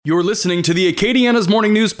You're listening to the Acadiana's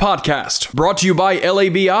Morning News Podcast, brought to you by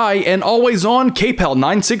LABI and always on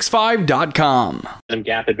KPEL965.com.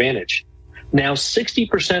 Gap advantage. Now,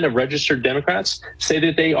 60% of registered Democrats say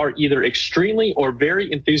that they are either extremely or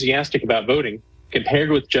very enthusiastic about voting, compared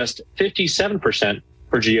with just 57%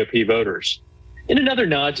 for GOP voters. In another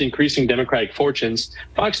nod to increasing Democratic fortunes,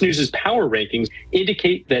 Fox News' power rankings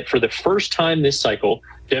indicate that for the first time this cycle,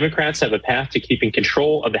 Democrats have a path to keeping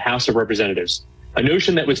control of the House of Representatives, a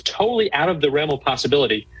notion that was totally out of the realm of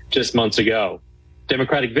possibility just months ago.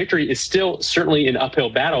 Democratic victory is still certainly an uphill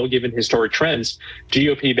battle given historic trends,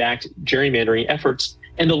 GOP-backed gerrymandering efforts,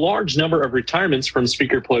 and the large number of retirements from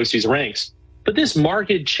Speaker Pelosi's ranks. But this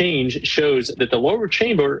marked change shows that the lower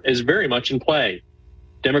chamber is very much in play.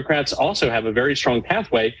 Democrats also have a very strong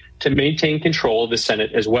pathway to maintain control of the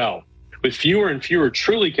Senate as well. With fewer and fewer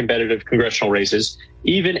truly competitive congressional races,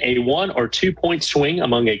 even a 1 or 2 point swing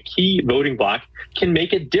among a key voting bloc can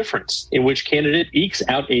make a difference in which candidate ekes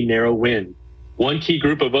out a narrow win. One key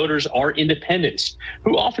group of voters are independents,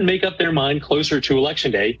 who often make up their mind closer to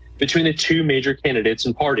Election Day between the two major candidates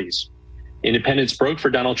and parties. Independents broke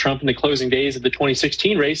for Donald Trump in the closing days of the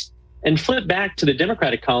 2016 race and flipped back to the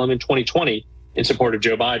Democratic column in 2020 in support of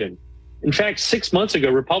Joe Biden. In fact, 6 months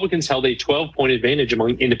ago, Republicans held a 12-point advantage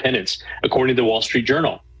among independents, according to the Wall Street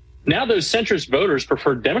Journal. Now those centrist voters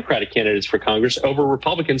prefer Democratic candidates for Congress over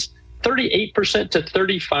Republicans 38% to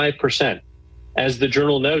 35%. As the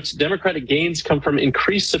Journal notes, Democratic gains come from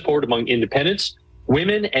increased support among independents,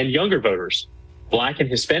 women, and younger voters. Black and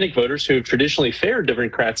Hispanic voters who have traditionally favored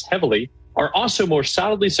Democrats heavily are also more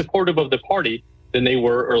solidly supportive of the party than they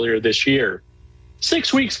were earlier this year.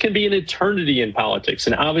 6 weeks can be an eternity in politics,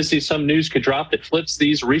 and obviously some news could drop that flips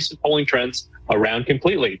these recent polling trends around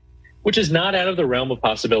completely, which is not out of the realm of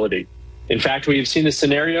possibility. In fact, we have seen this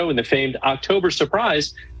scenario in the famed October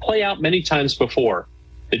surprise play out many times before.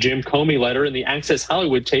 The Jim Comey letter and the Access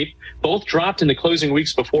Hollywood tape both dropped in the closing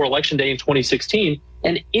weeks before Election Day in 2016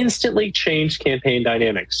 and instantly changed campaign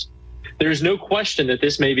dynamics. There is no question that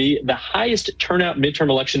this may be the highest turnout midterm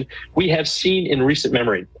election we have seen in recent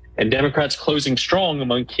memory, and Democrats closing strong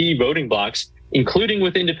among key voting blocs, including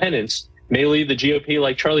with independents, may leave the GOP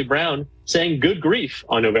like Charlie Brown saying good grief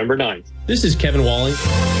on November 9th. This is Kevin Walling.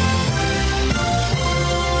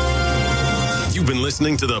 You've been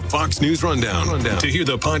listening to the Fox News Rundown. To hear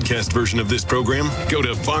the podcast version of this program, go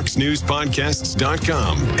to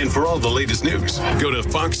foxnewspodcasts.com. And for all the latest news, go to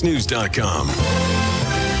foxnews.com.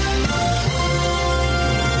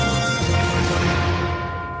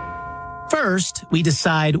 First, we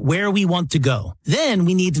decide where we want to go. Then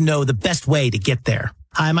we need to know the best way to get there.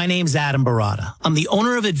 Hi, my name's Adam Barada. I'm the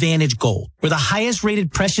owner of Advantage Gold. We're the highest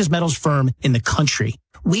rated precious metals firm in the country.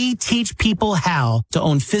 We teach people how to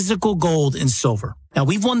own physical gold and silver. Now,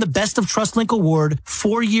 we've won the Best of TrustLink Award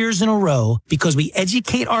 4 years in a row because we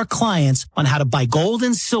educate our clients on how to buy gold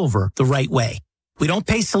and silver the right way. We don't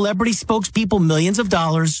pay celebrity spokespeople millions of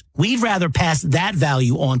dollars. We'd rather pass that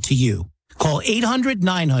value on to you. Call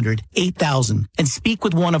 800-900-8000 and speak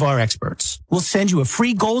with one of our experts. We'll send you a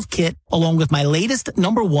free gold kit along with my latest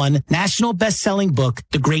 #1 national best-selling book,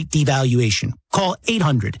 The Great Devaluation. Call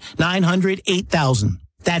 800-900-8000.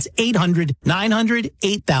 That's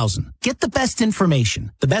 800-900-8000. Get the best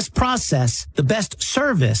information, the best process, the best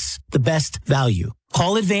service, the best value.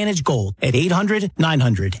 Call Advantage Gold at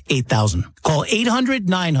 800-900-8000. Call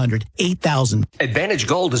 800-900-8000. Advantage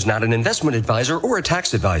Gold is not an investment advisor or a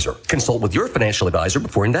tax advisor. Consult with your financial advisor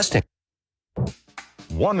before investing.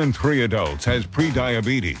 1 in 3 adults has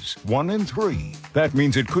prediabetes. 1 in 3. That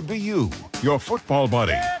means it could be you, your football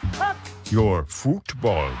buddy, your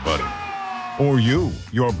football buddy, or you,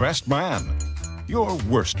 your best man, your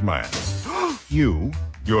worst man, you,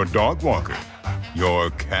 your dog walker, your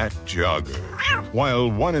cat jogger.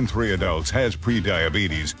 While 1 in 3 adults has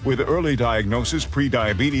prediabetes, with early diagnosis,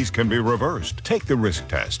 prediabetes can be reversed. Take the risk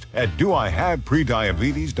test at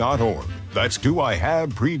doihaveprediabetes.org. That's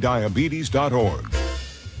doihaveprediabetes.org.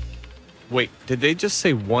 Wait, did they just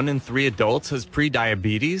say 1 in 3 adults has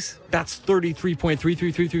prediabetes? That's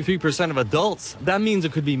 33.33333% of adults. That means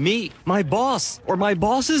it could be me, my boss, or my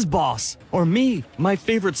boss's boss, or me, my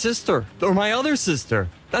favorite sister, or my other sister.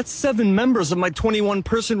 That's 7 members of my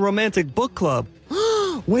 21-person romantic book club.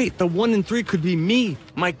 Wait, the 1 in 3 could be me,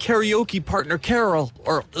 my karaoke partner Carol,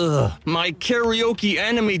 or my karaoke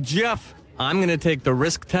enemy Jeff. I'm going to take the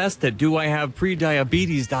risk test at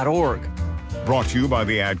doihaveprediabetes.org. Brought to you by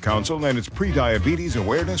the Ad Council and its Prediabetes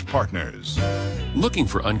Awareness Partners. Looking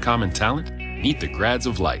for uncommon talent? Meet the grads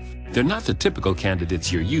of life. They're not the typical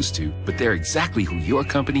candidates you're used to, but they're exactly who your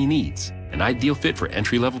company needs. An ideal fit for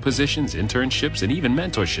entry-level positions, internships, and even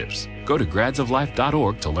mentorships. Go to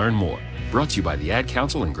gradsoflife.org to learn more. Brought to you by the Ad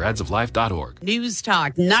Council and gradsoflife.org. News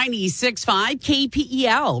Talk 96.5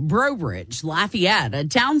 KPEL, Brobridge, Lafayette, a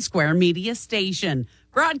Town Square media station.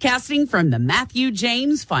 Broadcasting from the Matthew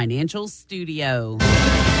James Financial Studio.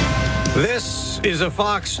 This is a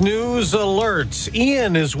Fox News alert.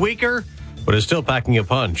 Ian is weaker, but is still packing a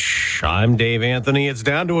punch. I'm Dave Anthony. It's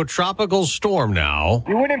down to a tropical storm now.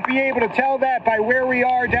 You wouldn't be able to tell that by where we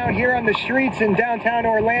are down here on the streets in downtown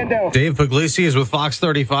Orlando. Dave Puglisi is with Fox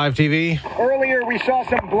 35 TV. Earlier, we saw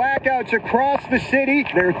some blackouts across the city.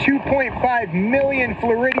 There are 2.5 million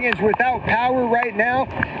Floridians without power right now.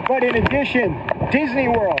 But in addition, Disney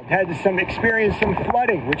World had experienced some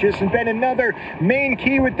flooding, which has been another main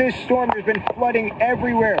key with this storm. There's been flooding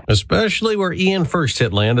everywhere. Especially where Ian first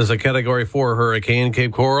hit land as a Category 4 hurricane,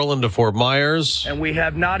 Cape Coral into Fort Myers. And we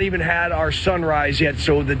have not even had our sunrise yet,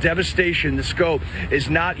 so the devastation, the scope, is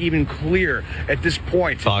not even clear at this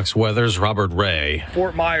point. Fox Weather's Robert Ray.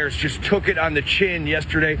 Fort Myers just took it on the chin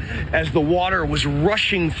yesterday as the water was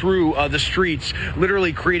rushing through the streets,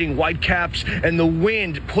 literally creating white caps, and the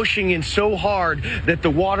wind pushing in so hard that the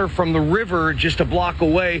water from the river just a block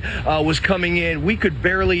away was coming in. We could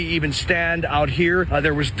barely even stand out here.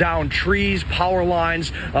 There was downed trees, power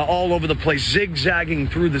lines all over the place, zigzagging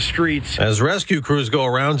through the streets. As rescue crews go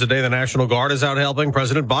around today, the National Guard is out helping.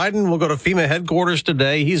 President Biden will go to FEMA headquarters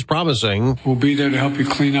today. He's promising. We'll be there to help you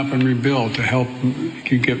clean up and rebuild, to help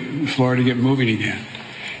you get Florida get moving again.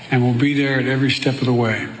 And we'll be there at every step of the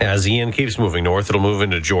way. As Ian keeps moving north, it'll move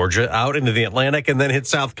into Georgia, out into the Atlantic, and then hit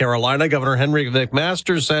South Carolina. Governor Henry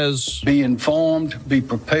McMaster says, be informed, be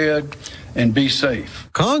prepared, and be safe.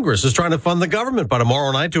 Congress is trying to fund the government by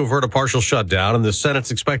tomorrow night to avert a partial shutdown, and the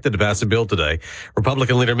Senate's expected to pass a bill today.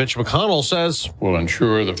 Republican leader Mitch McConnell says, we'll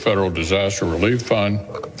ensure the Federal Disaster Relief Fund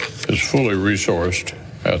is fully resourced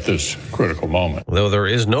at this critical moment. Though there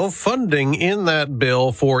is no funding in that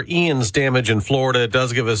bill for Ian's damage in Florida, it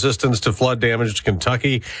does give assistance to flood-damaged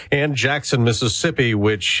Kentucky and Jackson, Mississippi,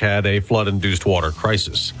 which had a flood-induced water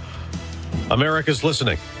crisis. America's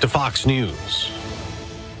listening to Fox News.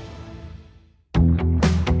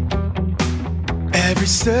 Every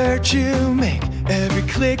search you make, every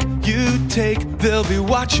click you take, they'll be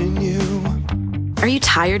watching you. Are you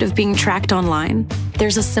tired of being tracked online?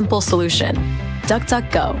 There's a simple solution.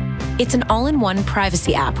 DuckDuckGo. It's an all-in-one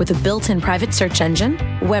privacy app with a built-in private search engine,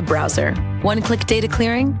 web browser, one-click data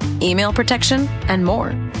clearing, email protection, and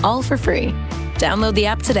more, all for free. Download the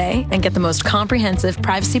app today and get the most comprehensive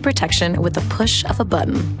privacy protection with the push of a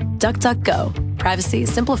button. DuckDuckGo. Privacy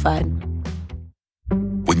simplified.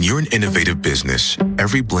 When you're an innovative business,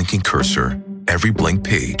 every blinking cursor, every blank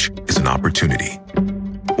page is an opportunity.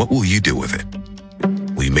 What will you do with it?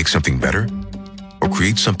 Will you make something better or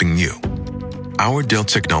create something new? Our Dell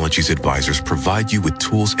Technologies advisors provide you with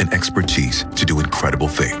tools and expertise to do incredible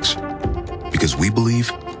things. Because we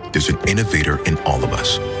believe there's an innovator in all of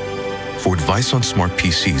us. For advice on smart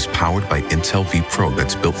PCs powered by Intel vPro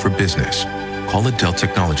that's built for business, call a Dell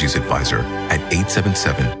Technologies advisor at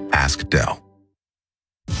 877-ASK-DELL.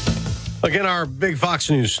 Again, our big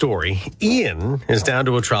Fox News story. Ian is down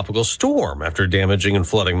to a tropical storm after damaging and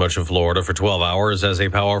flooding much of Florida for 12 hours as a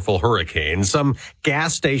powerful hurricane. Some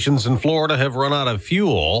gas stations in Florida have run out of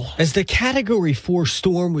fuel. As the Category 4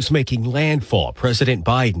 storm was making landfall, President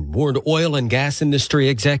Biden warned oil and gas industry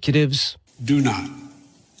executives, do not,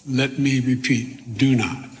 let me repeat, do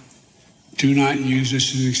not use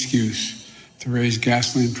this as an excuse to raise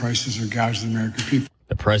gasoline prices or gouge the American people.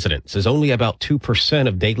 The president says only about 2%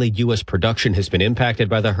 of daily U.S. production has been impacted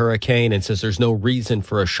by the hurricane and says there's no reason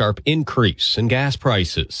for a sharp increase in gas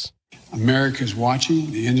prices. America's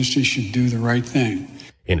watching. The industry should do the right thing.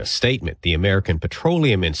 In a statement, the American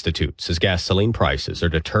Petroleum Institute says gasoline prices are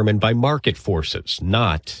determined by market forces,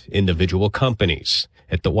 not individual companies.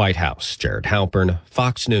 At the White House, Jared Halpern,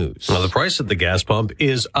 Fox News. Now, the price at the gas pump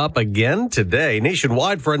is up again today,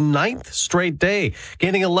 nationwide for a 9th straight day,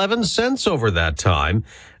 gaining 11 cents over that time.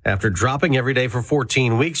 After dropping every day for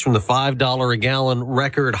 14 weeks from the $5 a gallon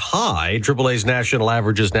record high, AAA's national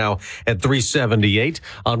average is now at $3.78.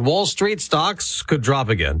 On Wall Street, stocks could drop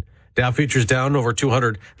again. Dow futures down over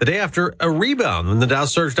 200 the day after a rebound when the Dow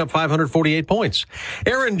surged up 548 points.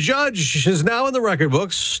 Aaron Judge is now in the record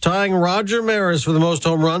books, tying Roger Maris for the most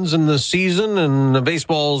home runs in the season in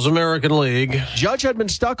baseball's American League. Judge had been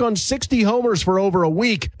stuck on 60 homers for over a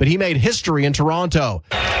week, but he made history in Toronto.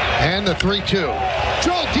 And the 3-2.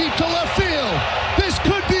 Drilled deep to left field. This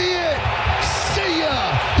could be it. See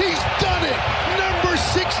ya. He's done it. Number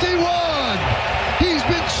 61. He's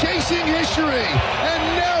been chasing history,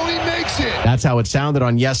 and now he makes it. That's That's how it sounded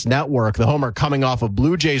on Yes Network. The homer coming off of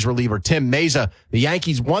Blue Jays reliever Tim Mesa. The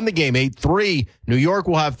Yankees won the game 8-3. New York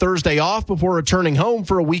will have Thursday off before returning home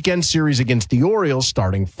for a weekend series against the Orioles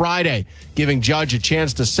starting Friday, giving Judge a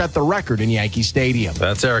chance to set the record in Yankee Stadium.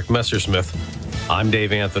 That's Eric Messersmith. I'm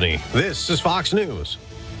Dave Anthony. This is Fox News.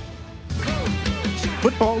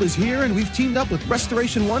 Football is here, and we've teamed up with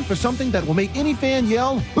Restoration One for something that will make any fan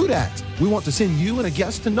yell, "Who dat?" We want to send you and a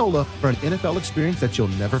guest to NOLA for an NFL experience that you'll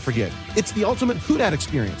never forget. It's the ultimate Who Dat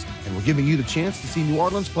experience, and we're giving you the chance to see New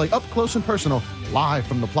Orleans play up close and personal, live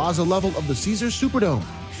from the plaza level of the Caesars Superdome.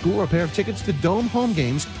 Score a pair of tickets to Dome home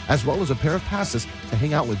games, as well as a pair of passes to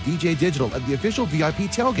hang out with DJ Digital at the official VIP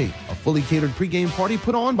tailgate, a fully catered pregame party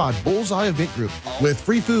put on by Bullseye Event Group, with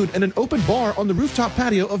free food and an open bar on the rooftop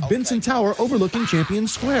patio of Benson Tower overlooking Champion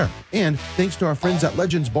Square. And thanks to our friends at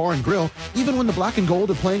Legends Bar and Grill, even when the Black and Gold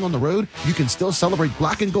are playing on the road, you can still celebrate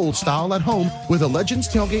Black and Gold style at home with a Legends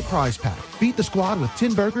Tailgate prize pack. Beat the squad with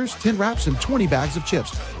 10 burgers, 10 wraps, and 20 bags of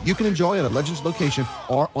chips. You can enjoy at a Legends location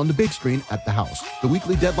or on the big screen at the house. The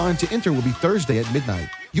weekly deadline to enter will be Thursday at midnight.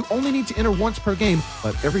 You only need to enter once per game,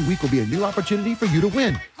 but every week will be a new opportunity for you to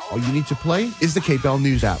win. All you need to play is the KPEL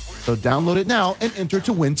News app. So download it now and enter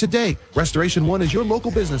to win today. Restoration One is your local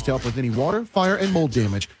business to help with any water, fire, and mold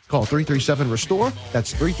damage. Call 337-RESTORE.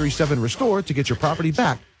 That's 337-RESTORE to get your property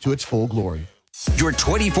back to its full glory. Your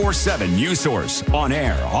 24/7 news source, on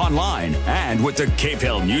air, online, and with the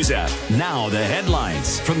KPEL News app. Now the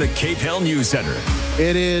headlines from the KPEL News Center.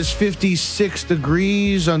 It is 56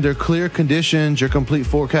 degrees under clear conditions. Your complete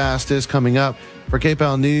forecast is coming up. For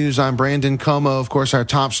KPEL News, I'm Brandon Como. Of course, our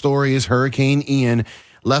top story is Hurricane Ian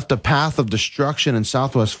left a path of destruction in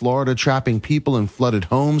southwest Florida, trapping people in flooded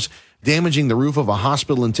homes, damaging the roof of a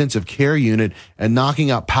hospital intensive care unit, and knocking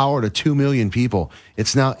out power to 2 million people.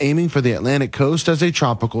 It's now aiming for the Atlantic coast as a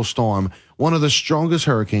tropical storm. One of the strongest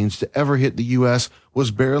hurricanes to ever hit the U.S.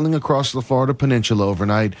 was barreling across the Florida peninsula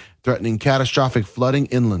overnight, threatening catastrophic flooding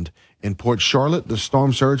inland. In Port Charlotte, the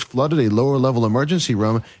storm surge flooded a lower-level emergency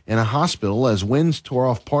room in a hospital as winds tore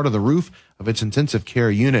off part of the roof of its intensive care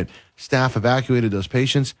unit. Staff evacuated those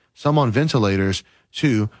patients, some on ventilators,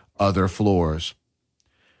 to other floors.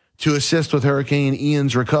 To assist with Hurricane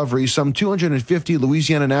Ian's recovery, some 250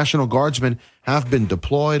 Louisiana National Guardsmen have been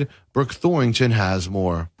deployed. Brooke Thorington has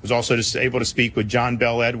more. I was also just able to speak with John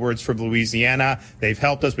Bell Edwards from Louisiana. They've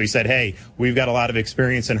helped us. We said, hey, we've got a lot of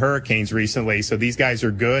experience in hurricanes recently, so these guys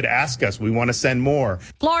are good. Ask us. We want to send more.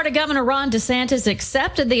 Florida Governor Ron DeSantis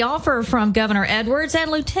accepted the offer from Governor Edwards,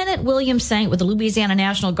 and Lieutenant William Saint with the Louisiana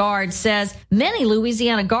National Guard says many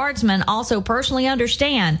Louisiana Guardsmen also personally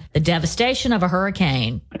understand the devastation of a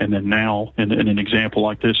hurricane. And then now, in an example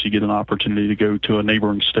like this, you get an opportunity to go to a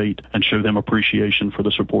neighboring state and show them appreciation for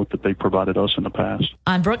the support that they provided us in the past.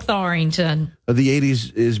 I'm Brooke Thorington. The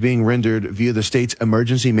 80s is being rendered via the state's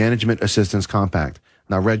Emergency Management Assistance Compact.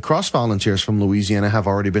 Now, Red Cross volunteers from Louisiana have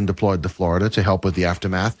already been deployed to Florida to help with the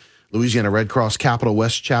aftermath. Louisiana Red Cross Capital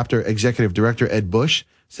West Chapter Executive Director Ed Bush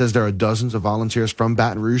says there are dozens of volunteers from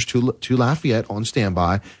Baton Rouge to Lafayette on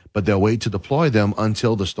standby, but they'll wait to deploy them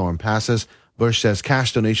until the storm passes. Bush says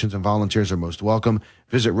cash donations and volunteers are most welcome.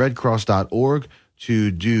 Visit redcross.org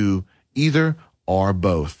to do either or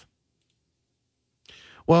both.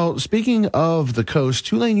 Well, speaking of the coast,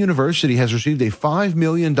 Tulane University has received a $5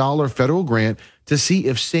 million federal grant to see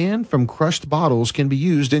if sand from crushed bottles can be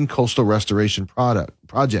used in coastal restoration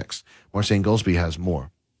projects. Marcine Goldsby has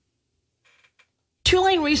more.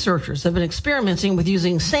 Tulane researchers have been experimenting with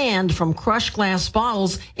using sand from crushed glass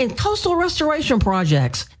bottles in coastal restoration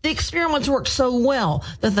projects. The experiments worked so well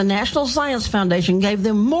that the National Science Foundation gave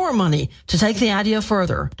them more money to take the idea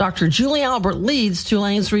further. Dr. Julie Albert leads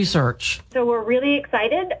Tulane's research. So we're really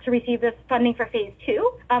excited to receive this funding for phase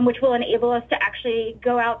 2, which will enable us to actually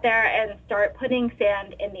go out there and start putting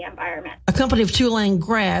sand in the environment. A company of Tulane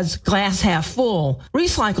grads, Glass Half Full,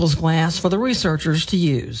 recycles glass for the researchers to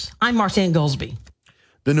use. I'm Martine Goldsby.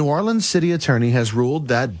 The New Orleans city attorney has ruled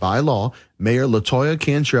that, by law, Mayor LaToya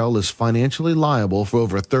Cantrell is financially liable for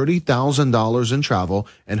over $30,000 in travel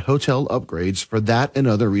and hotel upgrades for that and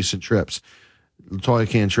other recent trips. LaToya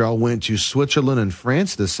Cantrell went to Switzerland and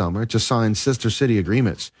France this summer to sign sister city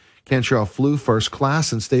agreements. Cantrell flew first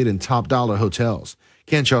class and stayed in top-dollar hotels.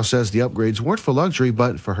 Cantrell says the upgrades weren't for luxury,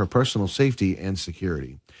 but for her personal safety and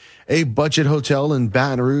security. A budget hotel in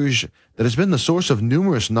Baton Rouge that has been the source of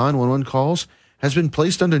numerous 911 calls has been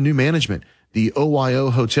placed under new management. The OYO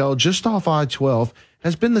Hotel just off I-12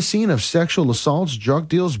 has been the scene of sexual assaults, drug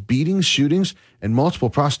deals, beatings, shootings, and multiple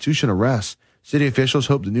prostitution arrests. City officials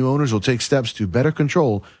hope the new owners will take steps to better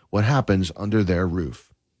control what happens under their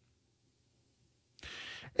roof.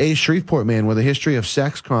 A Shreveport man with a history of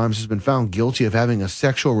sex crimes has been found guilty of having a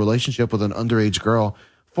sexual relationship with an underage girl.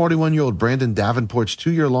 41-year-old Brandon Davenport's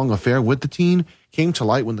 2-year-long affair with the teen came to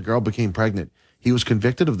light when the girl became pregnant. He was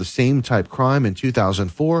convicted of the same type crime in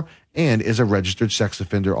 2004 and is a registered sex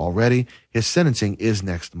offender already. His sentencing is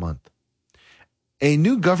next month. A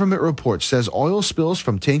new government report says oil spills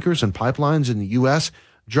from tankers and pipelines in the U.S.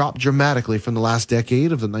 dropped dramatically from the last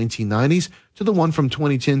decade of the 1990s to the one from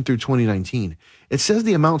 2010 through 2019. It says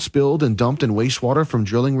the amount spilled and dumped in wastewater from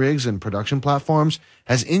drilling rigs and production platforms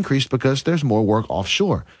has increased because there's more work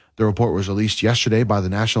offshore. The report was released yesterday by the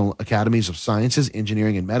National Academies of Sciences,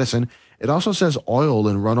 Engineering, and Medicine. It also says oil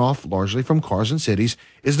and runoff, largely from cars and cities,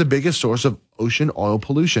 is the biggest source of ocean oil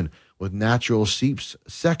pollution, with natural seeps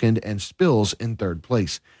second and spills in third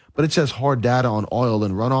place. But it says hard data on oil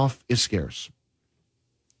and runoff is scarce.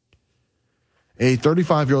 A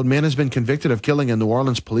 35-year-old man has been convicted of killing a New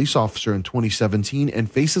Orleans police officer in 2017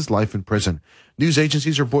 and faces life in prison. News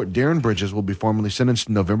agencies report Darren Bridges will be formally sentenced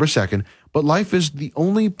November 2nd, but life is the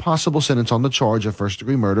only possible sentence on the charge of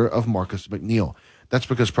first-degree murder of Marcus McNeil. That's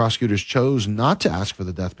because prosecutors chose not to ask for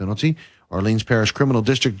the death penalty. Orleans Parish Criminal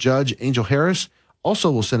District Judge Angel Harris also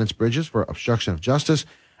will sentence Bridges for obstruction of justice,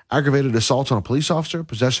 aggravated assault on a police officer,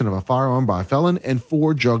 possession of a firearm by a felon, and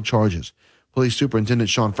 4 drug charges. Police Superintendent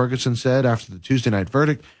Sean Ferguson said after the Tuesday night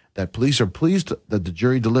verdict that police are pleased that the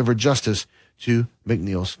jury delivered justice to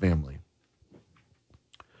McNeil's family.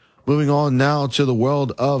 Moving on now to the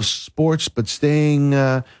world of sports, but staying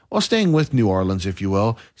with New Orleans, if you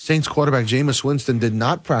will. Saints quarterback Jameis Winston did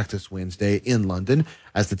not practice Wednesday in London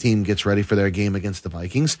as the team gets ready for their game against the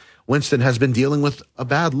Vikings. Winston has been dealing with a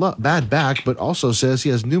bad back, but also says he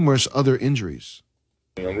has numerous other injuries.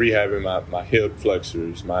 I'm rehabbing my hip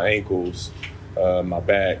flexors, my ankles, my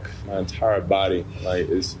back, my entire body. Like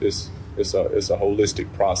it's a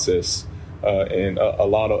holistic process, and a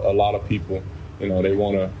lot of people,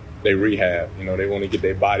 they rehab. They want to get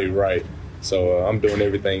their body right. So I'm doing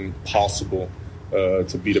everything possible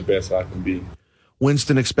to be the best I can be.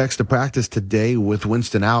 Winston expects to practice today. With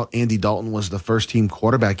Winston out, Andy Dalton was the first-team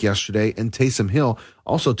quarterback yesterday, and Taysom Hill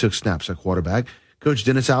also took snaps at quarterback. Coach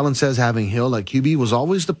Dennis Allen says having Hill at QB was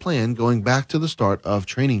always the plan going back to the start of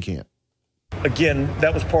training camp. Again,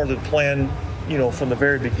 that was part of the plan, from the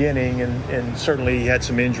very beginning, and certainly he had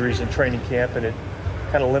some injuries in training camp, and it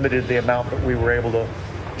kind of limited the amount that we were able to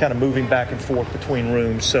kind of moving back and forth between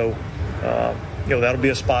rooms. So, that'll be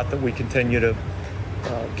a spot that we continue to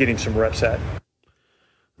get him some reps at.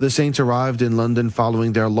 The Saints arrived in London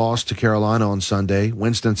following their loss to Carolina on Sunday.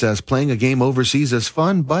 Winston says playing a game overseas is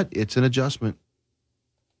fun, but it's an adjustment.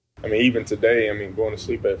 I mean, even today, going to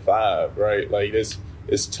sleep at 5, right? Like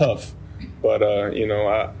it's tough, but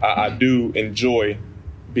I do enjoy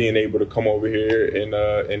being able to come over here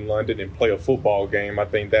in London and play a football game. I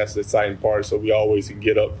think that's the exciting part. So we always can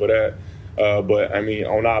get up for that. But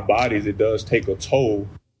on our bodies, it does take a toll.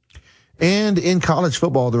 And in college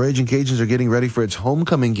football, the Raging Cajuns are getting ready for its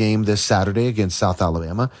homecoming game this Saturday against South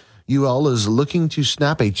Alabama. UL is looking to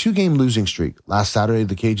snap a 2-game losing streak. Last Saturday,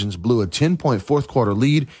 the Cajuns blew a 10-point fourth-quarter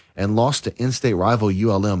lead and lost to in-state rival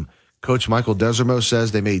ULM. Coach Michael Desormeaux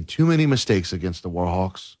says they made too many mistakes against the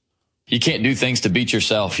Warhawks. You can't do things to beat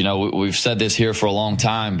yourself. We've said this here for a long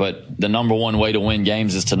time, but the number one way to win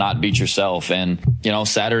games is to not beat yourself. And,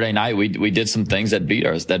 Saturday night, we did some things that beat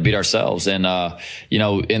ourselves. And,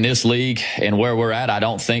 in this league and where we're at, I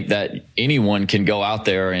don't think that anyone can go out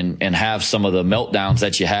there and have some of the meltdowns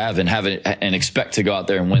that you have and expect to go out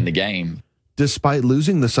there and win the game. Despite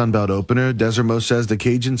losing the Sun Belt opener, Desormeaux says the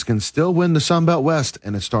Cajuns can still win the Sun Belt West,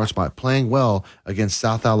 and it starts by playing well against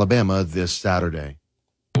South Alabama this Saturday.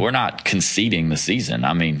 We're not conceding the season.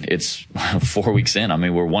 It's 4 weeks in.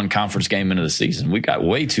 We're one conference game into the season. We've got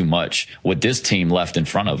way too much with this team left in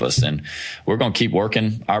front of us, and we're going to keep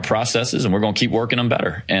working our processes, and we're going to keep working them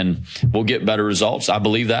better, and we'll get better results. I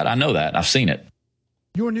believe that. I know that. I've seen it.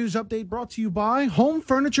 Your news update brought to you by Home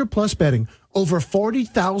Furniture Plus Bedding. Over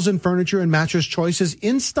 40,000 furniture and mattress choices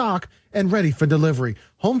in stock and ready for delivery.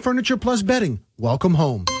 Home Furniture Plus Bedding. Welcome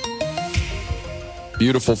home.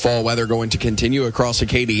 Beautiful fall weather going to continue across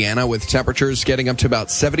Acadiana with temperatures getting up to about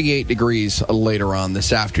 78 degrees later on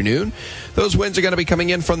this afternoon. Those winds are going to be coming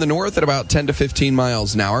in from the north at about 10 to 15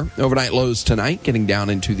 miles an hour. Overnight lows tonight getting down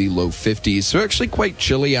into the low 50s. So actually quite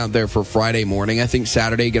chilly out there for Friday morning. I think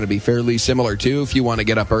Saturday going to be fairly similar too if you want to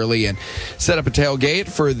get up early and set up a tailgate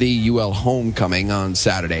for the UL homecoming on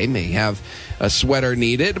Saturday. May have a sweater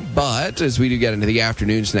needed, but as we do get into the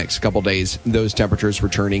afternoons next couple days, those temperatures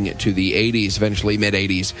returning to the 80s, eventually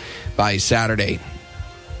mid-80s by Saturday.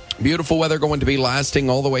 Beautiful weather going to be lasting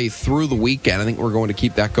all the way through the weekend. I think we're going to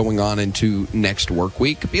keep that going on into next work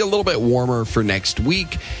week. Be a little bit warmer for next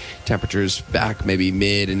week. Temperatures back maybe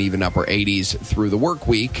mid and even upper 80s through the work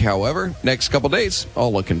week. However, next couple days,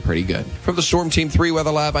 all looking pretty good. From the Storm Team 3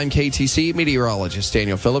 Weather Lab, I'm KTC meteorologist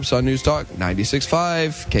Daniel Phillips on News Talk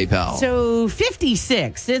 96.5 KPEL. So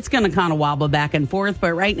 56, it's going to kind of wobble back and forth,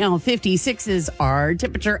 but right now 56 is our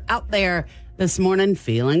temperature out there this morning.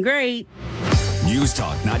 Feeling great. News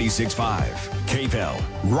Talk 96.5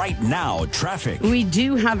 KPEL. Right now, traffic. We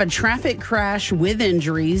do have a traffic crash with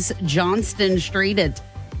injuries. Johnston Street at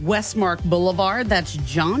Westmark Boulevard. That's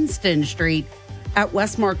Johnston Street at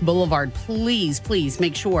Westmark Boulevard. Please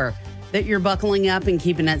make sure that you're buckling up and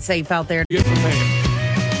keeping it safe out there.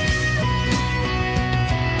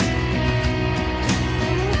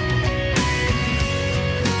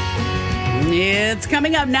 It's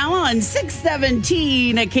coming up now on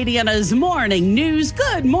 617 Acadiana's Morning News.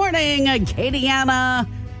 Good morning, Acadiana.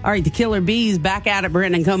 All right, the Killer Bees back at it.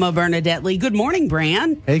 Brandon Como, Bernadette Lee. Good morning,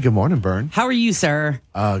 Bran. Hey, good morning, Bern. How are you, sir?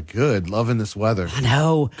 Good. Loving this weather. I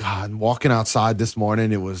know. God, walking outside this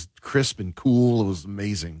morning, it was crisp and cool. It was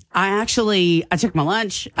amazing. I took my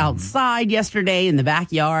lunch outside yesterday in the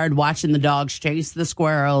backyard, watching the dogs chase the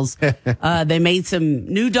squirrels. They made some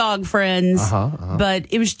new dog friends, but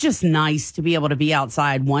it was just nice to be able to be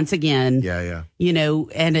outside once again. Yeah. You know,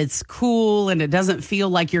 and it's cool and it doesn't feel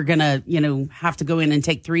like you're going to, have to go in and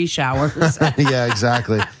take 3 showers. Yeah,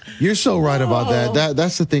 exactly. You're so right about that.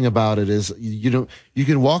 That's the thing about it is you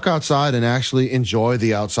can walk outside and actually enjoy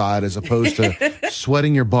the outside as opposed to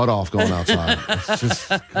sweating your butt off going outside. It's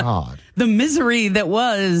just, God. The misery that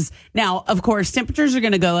was. Now, of course, temperatures are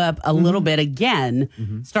going to go up a little bit again,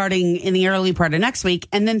 starting in the early part of next week,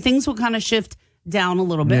 and then things will kind of shift down a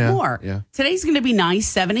little bit more. Yeah. Today's going to be nice,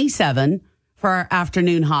 77 for our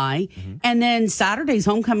afternoon high, and then Saturday's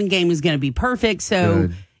homecoming game is going to be perfect. So,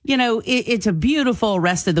 it's a beautiful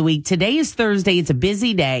rest of the week. Today is Thursday. It's a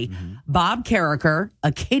busy day. Bob Carricker,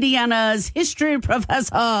 Acadiana's history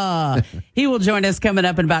professor. He will join us coming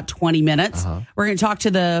up in about 20 minutes. We're going to talk to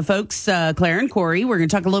the folks, Claire and Corey. We're going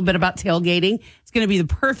to talk a little bit about tailgating. It's going to be the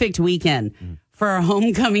perfect weekend for our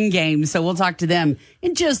homecoming game. So we'll talk to them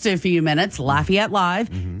in just a few minutes. Lafayette Live.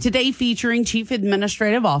 Today featuring Chief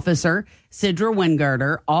Administrative Officer Sidra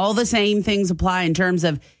Wingardner. All the same things apply in terms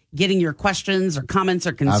of getting your questions or comments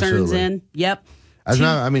or concerns in. Yep.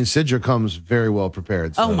 Sidra comes very well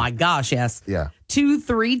prepared. So. Oh, my gosh, yes. Yeah.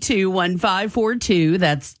 232-1542.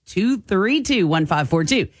 That's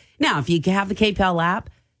 232-1542. Now, if you have the KPEL app,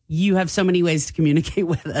 you have so many ways to communicate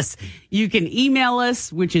with us. You can email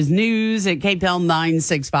us, which is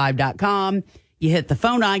news@kpel965.com. You hit the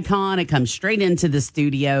phone icon. It comes straight into the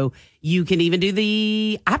studio. You can even do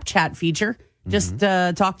the app chat feature. Just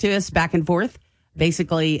talk to us back and forth.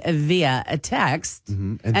 Basically via a text.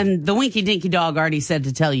 And the Winky Dinky Dog already said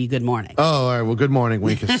to tell you good morning. Oh, all right. Well, good morning,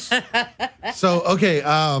 Winkus. So, okay.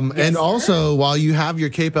 Yes, and also, while you have your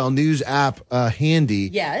KPEL News app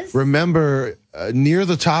handy, remember near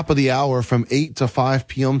the top of the hour from 8 to 5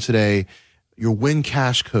 p.m. today, your win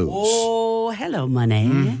cash codes. Oh, hello, money.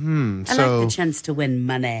 I like the chance to win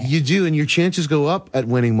money. You do, and your chances go up at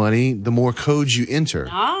winning money the more codes you enter.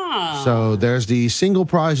 So there's the single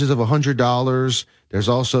prizes of $100. There's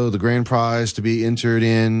also the grand prize to be entered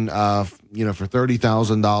in, for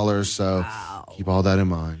 $30,000. So keep all that in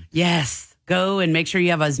mind. Yes. Go and make sure you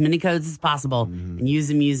have as many codes as possible and use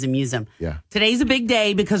them. Yeah. Today's a big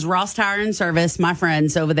day because Ross Tire and Service, my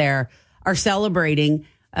friends over there, are celebrating.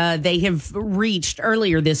 They have reached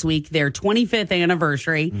earlier this week their 25th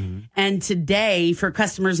anniversary. And today, for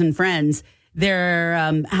customers and friends, they're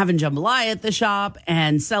having jambalaya at the shop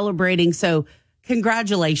and celebrating. So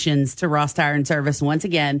congratulations to Ross Tire and Service once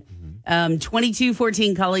again.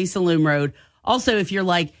 2214 Cully Saloon Road. Also, if you're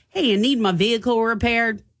like, hey, I need my vehicle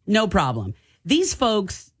repaired, no problem. These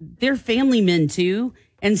folks, they're family men too.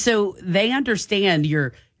 And so they understand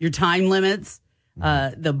your time limits.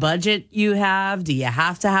 The budget you have. Do you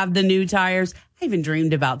have to have the new tires? I even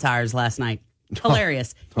dreamed about tires last night.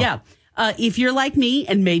 Hilarious. Yeah. If you're like me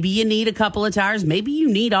and maybe you need a couple of tires, maybe you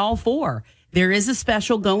need all 4. There is a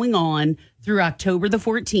special going on through October the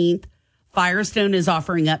 14th. Firestone is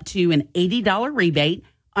offering up to an $80 rebate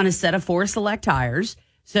on a set of 4 select tires.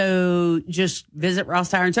 So just visit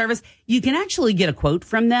Ross Tire and Service. You can actually get a quote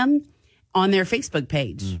from them on their Facebook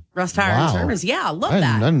page, Ross Tire and Service. Yeah, I love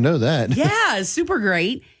that. I didn't know that. Yeah, super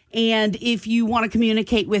great. And if you want to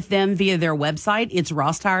communicate with them via their website, it's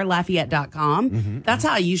rosstirelafayette.com. That's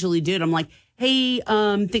how I usually do it. I'm like, hey,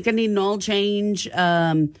 think I need an oil change.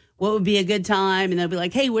 What what would be a good time, and they'll be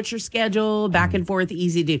like, hey, what's your schedule? Back and forth,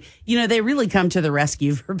 easy to do. You know, they really come to the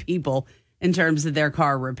rescue for people in terms of their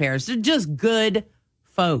car repairs. They're just good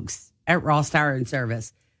folks at Ross Tire and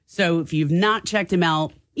Service. So if you've not checked them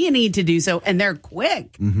out, you need to do so, and they're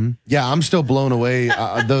quick. Mm-hmm. Yeah, I'm still blown away.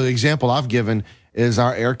 The example I've given is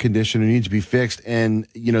our air conditioner needs to be fixed, and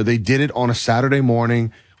you know they did it on a Saturday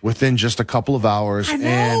morning within just a couple of hours. I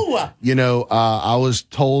know. And you know, I was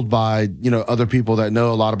told by other people that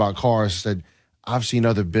know a lot about cars, said I've seen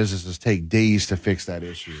other businesses take days to fix that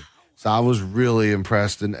issue. So I was really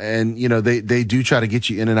impressed, and you know they do try to get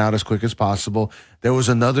you in and out as quick as possible. There was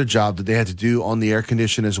another job that they had to do on the air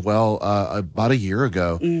condition as well about a year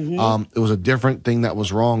ago. Mm-hmm. It was a different thing that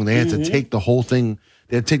was wrong. They had to take the whole thing.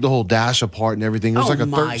 They had to take the whole dash apart and everything. It was like a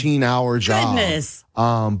 13-hour job. Goodness.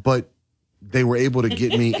 But they were able to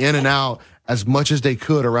get me in and out as much as they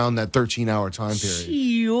could around that 13-hour time period.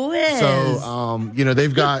 Jeez. So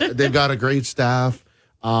they've got a great staff.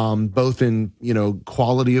 Both in,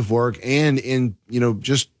 quality of work and in,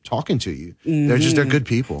 just talking to you. Mm-hmm. They're good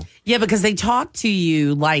people. Yeah, because they talk to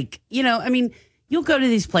you like, you'll go to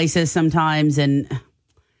these places sometimes and,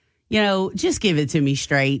 just give it to me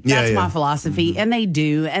straight. That's my philosophy. Mm-hmm. And they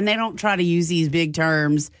do. And they don't try to use these big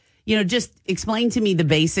terms. Just explain to me the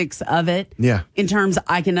basics of it. Yeah. In terms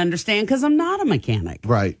I can understand because I'm not a mechanic.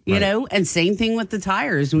 Right. You know, and same thing with the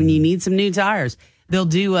tires when you need some new tires. They'll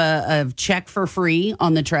do a check for free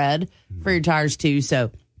on the tread for your tires, too. So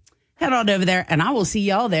head on over there, and I will see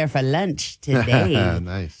y'all there for lunch today.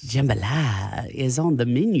 Nice. Jambalaya is on the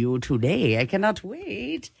menu today. I cannot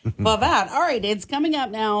wait for that. All right, it's coming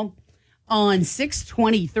up now on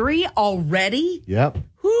 6:23 already. Yep.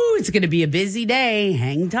 Whoo, it's going to be a busy day.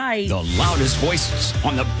 Hang tight. The loudest voices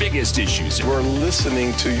on the biggest issues. We're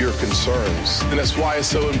listening to your concerns. And that's why it's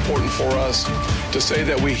so important for us to say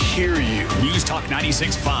that we hear you. News Talk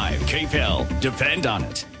 96.5, KPEL. Depend on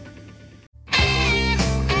it.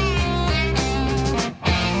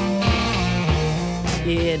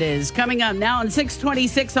 It is coming up now on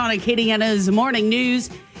 6:26 on Acadiana's Morning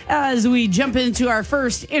News as we jump into our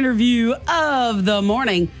first interview of the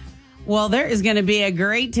morning. Well, there is going to be a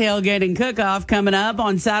great tailgating cook-off coming up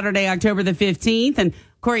on Saturday, October the 15th. And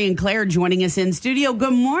Corey and Claire joining us in studio.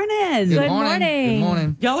 Good morning. Good morning. Good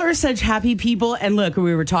morning. Y'all are such happy people. And look,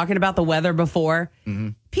 we were talking about the weather before. Mm-hmm.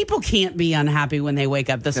 People can't be unhappy when they wake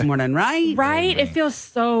up this morning, right? Right. It feels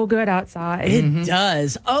so good outside. It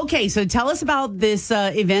does. Okay, so tell us about this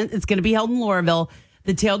event. It's going to be held in Laurelville.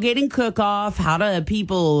 The tailgating cook-off. How do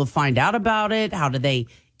people find out about it? How do they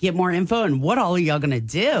get more info, and what all are y'all going to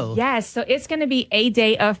do? Yes, so it's going to be a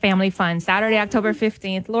day of family fun, Saturday, October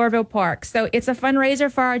 15th, Laurelville Park. So it's a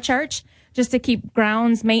fundraiser for our church just to keep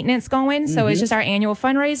grounds maintenance going. So it's just our annual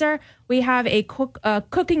fundraiser. We have a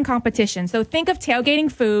cooking competition. So think of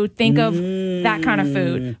tailgating food, think of that kind of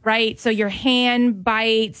food, right? So your hand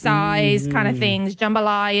bite size kind of things,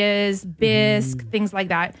 jambalayas, bisque, things like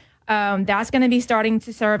that. That's going to be starting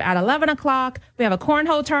to serve at 11 o'clock. We have a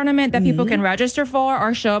cornhole tournament that people can register for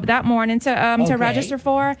or show up that morning to register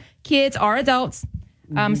for, kids or adults.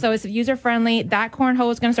 So it's user-friendly. That cornhole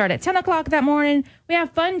is going to start at 10 o'clock that morning. We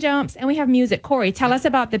have fun jumps, and we have music. Corey, tell us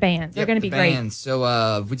about the bands. They're going to be great.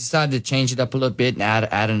 So we decided to change it up a little bit and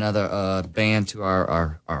add another band to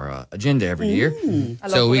our agenda every year.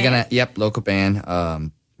 So we're going to, local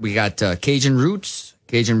band. We got Cajun Roots.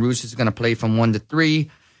 Cajun Roots is going to play from 1 to 3.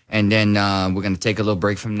 And then we're going to take a little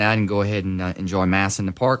break from that and go ahead and enjoy Mass in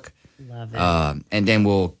the Park. Love it. And then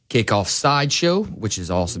we'll kick off Sideshow, which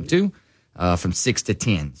is awesome, too, from 6 to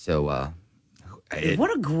 10. So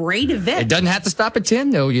what a great event. It doesn't have to stop at 10,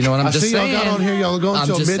 though. You know what I'm just saying? Y'all got on here. Y'all are going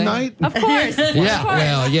until midnight? Of course. That's the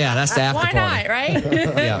after party. Why not,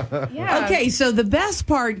 right? Yeah. Okay, so the best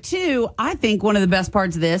part, too, I think one of the best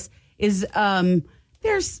parts of this is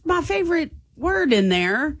there's my favorite word in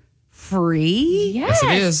there. Free? Yes,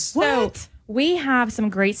 it is. So we have some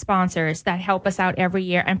great sponsors that help us out every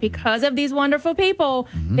year. And because of these wonderful people,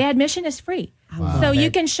 the admission is free. So you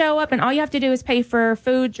can show up and all you have to do is pay for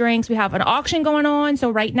food, drinks. We have an auction going on. So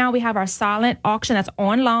right now we have our silent auction that's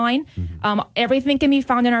online. Everything can be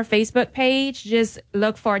found in our Facebook page. Just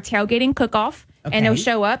look for Tailgating Cook-Off. Okay. And it'll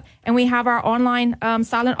show up. And we have our online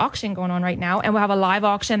silent auction going on right now. And we'll have a live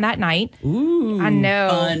auction that night. Ooh, I know.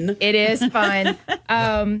 Fun. It is fun.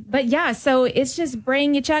 But yeah, so it's just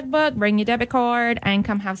bring your checkbook, bring your debit card, and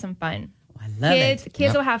come have some fun. I love it.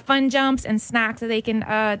 Kids will have fun jumps and snacks that they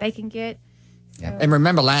can get. Yeah. And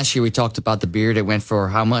remember last year we talked about the beer that went for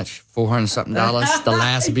how much? $400-something, the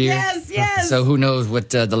last beer? Yes. So who knows what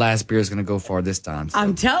the last beer is going to go for this time. So.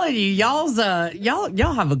 I'm telling you,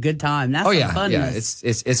 y'all have a good time. That's fun. Yeah,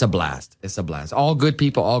 it's a blast. It's a blast. All good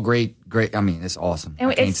people, all great. I mean, it's awesome.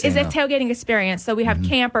 And it's a tailgating experience. So we have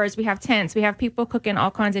campers, we have tents, we have people cooking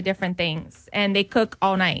all kinds of different things, and they cook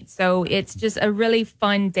all night. So it's just a really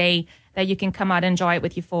fun day that you can come out and enjoy it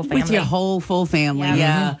with your full family. With your whole full family,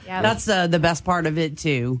 yeah. Yep. That's the best part of it,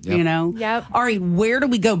 too, Yep. you know? Yep. All right, where do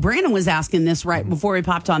we go? Brandon was asking this right before we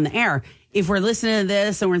popped on the air. If we're listening to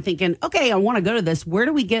this and we're thinking, okay, I want to go to this, where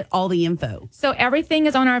do we get all the info? So everything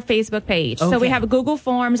is on our Facebook page. Okay. So we have Google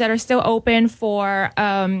Forms that are still open for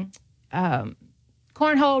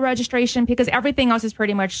cornhole registration because everything else is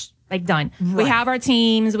pretty much like done. Right. We have our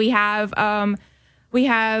teams. We have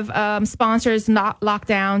sponsors not locked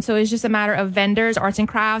down. So it's just a matter of vendors, arts and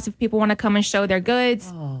crafts. If people want to come and show their goods,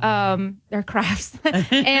 their crafts,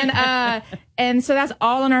 and so that's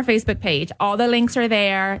all on our Facebook page. All the links are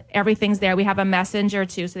there. Everything's there. We have a messenger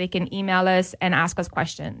too, so they can email us and ask us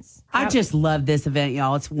questions. I just love this event,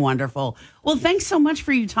 y'all. It's wonderful. Well, thanks so much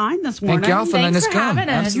for your time this morning. Thank y'all for letting us come.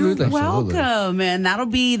 Having us. Absolutely. You're welcome. And that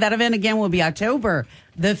event again will be October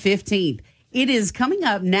the 15th. It is coming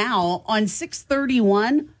up now on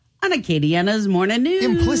 6:31 on Acadiana's Morning News.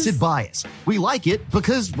 Implicit bias. We like it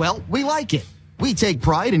because, well, we like it. We take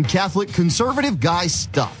pride in Catholic conservative guy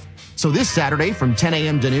stuff. So this Saturday from 10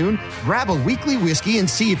 a.m. to noon, grab a weekly whiskey and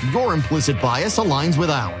see if your implicit bias aligns with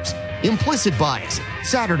ours. Implicit bias.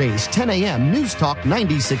 Saturdays, 10 a.m. News Talk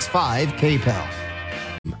 96.5 KPEL.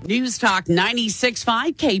 News Talk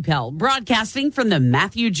 96.5 KPEL, broadcasting from the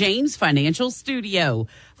Matthew James Financial Studio.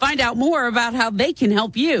 Find out more about how they can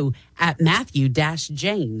help you at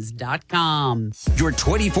matthew-james.com. Your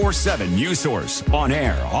 24/7 news source, on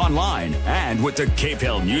air, online, and with the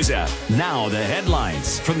KPEL News app. Now the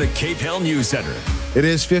headlines from the KPEL News Center. It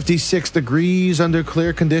is 56 degrees under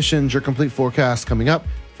clear conditions. Your complete forecast coming up.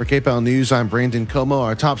 For KPEL News, I'm Brandon Como.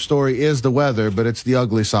 Our top story is the weather, but it's the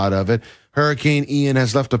ugly side of it. Hurricane Ian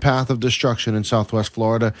has left a path of destruction in southwest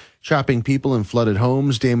Florida, trapping people in flooded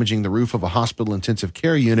homes, damaging the roof of a hospital intensive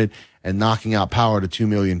care unit, and knocking out power to 2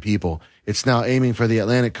 million people. It's now aiming for the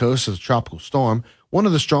Atlantic coast as a tropical storm. One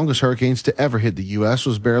of the strongest hurricanes to ever hit the U.S.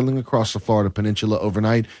 was barreling across the Florida peninsula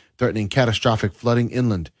overnight, threatening catastrophic flooding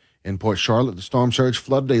inland. In Port Charlotte, the storm surge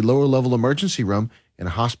flooded a lower-level emergency room in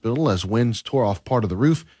a hospital as winds tore off part of the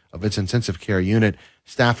roof of its intensive care unit.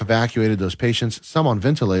 Staff evacuated those patients, some on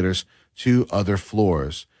ventilators, to other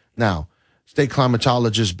floors. Now, state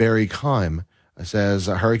climatologist Barry Keim says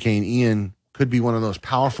Hurricane Ian could be one of those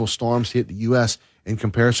powerful storms to hit the U.S. in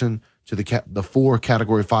comparison to the 4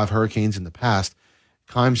 Category 5 hurricanes in the past.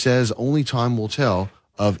 Keim says only time will tell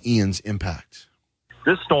of Ian's impact.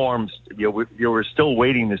 This storm, we're still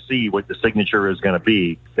waiting to see what the signature is going to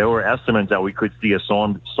be. There were estimates that we could see a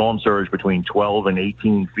storm surge between 12 and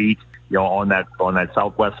 18 feet, on that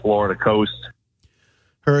southwest Florida coast.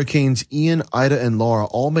 Hurricanes Ian, Ida, and Laura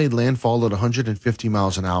all made landfall at 150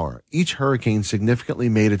 miles an hour. Each hurricane significantly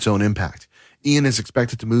made its own impact. Ian is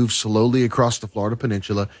expected to move slowly across the Florida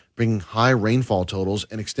peninsula, bringing high rainfall totals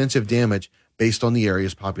and extensive damage based on the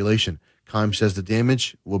area's population. Keim says the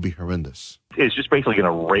damage will be horrendous. It's just basically going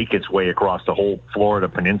to rake its way across the whole Florida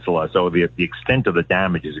peninsula. So the extent of the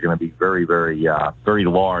damage is going to be very, very, very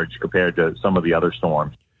large compared to some of the other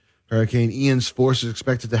storms. Hurricane Ian's force is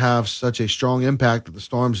expected to have such a strong impact that the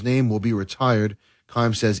storm's name will be retired.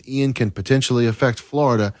 Keim says Ian can potentially affect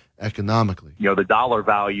Florida economically. The dollar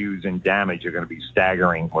values and damage are going to be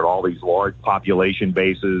staggering with all these large population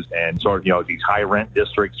bases and these high rent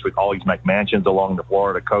districts with all these McMansions along the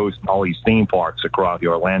Florida coast and all these theme parks across the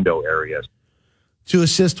Orlando area. To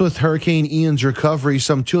assist with Hurricane Ian's recovery,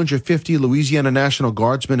 some 250 Louisiana National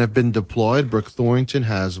Guardsmen have been deployed. Brooke Thorrington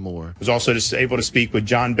has more. I was also just able to speak with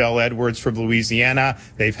John Bell Edwards from Louisiana.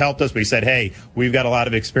 They've helped us. We said, hey, we've got a lot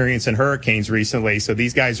of experience in hurricanes recently, so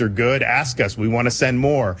these guys are good. Ask us. We want to send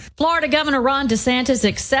more. Florida Governor Ron DeSantis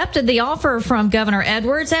accepted the offer from Governor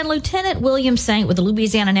Edwards, and Lieutenant William Saint with the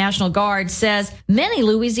Louisiana National Guard says many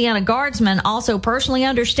Louisiana Guardsmen also personally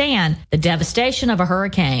understand the devastation of a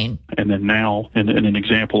hurricane. And then now, in an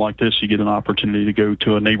example like this, you get an opportunity to go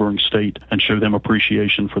to a neighboring state and show them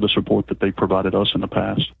appreciation for the support that they provided us in the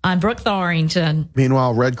past. I'm Brooke Thorrington.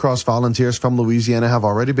 Meanwhile, Red Cross volunteers from Louisiana have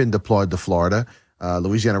already been deployed to Florida.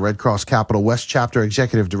 Louisiana Red Cross Capital West Chapter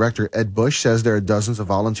Executive Director Ed Bush says there are dozens of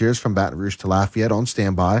volunteers from Baton Rouge to Lafayette on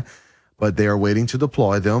standby, but they are waiting to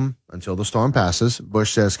deploy them until the storm passes.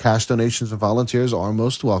 Bush says cash donations and volunteers are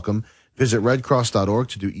most welcome. Visit redcross.org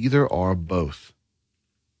to do either or both.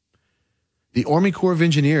 The Army Corps of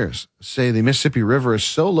Engineers say the Mississippi River is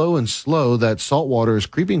so low and slow that salt water is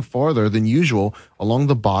creeping farther than usual along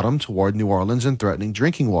the bottom toward New Orleans and threatening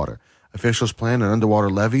drinking water. Officials plan an underwater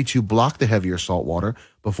levee to block the heavier salt water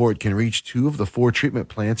before it can reach 2 of the 4 treatment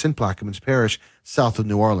plants in Plaquemines Parish, south of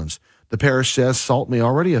New Orleans. The parish says salt may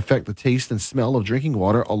already affect the taste and smell of drinking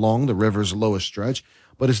water along the river's lowest stretch,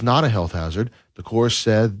 but is not a health hazard. The Corps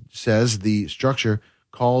says the structure,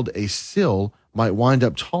 called a sill, might wind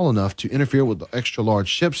up tall enough to interfere with the extra-large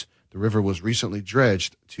ships the river was recently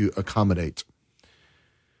dredged to accommodate.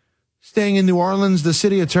 Staying in New Orleans, the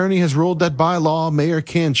city attorney has ruled that by law, Mayor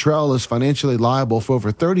Cantrell is financially liable for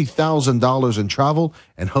over $30,000 in travel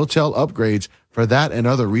and hotel upgrades for that and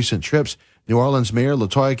other recent trips. New Orleans Mayor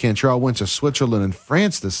LaToya Cantrell went to Switzerland and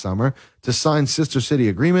France this summer to sign sister city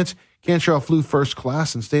agreements. Cantrell flew first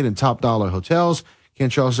class and stayed in top-dollar hotels.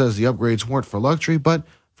 Cantrell says the upgrades weren't for luxury, but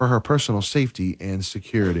for her personal safety and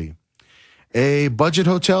security. A budget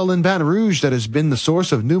hotel in Baton Rouge that has been the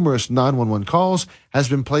source of numerous 911 calls has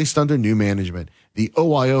been placed under new management. The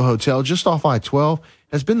OYO Hotel just off I-12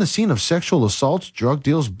 has been the scene of sexual assaults, drug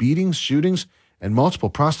deals, beatings, shootings, and multiple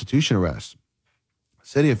prostitution arrests.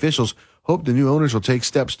 City officials hope the new owners will take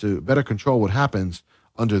steps to better control what happens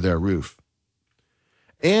under their roof.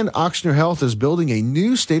 And Ochsner Health is building a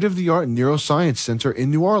new state-of-the-art neuroscience center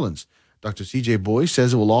in New Orleans. Dr. C.J. Boyce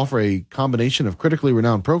says it will offer a combination of critically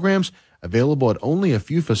renowned programs available at only a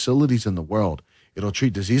few facilities in the world. It'll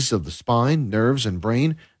treat diseases of the spine, nerves, and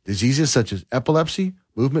brain, diseases such as epilepsy,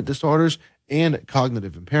 movement disorders, and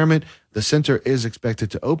cognitive impairment. The center is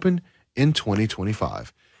expected to open in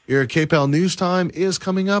 2025. Your KPEL News Time is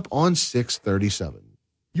coming up on 6:37.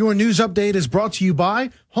 Your news update is brought to you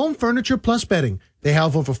by Home Furniture Plus Bedding. They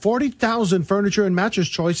have over 40,000 furniture and mattress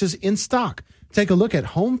choices in stock. Take a look at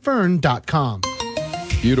homefern.com.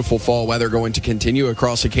 Beautiful fall weather going to continue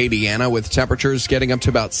across Acadiana with temperatures getting up to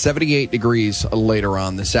about 78 degrees later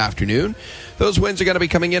on this afternoon. Those winds are going to be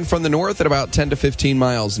coming in from the north at about 10 to 15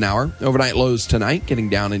 miles an hour. Overnight lows tonight getting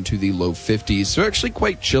down into the low 50s. So actually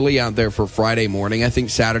quite chilly out there for Friday morning. I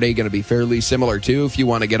think Saturday going to be fairly similar too if you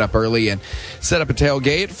want to get up early and set up a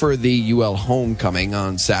tailgate for the UL homecoming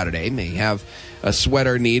on Saturday. May have a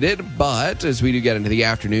sweater needed, but as we do get into the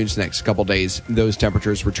afternoons next couple days, those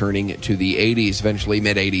temperatures returning to the 80s, eventually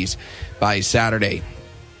mid-80s by Saturday.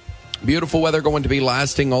 Beautiful weather going to be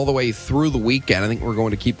lasting all the way through the weekend. I think we're going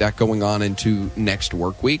to keep that going on into next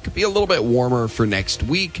work week. Be a little bit warmer for next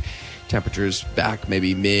week. Temperatures back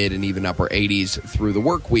maybe mid and even upper 80s through the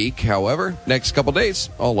work week. However, next couple days,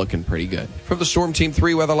 all looking pretty good. From the Storm Team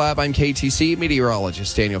 3 Weather Lab, I'm KTC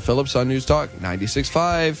meteorologist Daniel Phillips on News Talk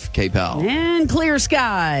 96.5 KPEL. And clear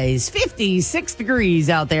skies, 56 degrees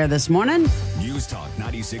out there this morning. News Talk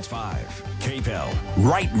 96.5 KPEL.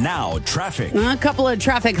 Right now, traffic. A couple of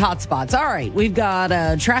traffic hotspots. All right, we've got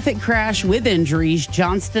a traffic crash with injuries,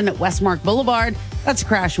 Johnston at Westmark Boulevard. That's a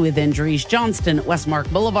crash with injuries, Johnston at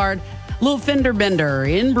Westmark Boulevard. Little fender bender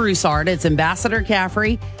in Broussard. It's Ambassador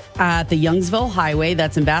Caffrey at the Youngsville Highway.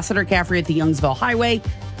 That's Ambassador Caffrey at the Youngsville Highway.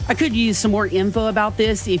 I could use some more info about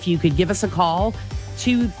this. If you could give us a call,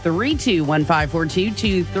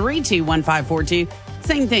 232-1542, 232-1542.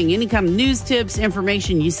 Same thing, any kind of news tips,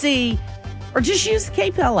 information you see, or just use the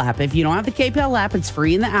KPEL app. If you don't have the KPEL app, it's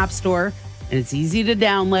free in the App Store, and it's easy to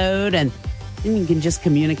download, and then you can just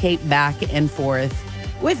communicate back and forth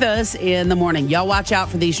with us in the morning. Y'all watch out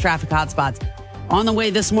for these traffic hotspots. On the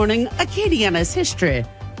way this morning, Acadiana's history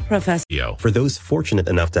professor. For those fortunate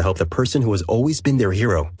enough to help the person who has always been their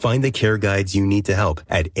hero, find the care guides you need to help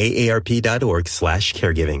at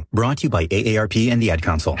aarp.org/caregiving. Brought to you by AARP and the Ad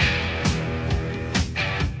Council.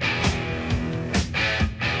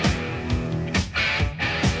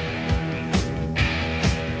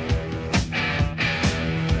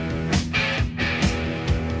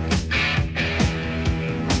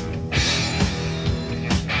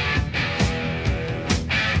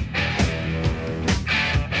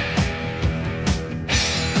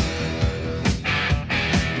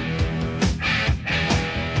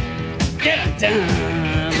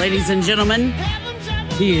 Ladies and gentlemen,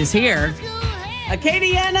 he is here.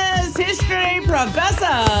 Acadiana's history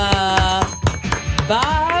professor,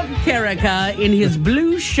 Bob Carrica, in his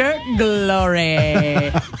blue shirt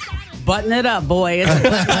glory. Button it up, boy. It's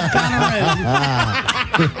a kind of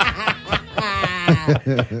room.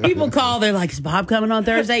 People call. They're like, "Is Bob coming on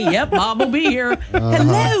Thursday?" Yep, Bob will be here.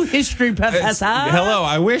 Hello, history professor.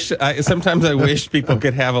 Hello. Sometimes I wish people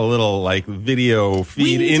could have a little like video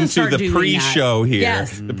feed into the pre-show here.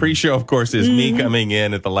 Yes. The pre-show, of course, is me coming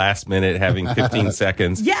in at the last minute, having 15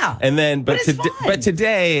 seconds. Yeah. And then, but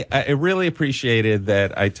today, I really appreciated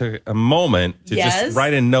that I took a moment to just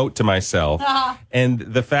write a note to myself, and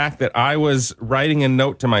the fact that I was writing a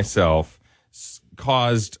note to myself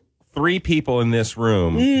caused 3 people in this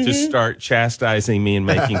room to start chastising me and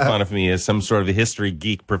making fun of me as some sort of a history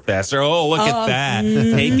geek professor. Oh, look at that.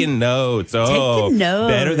 Taking notes. Oh, Taking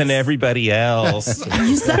notes. Better than everybody else.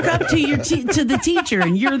 You suck up to your to the teacher,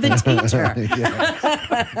 and you're the teacher.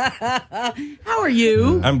 How are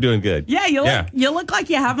you? I'm doing good. Yeah, you look like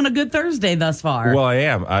you're having a good Thursday thus far. Well, I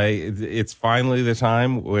am. It's finally the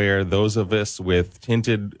time where those of us with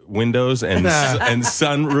tinted windows and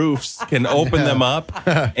sunroofs can open them up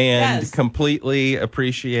and completely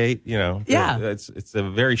appreciate, it's a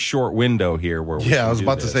very short window here where we I was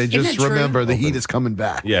about to say, just remember the heat is coming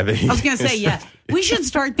back. Yeah, the heat I was going to say, we should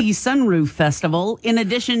start the Sunroof Festival in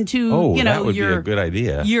addition to, that would be a good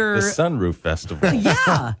idea. The Sunroof Festival.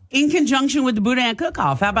 Yeah, in conjunction with the Boudin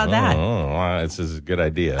Cook-Off. How about that? Oh, wow, this is a good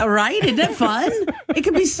idea. All right, isn't it fun? It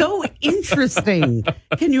could be so interesting.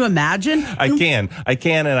 Can you imagine? I can,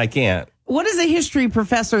 and I can't. What does a history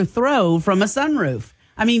professor throw from a sunroof?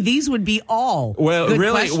 I mean, these would be all good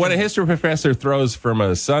really, questions. what a history professor throws from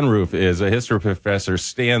a sunroof is a history professor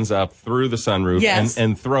stands up through the sunroof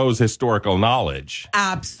and throws historical knowledge.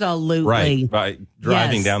 Absolutely. Right, by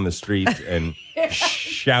driving down the street and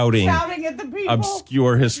shouting at the people.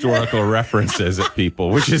 Obscure historical references at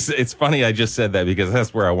people, it's funny I just said that because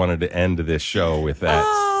that's where I wanted to end this show with that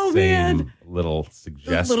little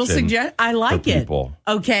suggestion. I like it. People.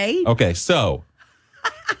 Okay, so...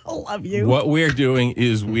 I love you. What we're doing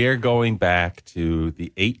is we're going back to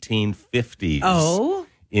the 1850s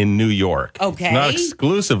in New York. Okay. It's not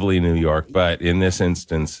exclusively New York, but in this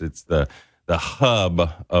instance, it's the hub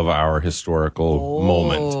of our historical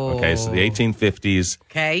moment. Okay, so the 1850s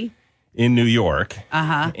in New York.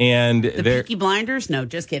 Uh-huh. And the Peaky Blinders? No,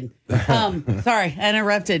 just kidding. Sorry, I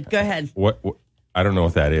interrupted. Go ahead. What I don't know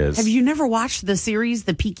what that is. Have you never watched the series,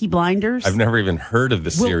 The Peaky Blinders? I've never even heard of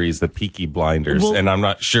the series, The Peaky Blinders, and I'm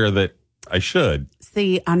not sure that I should.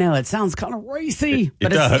 See, I know it sounds kind of racy,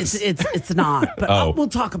 but it's not. But we'll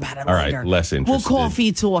talk about it later. All right, less interested. We'll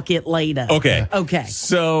coffee talk it later. Okay. Okay.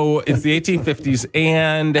 So it's the 1850s,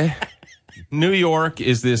 and New York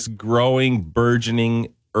is this growing,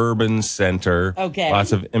 burgeoning urban center. Okay.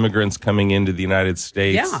 Lots of immigrants coming into the United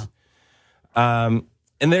States. Yeah.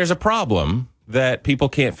 And there's a problem that people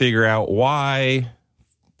can't figure out why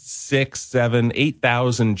 6,000, 7,000,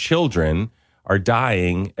 8,000 children are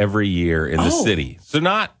dying every year in the city. So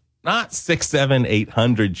not 6, 7,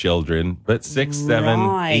 800 children, but 6, 7,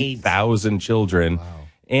 8,000 children. Wow.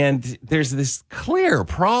 And there's this clear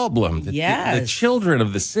problem that the children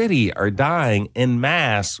of the city are dying en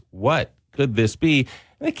masse. What could this be?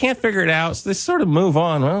 They can't figure it out, so they sort of move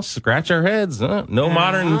on. Well, scratch our heads. No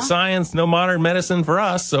modern science, no modern medicine for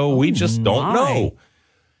us, so we just don't know.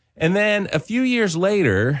 And then a few years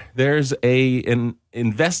later, there's an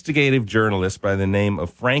investigative journalist by the name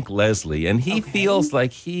of Frank Leslie, and he feels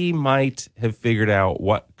like he might have figured out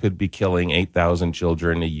what could be killing 8,000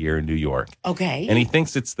 children a year in New York. Okay. And he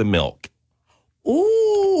thinks it's the milk.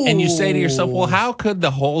 Ooh. And you say to yourself, well, how could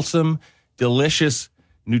the wholesome, delicious,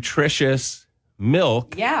 nutritious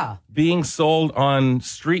milk being sold on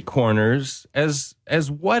street corners as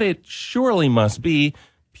what it surely must be,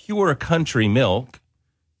 pure country milk,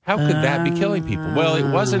 how could that be killing people? Well,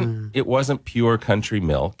 it wasn't pure country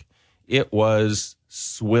milk. It was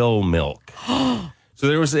swill milk. So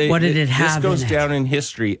there was what did it have? This goes down in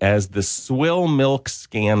history as the swill milk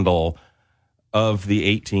scandal of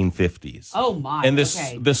the 1850s. Oh my. And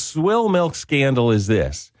the swill milk scandal is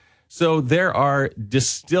this. So there are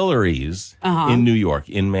distilleries in New York,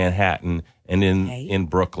 in Manhattan, and in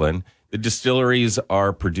Brooklyn. The distilleries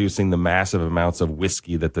are producing the massive amounts of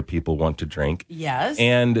whiskey that the people want to drink. Yes.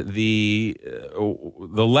 And the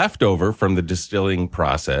leftover from the distilling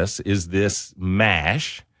process is this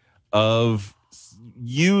mash of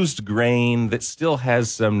used grain that still has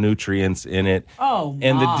some nutrients in it. Oh,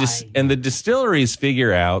 my. And the distilleries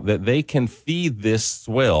figure out that they can feed this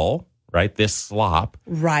swill, right, this slop,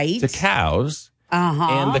 to cows.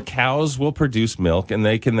 And the cows will produce milk, and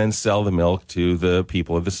they can then sell the milk to the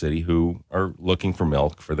people of the city who are looking for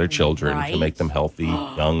milk for their children to make them healthy,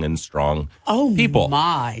 young, and strong people. Oh,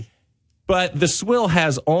 my. But the swill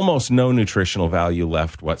has almost no nutritional value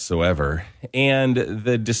left whatsoever. And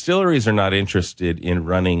the distilleries are not interested in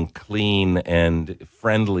running clean and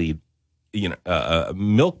friendly,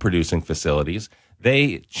 milk producing facilities.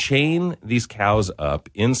 They chain these cows up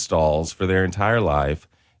in stalls for their entire life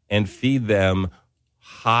and feed them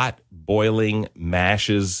hot, boiling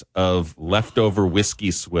mashes of leftover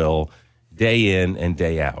whiskey swill day in and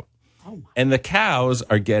day out. And the cows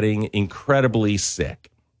are getting incredibly sick.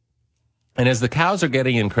 And as the cows are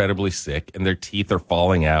getting incredibly sick and their teeth are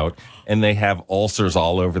falling out and they have ulcers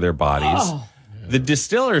all over their bodies, the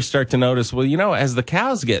distillers start to notice, well, as the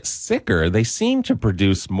cows get sicker, they seem to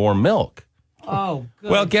produce more milk. Oh, good.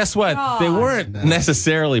 Well, guess what? God. They weren't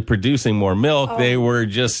necessarily producing more milk. They were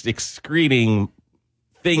just excreting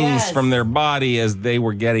things from their body as they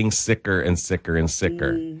were getting sicker and sicker and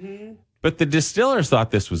sicker. But the distillers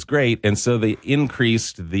thought this was great, and so they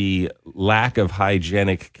increased the lack of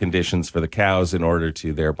hygienic conditions for the cows in order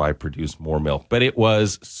to thereby produce more milk. But it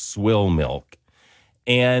was swill milk.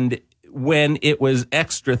 And when it was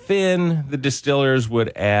extra thin, the distillers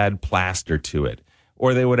would add plaster to it,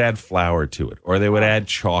 or they would add flour to it, or they would add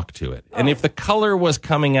chalk to it. And if the color was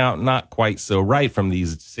coming out not quite so right from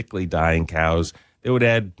these sickly dying cows, they would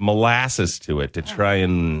add molasses to it to try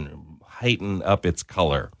and heighten up its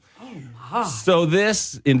color. So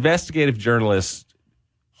this investigative journalist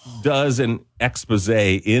does an expose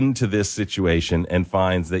into this situation and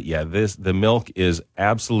finds that, the milk is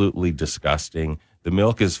absolutely disgusting. The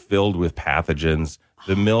milk is filled with pathogens.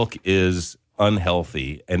 The milk is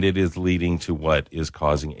unhealthy, and it is leading to what is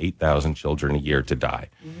causing 8,000 children a year to die.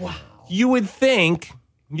 Wow. You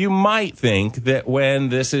might think that when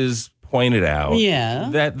this is pointed out,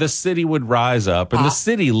 that the city would rise up, and the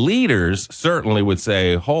city leaders certainly would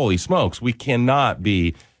say, holy smokes, we cannot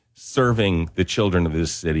be serving the children of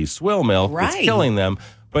this city swill milk. It's killing them.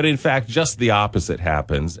 But in fact, just the opposite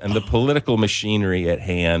happens, and the political machinery at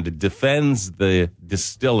hand defends the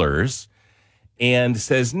distillers and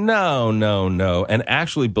says, no, and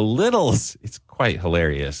actually belittles, it's quite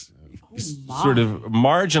hilarious, sort of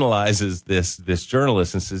marginalizes this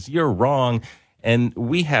journalist and says, you're wrong. And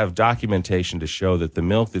we have documentation to show that the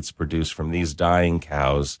milk that's produced from these dying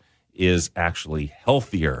cows is actually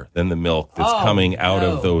healthier than the milk that's coming out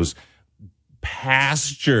of those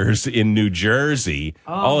pastures in New Jersey.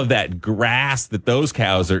 All of that grass that those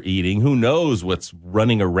cows are eating. Who knows what's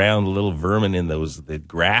running around, little vermin in the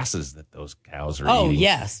grasses that those cows are eating. Oh,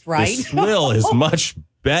 yes, right. The swill is much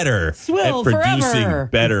better at producing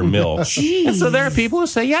better milk. And so there are people who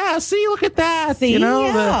say, look at that.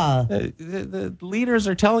 The leaders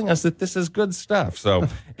are telling us that this is good stuff. So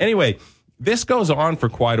anyway, this goes on for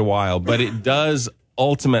quite a while, but it does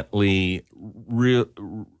ultimately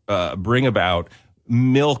bring about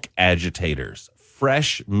milk agitators,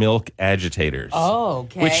 fresh milk agitators. Oh,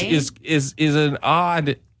 okay. Which is an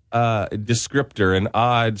odd descriptor, an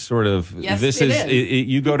odd sort of,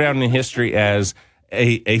 you go down in history as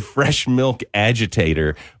a fresh milk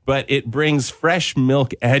agitator, but it brings fresh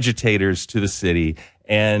milk agitators to the city,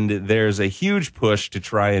 and there's a huge push to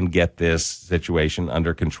try and get this situation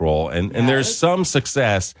under control. And there's some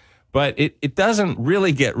success, but it doesn't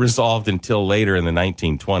really get resolved until later in the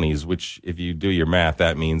 1920s, which, if you do your math,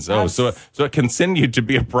 that means, so it continued to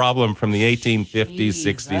be a problem from the 1850s,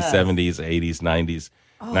 60s, 70s, 80s, 90s,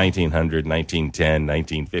 1900, 1910,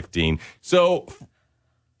 1915. So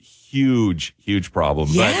huge problem.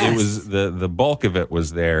 But it was the bulk of it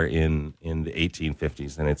was there in the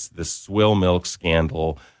 1850s, and it's the swill milk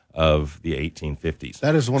scandal of the 1850s.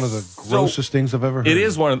 That is one of the grossest things I've ever heard. It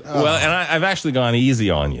is one of and I've actually gone easy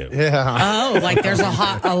on you. Yeah. Like there's a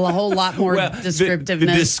whole lot more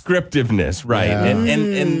descriptiveness. The descriptiveness, right? Yeah.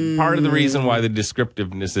 And part of the reason why the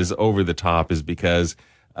descriptiveness is over the top is because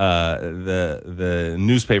the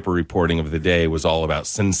newspaper reporting of the day was all about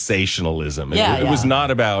sensationalism. It was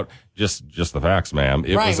not about just the facts, ma'am.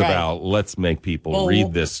 It was about let's make people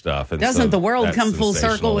read this stuff. And doesn't the world come full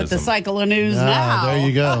circle with the cycle of news now? There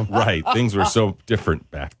you go. Right. Things were so different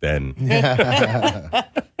back then.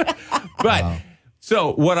 But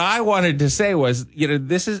so what I wanted to say was,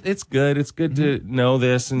 it's good. It's good to know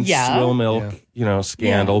this and swill milk,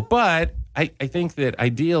 scandal. Yeah. But I think that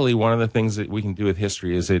ideally one of the things that we can do with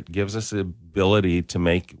history is it gives us the ability to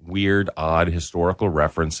make weird, odd historical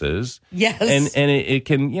references. Yes. And it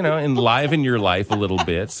can, enliven your life a little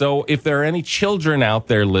bit. So if there are any children out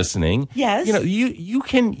there listening, yes, you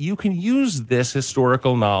can use this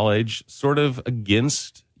historical knowledge sort of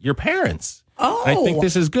against your parents. Oh. I think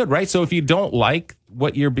this is good, right? So if you don't like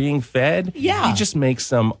what you're being fed, you just make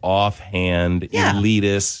some offhand,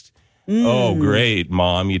 elitist, Oh, great,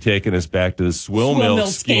 Mom. You taking us back to the swill milk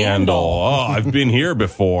scandal. Oh, I've been here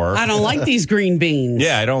before. I don't like these green beans.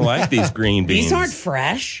 Yeah, I don't like these green beans. These aren't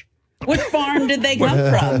fresh. What farm did they come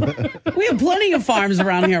from? We have plenty of farms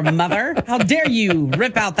around here, Mother. How dare you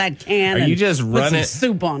rip out that can? Are you just put running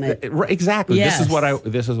some soup on it? Exactly. Yes.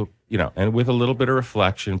 This is and with a little bit of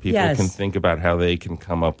reflection, people Yes. can think about how they can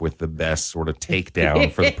come up with the best sort of takedown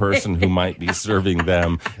for the person who might be serving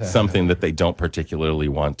them something that they don't particularly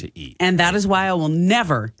want to eat. And that is why I will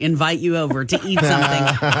never invite you over to eat something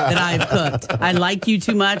that I've cooked. I like you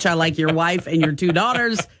too much. I like your wife and your 2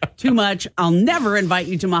 daughters too much. I'll never invite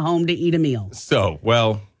you to my home to eat a meal. So,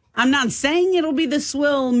 well, I'm not saying it'll be the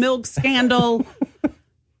swill milk scandal.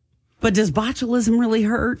 But does botulism really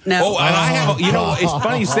hurt? No. Oh, and I have, it's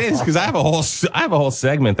funny you say this because I have a whole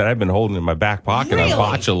segment that I've been holding in my back pocket Really?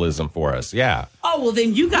 on botulism for us. Yeah. Oh, well,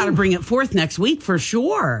 then you got to bring it forth next week for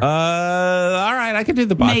sure. All right. I could do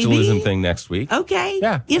the botulism Maybe? thing next week. Okay.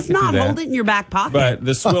 Yeah. If not, hold it in your back pocket. But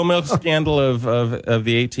the swill milk scandal of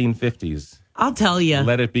the 1850s. I'll tell you.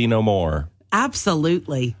 Let it be no more.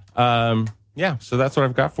 Absolutely. Yeah. So that's what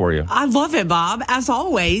I've got for you. I love it, Bob. As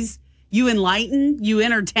always, you enlighten, you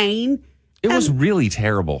entertain. It was really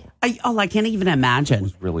terrible. I can't even imagine. It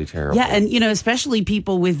was really terrible. Yeah, and especially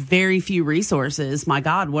people with very few resources. My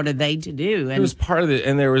God, what are they to do? And it was part of it,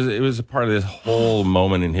 and it was a part of this whole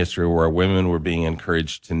moment in history where women were being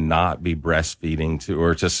encouraged to not be breastfeeding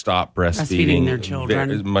or to stop breastfeeding their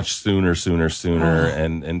children much sooner,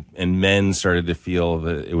 and men started to feel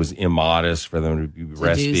that it was immodest for them to be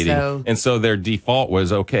breastfeeding, so. And so their default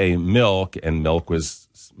was milk, and milk was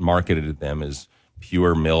marketed to them as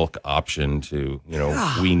pure milk option to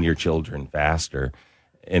wean your children faster,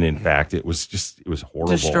 and in fact it was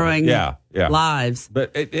horrible, destroying lives.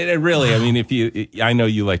 But it really, I mean, I know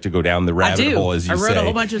you like to go down the rabbit hole, as you say. I wrote a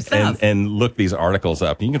whole bunch of stuff and look these articles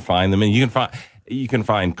up. You can find them, and you can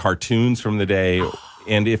find cartoons from the day,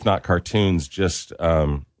 and if not cartoons, just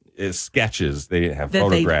sketches. They didn't have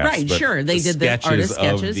photographs, but they did the artist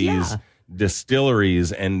sketches of these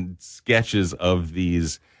distilleries and sketches of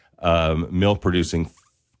these milk producing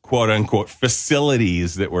quote unquote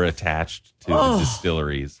facilities that were attached to the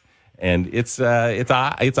distilleries, and it's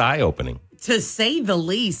eye opening, to say the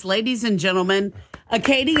least. Ladies and gentlemen,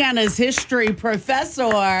 Acadiana's history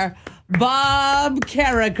professor Bob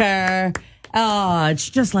Carricker. Oh, it's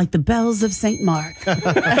just like the bells of St. Mark.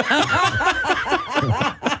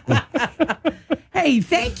 Hey,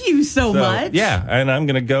 thank you so much. Yeah, and I'm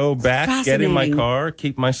going to go back, get in my car,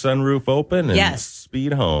 keep my sunroof open, and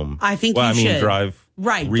speed home. I think you should. Drive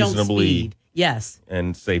reasonably, don't speed. Yes,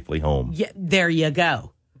 and safely home. Yeah, there you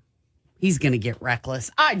go. He's going to get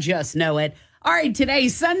reckless. I just know it. All right, today,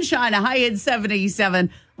 sunshine, a high at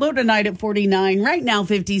 77, low tonight at 49, right now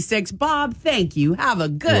 56. Bob, thank you. Have a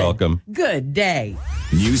good, You're welcome. Good day.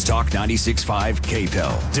 News Talk 96.5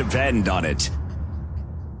 KPEL. Depend on it.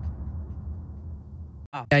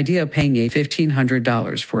 The idea of paying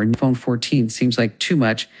 $1,500 for an iPhone 14 seems like too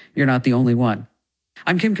much. You're not the only one.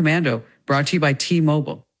 I'm Kim Commando, brought to you by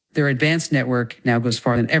T-Mobile. Their advanced network now goes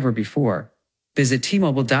farther than ever before. Visit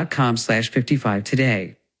T-Mobile.com/55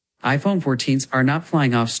 today. iPhone 14s are not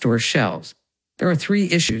flying off store shelves. There are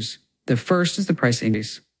 3 issues. The first is the price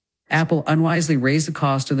increase. Apple unwisely raised the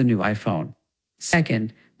cost of the new iPhone.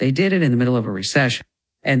 Second, they did it in the middle of a recession.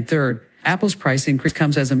 And third, Apple's price increase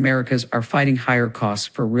comes as Americans are fighting higher costs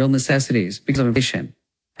for real necessities because of inflation.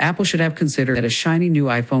 Apple should have considered that a shiny new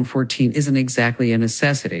iPhone 14 isn't exactly a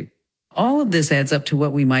necessity. All of this adds up to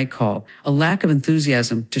what we might call a lack of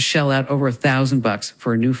enthusiasm to shell out over $1,000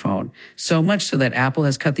 for a new phone, so much so that Apple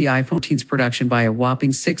has cut the iPhone 14's production by a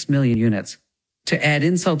whopping 6 million units. To add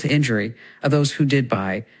insult to injury of those who did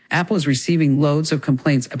buy, Apple is receiving loads of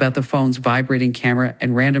complaints about the phone's vibrating camera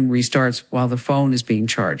and random restarts while the phone is being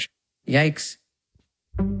charged. Yikes.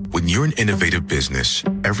 When you're an innovative business,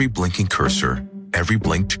 every blinking cursor, every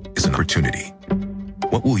blink is an opportunity.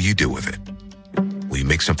 What will you do with it? Will you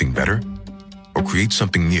make something better or create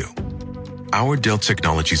something new? Our Dell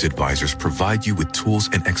Technologies advisors provide you with tools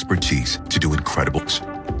and expertise to do incredibles.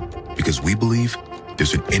 Because we believe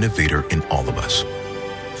there's an innovator in all of us.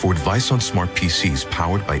 For advice on smart PCs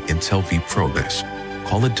powered by Intel vProbus,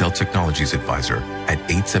 call a Dell Technologies advisor at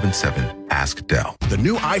 877-ASK-DELL. The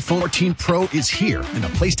new iPhone 14 Pro is here, and the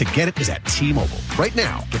place to get it is at T-Mobile. Right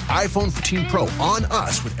now, get iPhone 14 Pro on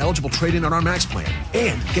us with eligible trade-in on our Max plan,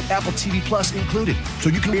 and get Apple TV Plus included, so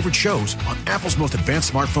you can favorite shows on Apple's most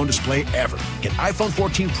advanced smartphone display ever. Get iPhone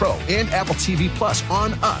 14 Pro and Apple TV Plus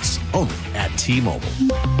on us, only at T-Mobile.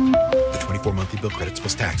 The 24 monthly bill credits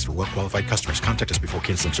plus tax. For well-qualified customers, contact us before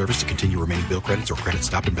canceling service to continue remaining bill credits or credit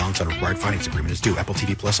stop and balance on required finance agreement is due. Apple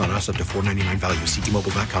TV Plus on us up to $4.99 value. See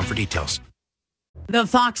T-Mobile.com for details. The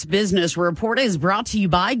Fox Business Report is brought to you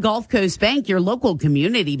by Gulf Coast Bank, your local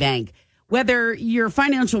community bank. Whether your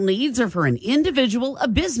financial needs are for an individual, a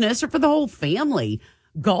business, or for the whole family,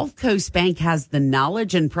 Gulf Coast Bank has the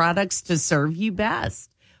knowledge and products to serve you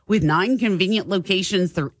best. With 9 convenient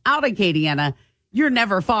locations throughout Acadiana, you're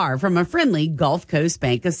never far from a friendly Gulf Coast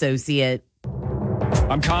Bank associate.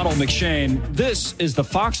 I'm Connell McShane. This is the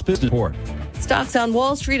Fox Business Report. Stocks on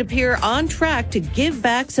Wall Street appear on track to give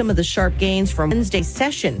back some of the sharp gains from Wednesday's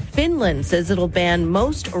session. Finland says it'll ban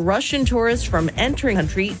most Russian tourists from entering the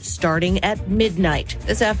country starting at midnight.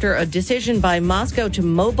 This after a decision by Moscow to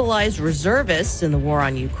mobilize reservists in the war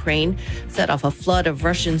on Ukraine set off a flood of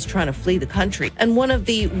Russians trying to flee the country. And one of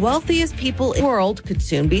the wealthiest people in the world could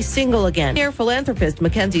soon be single again. Here, philanthropist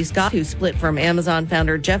Mackenzie Scott, who split from Amazon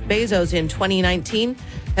founder Jeff Bezos in 2019,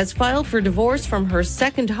 has filed for divorce from her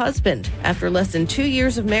second husband after less than 2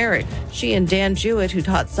 years of marriage. She and Dan Jewett, who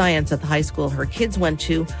taught science at the high school her kids went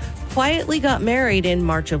to, quietly got married in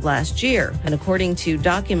March of last year. And according to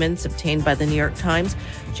documents obtained by the New York Times,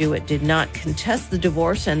 Jewett did not contest the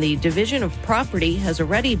divorce, and the division of property has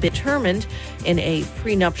already been determined in a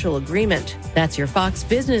prenuptial agreement. That's your Fox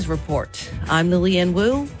Business Report. I'm Lilian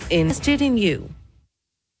Wu, invested in you.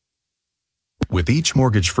 With each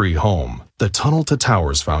mortgage-free home, the Tunnel to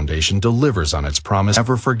Towers Foundation delivers on its promise to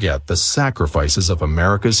never forget the sacrifices of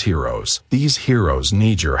America's heroes. These heroes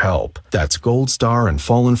need your help. That's Gold Star and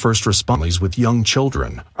fallen first responders with young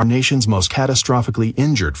children, our nation's most catastrophically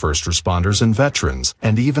injured first responders and veterans,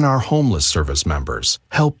 and even our homeless service members.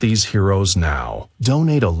 Help these heroes now.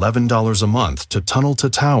 Donate $11 a month to Tunnel to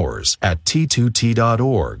Towers at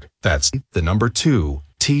T2T.org. That's the number 2.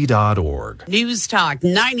 T.org. News Talk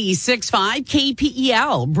 96.5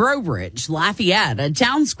 KPEL, Breaux Bridge, Lafayette, a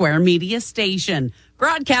Town Square media station,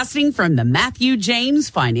 broadcasting from the Matthew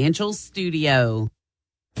James Financial Studio.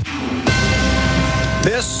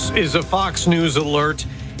 This is a Fox News alert.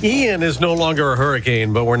 Ian is no longer a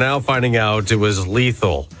hurricane, but we're now finding out it was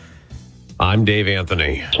lethal. I'm Dave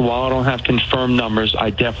Anthony. So while I don't have confirmed numbers,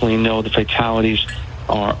 I definitely know the fatalities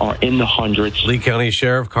are in the hundreds. Lee County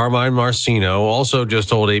Sheriff Carmine Marcino also just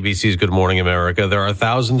told ABC's Good Morning America there are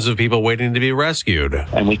thousands of people waiting to be rescued.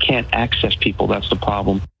 And we can't access people. That's the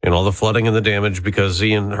problem. And all the flooding and the damage because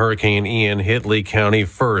Hurricane Ian hit Lee County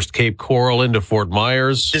first, Cape Coral into Fort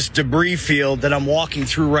Myers. This debris field that I'm walking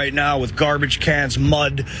through right now with garbage cans,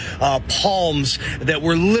 mud, palms that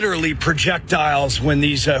were literally projectiles when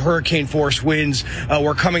these hurricane force winds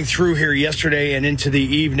were coming through here yesterday and into the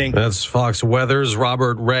evening. That's Fox Weather's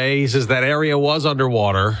Robert Ray. He says that area was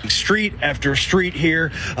underwater. Street after street here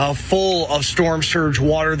full of storm surge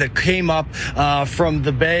water that came up from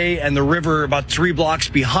the bay and the river about 3 blocks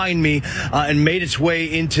behind me and made its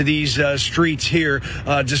way into these streets here,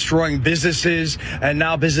 destroying businesses. And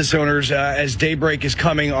now business owners, as daybreak is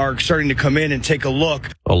coming, are starting to come in and take a look.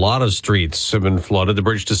 A lot of streets have been flooded. The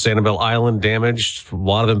bridge to Sanibel Island damaged. A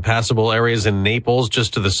lot of impassable areas in Naples,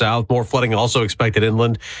 just to the south. More flooding also expected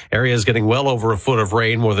inland. Areas getting well over a foot of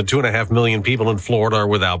rain. More than 2.5 million people in Florida are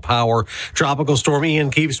without power. Tropical storm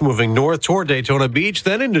Ian keeps moving north toward Daytona Beach,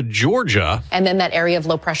 then into Georgia. And then that area of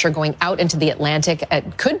low pressure going out into the Atlantic.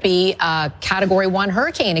 It could be a Category 1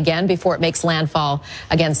 hurricane again before it makes landfall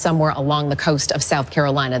again somewhere along the coast of South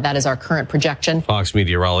Carolina. That is our current projection. Fox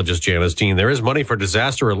meteorologist Janice Dean. There is money for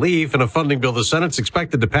disaster relief and a funding bill the Senate's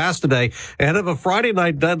expected to pass today ahead of a Friday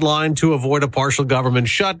night deadline to avoid a partial government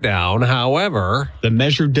shutdown. However, the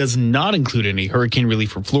measure does not include any hurricane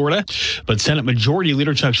relief for Florida, but Senate Majority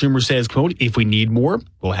Leader Chuck Schumer says, quote, if we need more,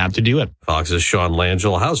 we'll have to do it. Fox's Sean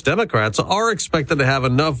Langell. House Democrats are expected to have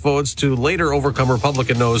enough votes to later overcome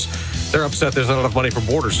Republican no's. They're upset there's not enough money for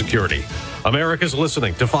border security. America's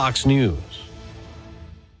listening to Fox News.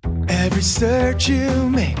 Every search you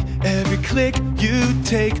make, every click you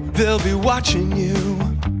take, they'll be watching you.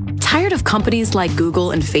 Tired of companies like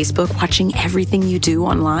Google and Facebook watching everything you do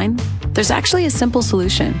online? There's actually a simple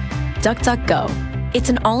solution. DuckDuckGo. It's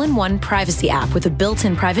an all-in-one privacy app with a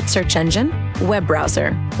built-in private search engine, web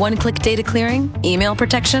browser, one-click data clearing, email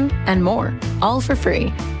protection, and more, all for free.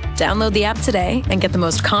 Download the app today and get the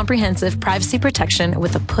most comprehensive privacy protection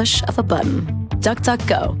with the push of a button.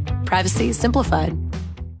 DuckDuckGo. Privacy simplified.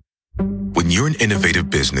 When you're an innovative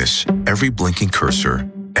business, every blinking cursor,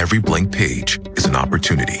 every blank page is an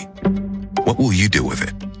opportunity. What will you do with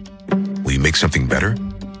it? Will you make something better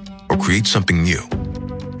or create something new?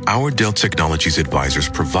 Our Dell Technologies advisors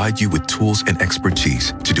provide you with tools and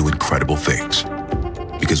expertise to do incredible things.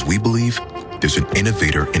 Because we believe there's an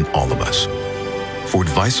innovator in all of us. For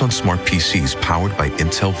advice on smart PCs powered by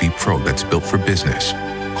Intel V Pro that's built for business,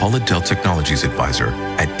 call a Dell Technologies advisor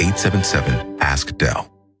at 877-ASK-DELL.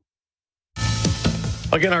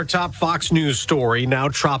 Again, our top Fox News story. Now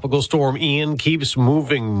Tropical Storm Ian keeps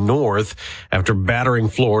moving north after battering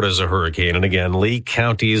Florida as a hurricane. And again, Lee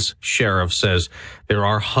County's sheriff says there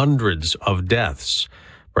are hundreds of deaths.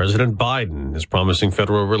 President Biden is promising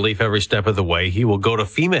federal relief every step of the way. He will go to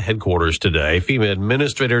FEMA headquarters today. FEMA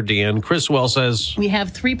Administrator Deanne Criswell says, we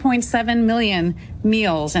have 3.7 million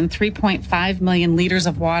meals and 3.5 million liters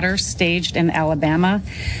of water staged in Alabama.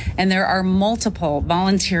 And there are multiple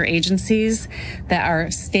volunteer agencies that are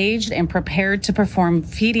staged and prepared to perform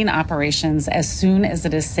feeding operations as soon as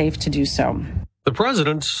it is safe to do so. The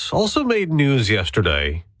president also made news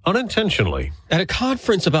yesterday, unintentionally. At a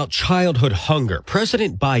conference about childhood hunger,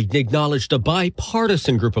 President Biden acknowledged a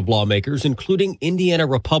bipartisan group of lawmakers, including Indiana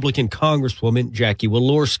Republican Congresswoman Jackie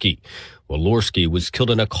Walorski. Walorski was killed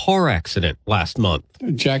in a car accident last month.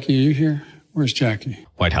 Jackie, are you here? Where's Jackie?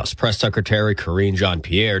 White House Press Secretary Karine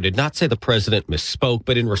Jean-Pierre did not say the president misspoke,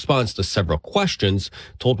 but in response to several questions,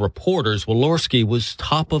 told reporters Walorski was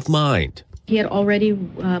top of mind. He had already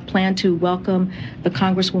planned to welcome the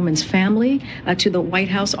Congresswoman's family to the White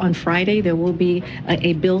House on Friday. There will be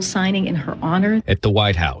a bill signing in her honor. At the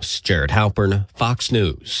White House, Jared Halpern, Fox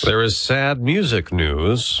News. There is sad music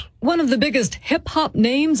news. One of the biggest hip-hop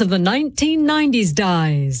names of the 1990s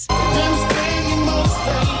dies.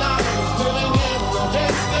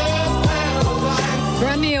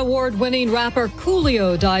 Grammy Award-winning rapper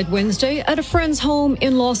Coolio died Wednesday at a friend's home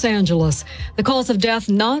in Los Angeles. The cause of death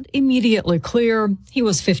not immediately clear. He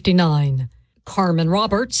was 59. Carmen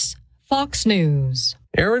Roberts, Fox News.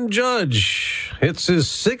 Aaron Judge hits his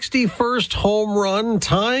 61st home run,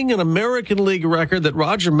 tying an American League record that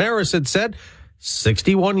Roger Maris had set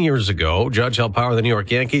 61 years ago. Judge helped power the New York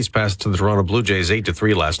Yankees past to the Toronto Blue Jays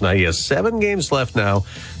 8-3 last night. He has 7 games left now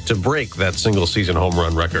to break that single-season home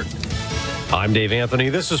run record. I'm Dave Anthony.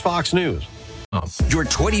 This is Fox News. Your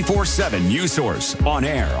 24/7 news source, on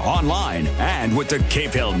air, online, and with the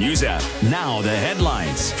Cape Hill News app. Now the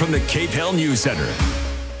headlines from the Cape Hill News Center.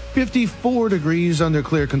 54 degrees under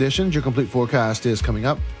clear conditions. Your complete forecast is coming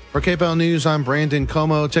up. For Cape Hill News, I'm Brandon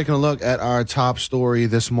Como, taking a look at our top story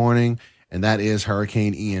this morning, and that is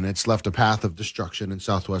Hurricane Ian. It's left a path of destruction in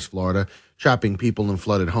southwest Florida, trapping people in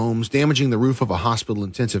flooded homes, damaging the roof of a hospital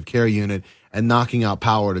intensive care unit, and knocking out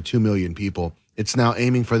power to 2 million people. It's now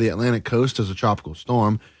aiming for the Atlantic coast as a tropical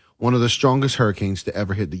storm. One of the strongest hurricanes to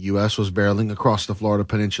ever hit the U.S. was barreling across the Florida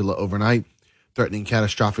peninsula overnight, threatening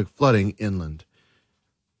catastrophic flooding inland.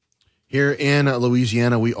 Here in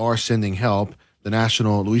Louisiana, we are sending help. The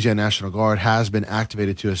Louisiana National Guard has been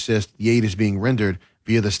activated to assist. The aid is being rendered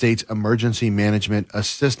via the state's Emergency Management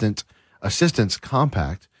Assistance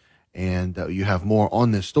Compact. And you have more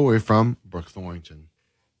on this story from Brooke Thorrington.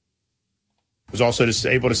 Was also just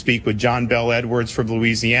able to speak with John Bell Edwards from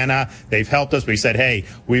Louisiana. They've helped us. We said, hey,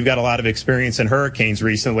 we've got a lot of experience in hurricanes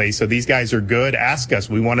recently, so these guys are good. Ask us.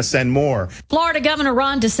 We want to send more. Florida Governor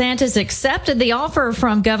Ron DeSantis accepted the offer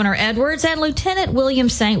from Governor Edwards, and Lieutenant William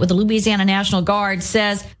Saint with the Louisiana National Guard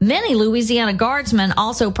says many Louisiana Guardsmen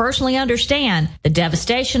also personally understand the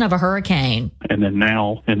devastation of a hurricane. And then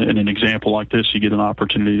now, in an example like this, you get an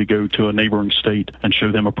opportunity to go to a neighboring state and show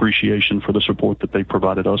them appreciation for the support that they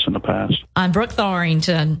provided us in the past. I'm Brooke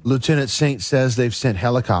Thorrington. Lieutenant Saint says they've sent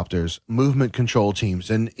helicopters, movement control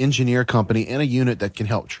teams, an engineer company, and a unit that can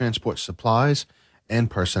help transport supplies and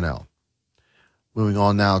personnel. Moving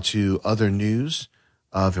on now to other news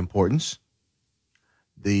of importance.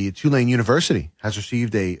 The Tulane University has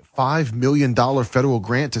received a $5 million federal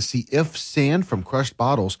grant to see if sand from crushed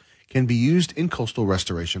bottles can be used in coastal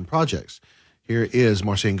restoration projects. Here is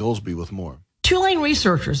Marcine Goldsby with more. Tulane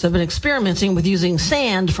researchers have been experimenting with using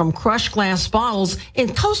sand from crushed glass bottles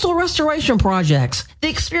in coastal restoration projects. The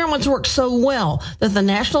experiments worked so well that the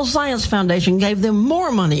National Science Foundation gave them more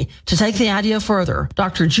money to take the idea further.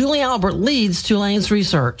 Dr. Julie Albert leads Tulane's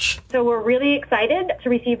research. So we're really excited to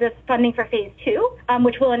receive this funding for phase 2,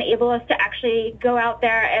 which will enable us to actually go out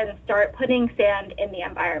there and start putting sand in the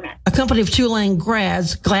environment. A company of Tulane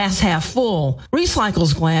grads, Glass Half Full,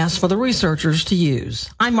 recycles glass for the researchers to use.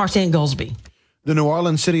 I'm Martine Goldsby. The New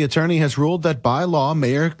Orleans city attorney has ruled that by law,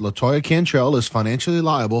 Mayor LaToya Cantrell is financially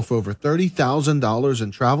liable for over $30,000 in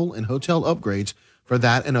travel and hotel upgrades for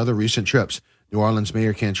that and other recent trips. New Orleans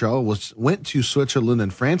Mayor Cantrell went to Switzerland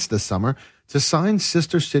and France this summer to sign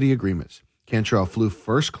sister city agreements. Cantrell flew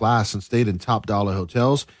first class and stayed in top dollar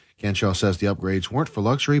hotels. Cantrell says the upgrades weren't for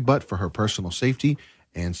luxury, but for her personal safety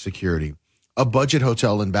and security. A budget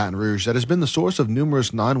hotel in Baton Rouge that has been the source of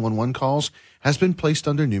numerous 911 calls has been placed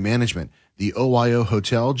under new management. The OYO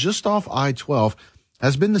Hotel, just off I-12,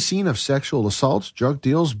 has been the scene of sexual assaults, drug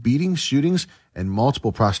deals, beatings, shootings, and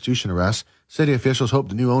multiple prostitution arrests. City officials hope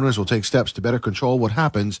the new owners will take steps to better control what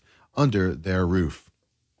happens under their roof.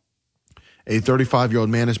 A 35-year-old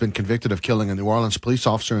man has been convicted of killing a New Orleans police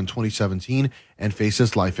officer in 2017 and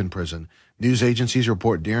faces life in prison. News agencies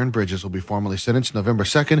report Darren Bridges will be formally sentenced November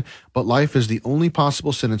 2nd, but life is the only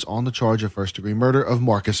possible sentence on the charge of first-degree murder of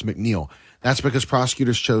Marcus McNeil. That's because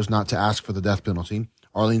prosecutors chose not to ask for the death penalty.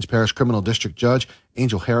 Orleans Parish Criminal District Judge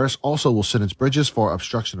Angel Harris also will sentence Bridges for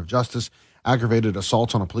obstruction of justice, aggravated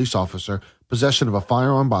assault on a police officer, possession of a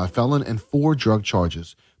firearm by a felon, and 4 drug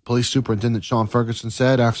charges. Police Superintendent Sean Ferguson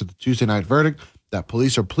said after the Tuesday night verdict that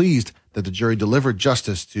police are pleased that the jury delivered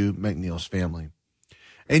justice to McNeil's family.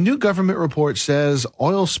 A new government report says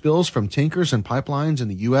oil spills from tankers and pipelines in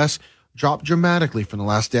the U.S. dropped dramatically from the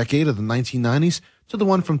last decade of the 1990s to the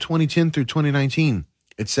one from 2010 through 2019.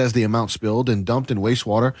 It says the amount spilled and dumped in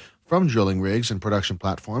wastewater from drilling rigs and production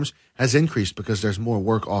platforms has increased because there's more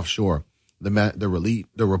work offshore. The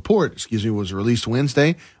report was released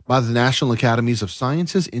Wednesday by the National Academies of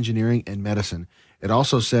Sciences, Engineering, and Medicine. It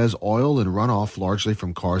also says oil and runoff, largely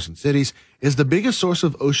from cars and cities, is the biggest source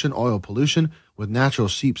of ocean oil pollution, with natural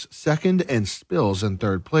seeps second and spills in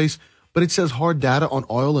third place. But it says hard data on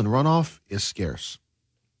oil and runoff is scarce.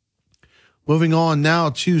 Moving on now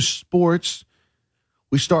to sports.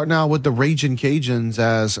 We start now with the Ragin' Cajuns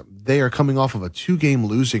as they are coming off of a 2-game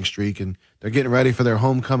losing streak, and they're getting ready for their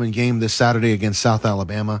homecoming game this Saturday against South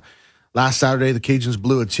Alabama. Last Saturday, the Cajuns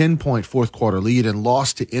blew a 10-point fourth-quarter lead and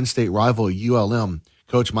lost to in-state rival ULM.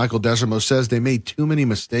 Coach Michael Desormeaux says they made too many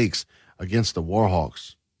mistakes against the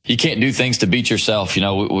Warhawks. You can't do things to beat yourself. You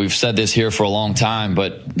know, we've said this here for a long time,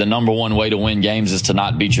 but the number one way to win games is to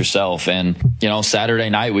not beat yourself. And, you know, Saturday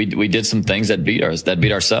night, we did some things that beat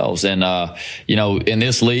ourselves. And, you know, in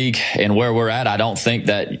this league and where we're at, I don't think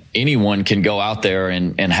that anyone can go out there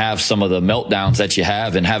and have some of the meltdowns that you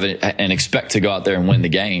have and expect to go out there and win the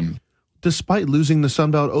game. Despite losing the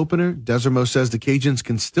Sunbelt opener, Desormeaux says the Cajuns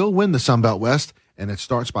can still win the Sunbelt West, and it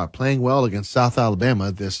starts by playing well against South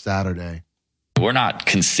Alabama this Saturday. We're not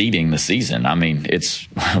conceding the season. I mean, it's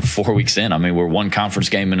 4 weeks in. I mean, we're one conference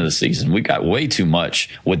game into the season. We got way too much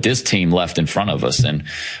with this team left in front of us, and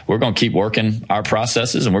we're going to keep working our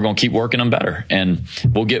processes, and we're going to keep working them better, and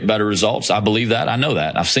we'll get better results. I believe that. I know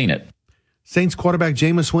that. I've seen it. Saints quarterback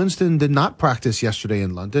Jameis Winston did not practice yesterday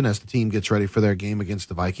in London as the team gets ready for their game against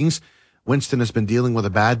the Vikings. Winston has been dealing with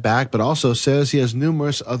a bad back, but also says he has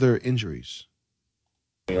numerous other injuries.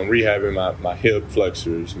 I'm rehabbing my hip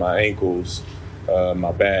flexors, my ankles,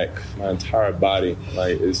 my back, my entire body.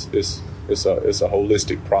 Like it's a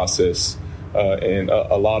holistic process, and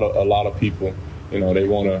a lot of people, you know,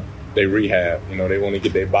 they rehab, you know, they want to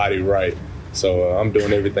get their body right. So I'm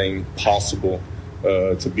doing everything possible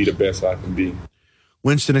to be the best I can be.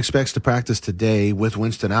 Winston expects to practice today. With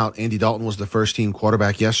Winston out, Andy Dalton was the first-team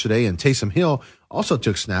quarterback yesterday, and Taysom Hill also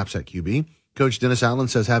took snaps at QB. Coach Dennis Allen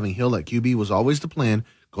says having Hill at QB was always the plan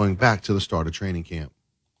going back to the start of training camp.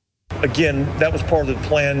 Again, that was part of the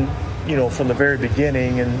plan, you know, from the very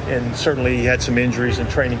beginning, and certainly he had some injuries in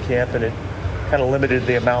training camp, and it kind of limited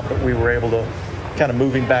the amount that we were able to kind of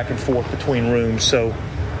moving back and forth between rooms. So,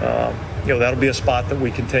 you know, that'll be a spot that we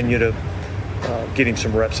continue to get him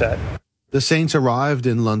some reps at. The Saints arrived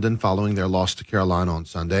in London following their loss to Carolina on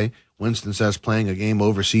Sunday. Winston says playing a game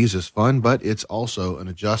overseas is fun, but it's also an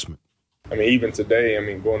adjustment. I mean, even today,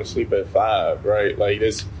 going to sleep at 5, right? Like,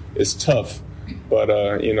 it's tough. But,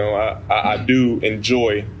 you know, I do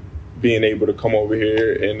enjoy being able to come over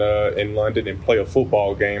here in London and play a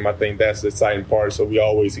football game. I think that's the exciting part, so we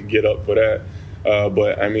always can get up for that.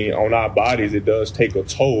 But, I mean, on our bodies, it does take a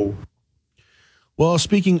toll. Well,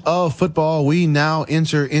 speaking of football, we now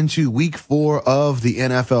enter into week 4 of the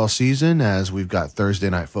NFL season as we've got Thursday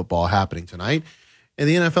Night Football happening tonight. And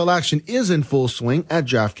the NFL action is in full swing at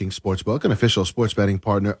DraftKings Sportsbook, an official sports betting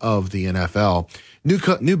partner of the NFL.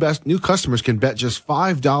 New customers can bet just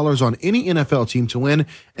 $5 on any NFL team to win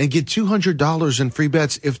and get $200 in free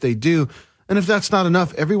bets if they do. And if that's not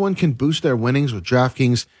enough, everyone can boost their winnings with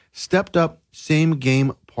DraftKings stepped-up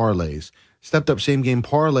same-game parlays. Stepped-up same-game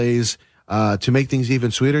parlays, to make things even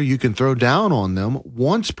sweeter, you can throw down on them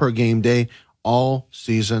once per game day all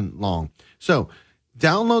season long. So,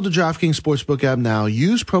 download the DraftKings Sportsbook app now.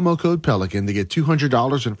 Use promo code Pelican to get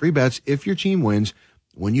 $200 in free bets if your team wins.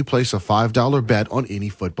 when you place a $5 bet on any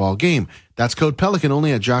football game. That's code Pelican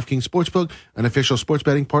only at DraftKings Sportsbook, an official sports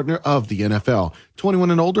betting partner of the NFL.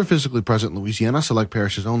 21 and older, physically present in Louisiana, select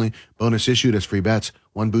parishes only. Bonus issued as free bets.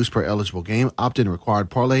 1 boost per eligible game. Opt-in required.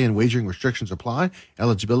 Parlay and wagering restrictions apply.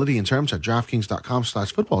 Eligibility and terms at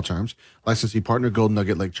DraftKings.com/football terms. Licensee partner Golden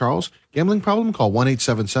Nugget Lake Charles. Gambling problem? Call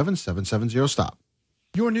 1-877-770-STOP.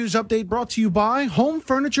 Your news update brought to you by Home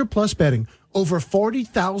Furniture Plus Bedding. Over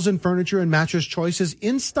 40,000 furniture and mattress choices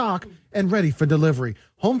in stock and ready for delivery.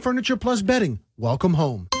 Home Furniture Plus Bedding. Welcome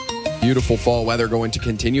home. Beautiful fall weather going to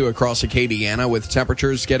continue across Acadiana with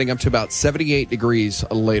temperatures getting up to about 78 degrees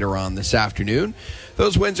later on this afternoon.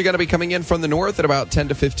 Those winds are going to be coming in from the north at about 10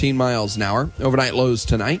 to 15 miles an hour. Overnight lows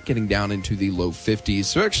tonight getting down into the low 50s.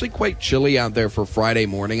 So actually quite chilly out there for Friday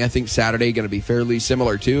morning. I think Saturday going to be fairly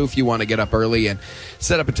similar too if you want to get up early and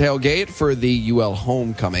set up a tailgate for the UL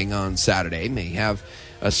homecoming on Saturday. May have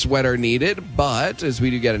a sweater needed, but as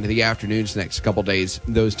we do get into the afternoons the next couple days,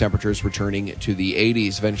 those temperatures returning to the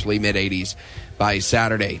 80s, eventually mid-80s by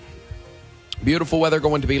Saturday. Beautiful weather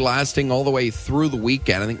going to be lasting all the way through the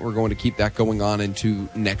weekend. I think we're going to keep that going on into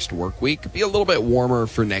next work week. Be a little bit warmer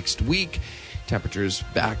for next week. Temperatures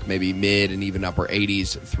back maybe mid and even upper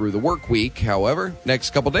 80s through the work week. However,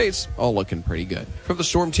 next couple days, all looking pretty good. From the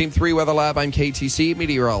Storm Team 3 Weather Lab, I'm KTC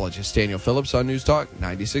meteorologist Daniel Phillips on News Talk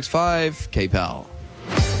 96.5 KPEL.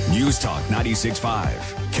 News Talk 96.5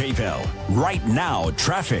 KPEL. Right now,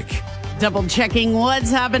 traffic. Double checking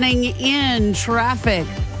what's happening in traffic.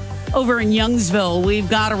 Over in Youngsville, we've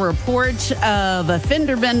got a report of a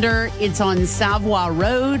fender bender. It's on Savoy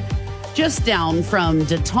Road, just down from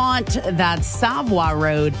Detente. That's Savoy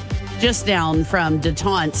Road, just down from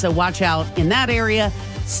Detente. So watch out in that area.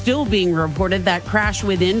 Still being reported that crash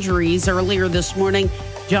with injuries earlier this morning.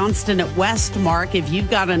 Johnston at Westmark. If you've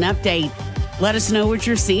got an update, let us know what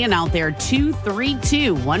you're seeing out there.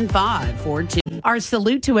 232-1542. Our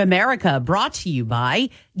salute to America brought to you by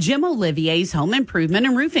Jim Olivier's Home Improvement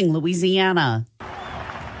and Roofing, Louisiana.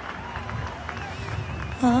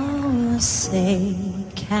 Oh, say,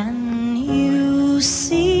 can you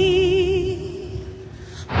see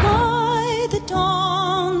by the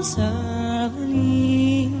dawn's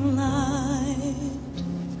early light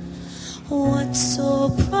what so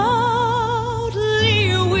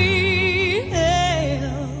proudly we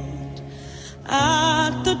hailed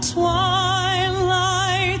at the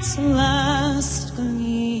twilight's last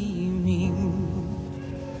gleaming,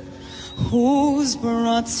 whose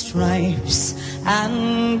broad stripes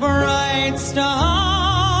and bright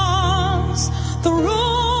stars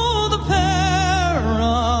through the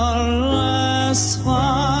perilous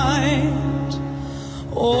fight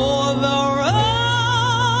o'er the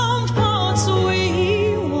ramparts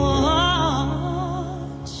we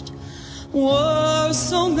watched were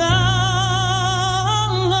so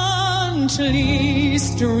gallantly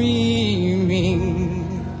streaming.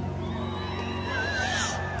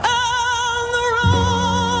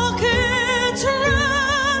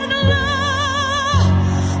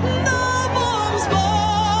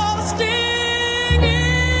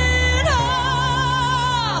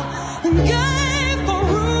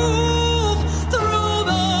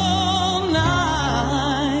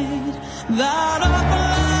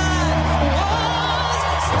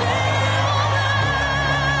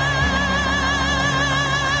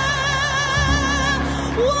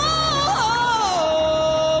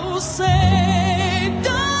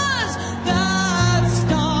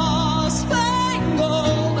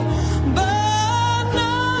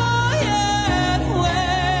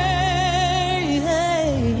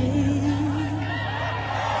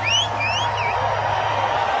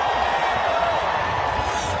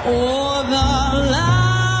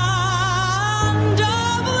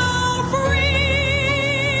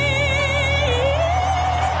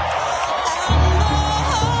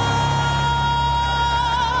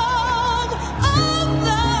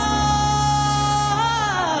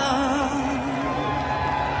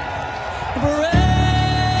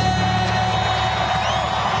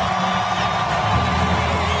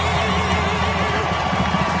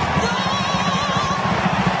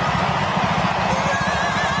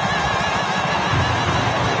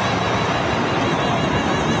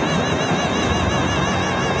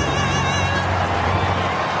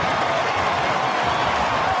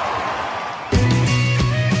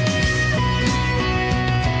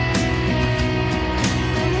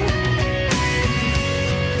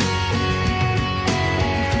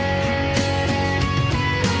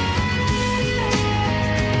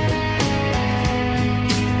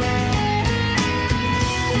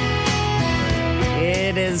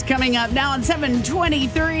 Coming up now at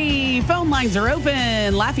 7:23, phone lines are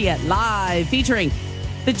open. Lafayette Live featuring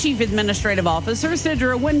the Chief Administrative Officer,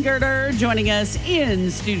 Sidra Wingirter, joining us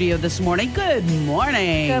in studio this morning. Good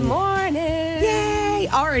morning. Good morning. Yay.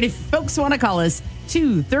 All right, if folks want to call us,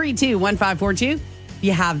 232-1542. If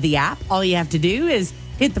you have the app, all you have to do is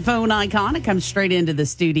hit the phone icon. It comes straight into the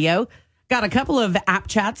studio. Got a couple of app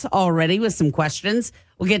chats already with some questions.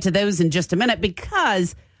 We'll get to those in just a minute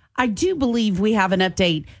because I do believe we have an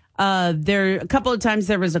update. There a couple of times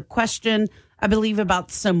there was a question, I believe,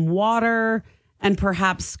 about some water and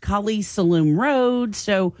perhaps Kali Saloom Road.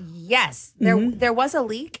 So yes, there was a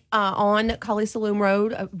leak on Kali Saloom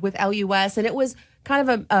Road with LUS, and it was kind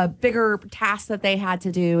of a bigger task that they had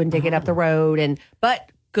to do and digging up the road. But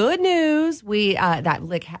good news, that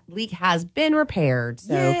leak has been repaired,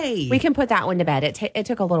 so Yay. We can put that one to bed. It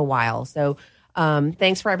took a little while, so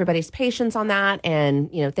thanks for everybody's patience on that, and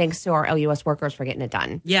thanks to our LUS workers for getting it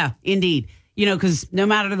done. yeah, indeed. Because no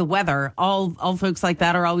matter the weather, all folks like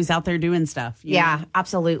that are always out there doing stuff. Yeah,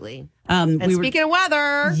 absolutely. And speaking of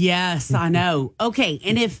weather. Yes, I know. Okay,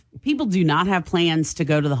 and if people do not have plans to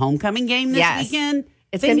go to the homecoming game this weekend,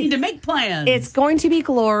 they need to make plans. It's going to be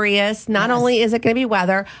glorious. Not only is it going to be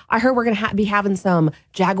weather, I heard we're going to be having some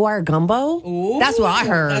Jaguar gumbo. Ooh, that's what I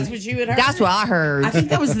heard. That's what you had heard? That's what I heard. I think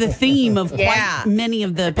that was the theme of quite many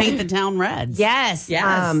of the Paint the Town Reds. Yes. Yes.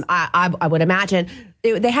 I would imagine.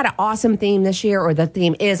 They had an awesome theme this year, or the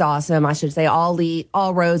theme is awesome, I should say. All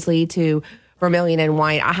roads lead to Vermilion and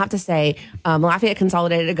White. I have to say, Lafayette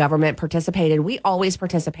Consolidated Government participated. We always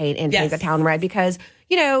participate in Paint the Town Red because,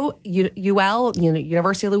 UL,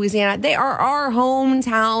 University of Louisiana, they are our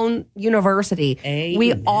hometown university. Amen.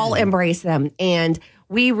 We all embrace them. And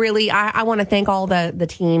we really, I want to thank all the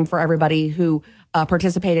team for everybody who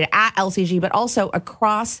participated at LCG, but also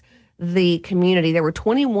across the community. There were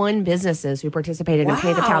 21 businesses who participated in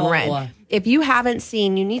Paint the Town Red. If you haven't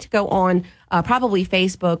seen, you need to go on probably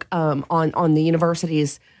Facebook on the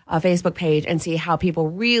university's Facebook page and see how people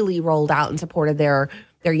really rolled out and supported their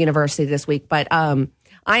university this week. But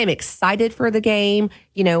I am excited for the game.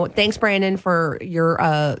 Thanks, Brandon, for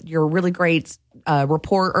your really great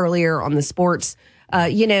report earlier on the sports.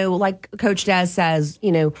 Like Coach Des says,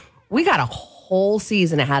 we got a whole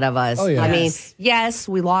season ahead of us. Oh, yeah. I mean, yes,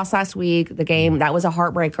 we lost last week. The game, that was a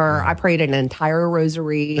heartbreaker. I prayed an entire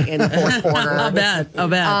rosary in the fourth quarter. I'll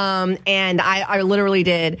bet. And I literally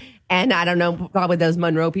did. And I don't know, probably those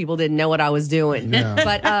Monroe people didn't know what I was doing. Yeah.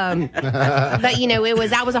 But that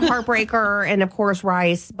was a heartbreaker, and of course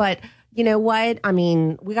Rice. But you know what? I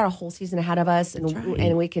mean, we got a whole season ahead of us,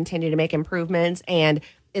 and we continue to make improvements, and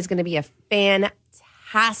it's going to be a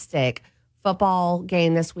fantastic football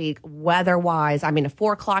game this week, weather-wise. I mean, a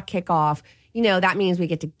 4:00 kickoff. That means we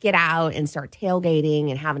get to get out and start tailgating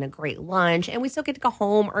and having a great lunch, and we still get to go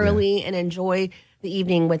home early and enjoy the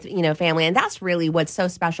evening with family. And that's really what's so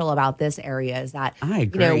special about this area is that I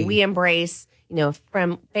agree. We embrace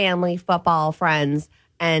from family, football, friends,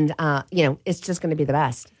 and it's just going to be the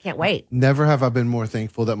best. Can't wait. Never have I been more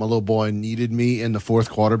thankful that my little boy needed me in the fourth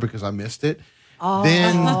quarter because I missed it. Oh.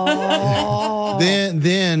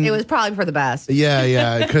 Then it was probably for the best.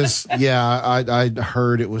 Yeah, because I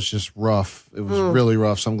heard it was just rough. It was really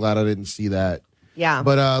rough. So I'm glad I didn't see that. Yeah,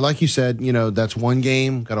 but like you said, that's one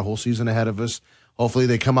game. Got a whole season ahead of us. Hopefully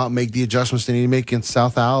they come out and make the adjustments they need to make against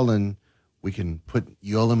South Al, and we can put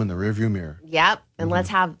ULM in the rearview mirror. Yep, and let's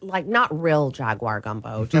have not real Jaguar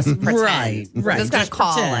gumbo, just pretend. Right. We're just gonna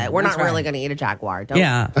call pretend. it. We're That's not really gonna eat a Jaguar. Don't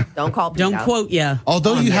call. Don't Pito. quote ya.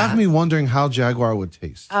 Although you have me wondering how Jaguar would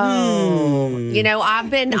taste. Oh,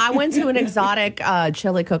 I went to an exotic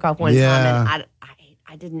chili cook-off one time, and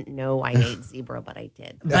I didn't know I ate zebra, but I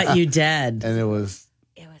did. But you did. And it was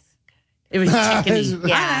chickeny.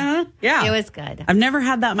 Yeah. Yeah. It was good. I've never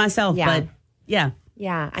had that myself, but yeah.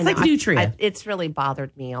 Yeah. It's like nutria. It's really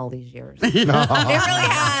bothered me all these years. It really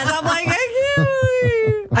has. I'm like,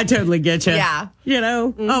 I totally get you. Yeah.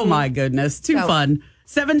 Oh my goodness. Too fun.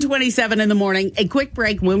 7:27 in the morning. A quick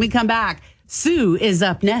break. When we come back, Sue is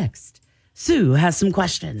up next. Sue has some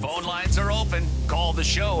questions. Phone lines are open. Call the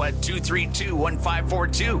show at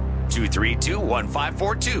 232-1542.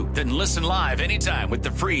 232-1542. Then listen live anytime with the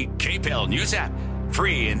free KPEL News app.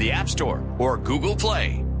 Free in the App Store or Google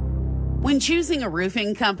Play. When choosing a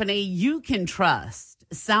roofing company, you can trust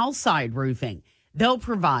Southside Roofing. They'll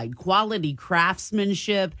provide quality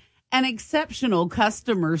craftsmanship and exceptional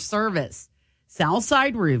customer service.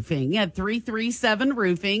 Southside Roofing at 337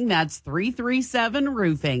 Roofing, that's 337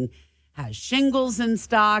 Roofing, has shingles in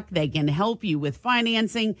stock. They can help you with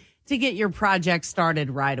financing to get your project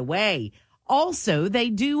started right away. Also,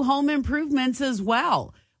 they do home improvements as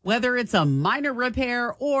well, whether it's a minor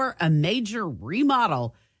repair or a major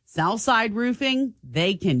remodel. Southside Roofing,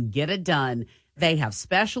 they can get it done. They have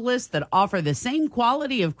specialists that offer the same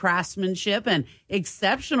quality of craftsmanship and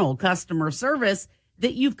exceptional customer service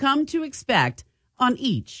that you've come to expect on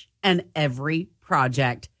each and every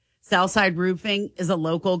project. Southside Roofing is a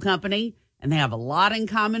local company, and they have a lot in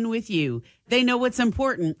common with you. They know what's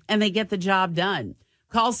important, and they get the job done.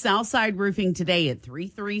 Call Southside Roofing today at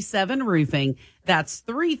 337-ROOFING. That's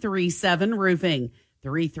 337-ROOFING.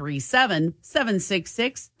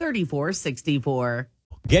 337-766-3464.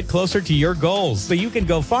 Get closer to your goals so you can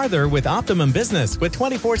go farther with Optimum Business with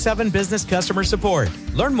 24/7 business customer support.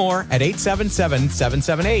 Learn more at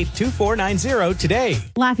 877-778-2490 today.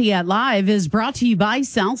 Lafayette Live is brought to you by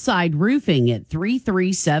Southside Roofing at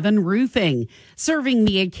 337-ROOFING, serving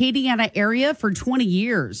the Acadiana area for 20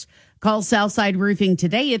 years. Call Southside Roofing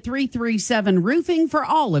today at 337-ROOFING for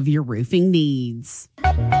all of your roofing needs.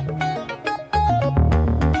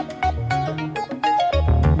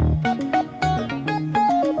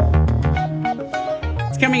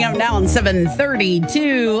 Coming up now on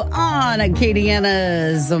 7:32 on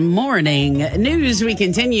Acadiana's Morning News. We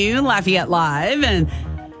continue Lafayette Live, and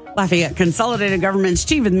Lafayette Consolidated Government's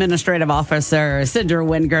Chief Administrative Officer, Sidra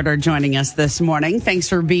Wingert, are joining us this morning. Thanks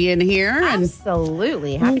for being here.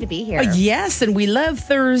 Absolutely. Happy to be here. Yes, and we love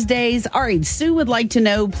Thursdays. All right, Sue would like to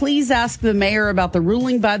know, please ask the mayor about the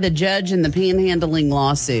ruling by the judge in the panhandling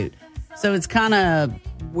lawsuit. So it's kind of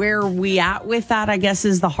where we at with that, I guess,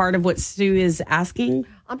 is the heart of what Sue is asking.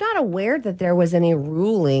 I'm not aware that there was any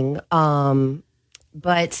ruling,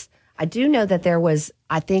 but I do know that there was,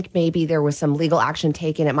 I think maybe there was some legal action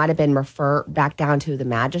taken. It might have been referred back down to the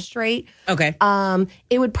magistrate. Okay.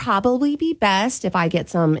 It would probably be best if I get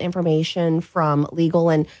some information from legal.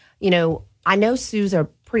 And, I know Sue's a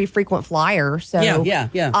pretty frequent flyer. So, yeah.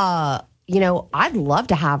 I'd love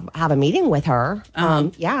to have a meeting with her.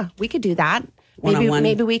 Yeah, we could do that.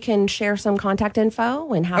 Maybe we can share some contact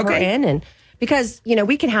info and have her in, and because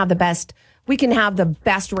we can have the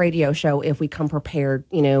best radio show if we come prepared,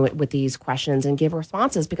 with these questions and give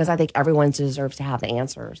responses, because I think everyone deserves to have the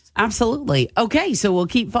answers. Absolutely. Okay, so we'll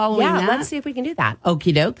keep following that. Let's see if we can do that.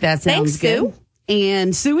 Okie doke. That sounds good. Sue.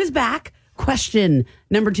 And Sue is back. Question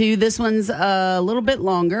number 2. This one's a little bit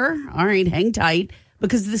longer. All right, hang tight,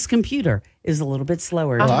 because this computer is a little bit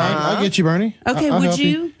slower. Well, I'll get you, Bernie. Okay, I'll would help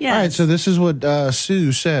you? Yes. All right, so this is what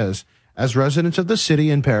Sue says. As residents of the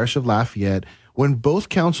city and parish of Lafayette, when both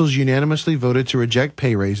councils unanimously voted to reject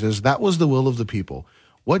pay raises, that was the will of the people.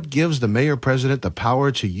 What gives the mayor-president the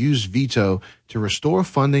power to use veto to restore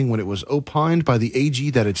funding when it was opined by the AG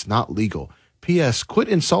that it's not legal? P.S. Quit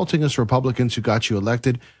insulting us Republicans who got you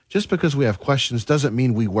elected. Just because we have questions doesn't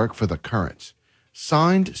mean we work for the currents.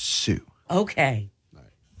 Signed, Sue. Okay.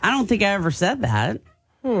 I don't think I ever said that.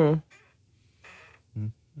 I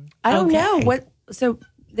don't know what. So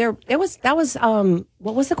what was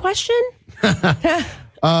the question?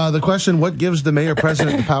 The question: what gives the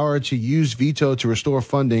mayor-president the power to use veto to restore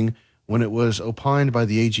funding when it was opined by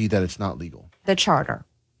the AG that it's not legal? The charter.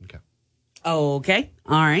 Okay.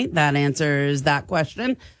 All right. That answers that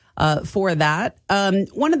question. For that,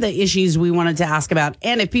 one of the issues we wanted to ask about,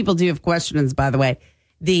 and if people do have questions, by the way,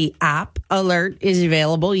 the app alert is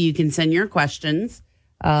available. You can send your questions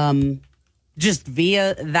just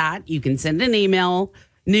via that. You can send an email,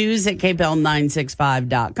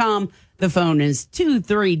 news@kpel965.com. The phone is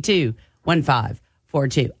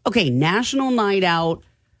 232-1542. Okay, National Night Out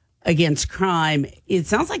Against Crime. It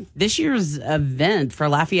sounds like this year's event for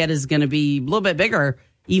Lafayette is going to be a little bit bigger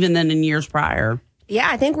even than in years prior. Yeah,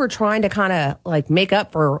 I think we're trying to kind of make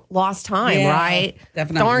up for lost time, right?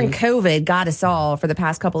 Definitely. Darn COVID got us all for the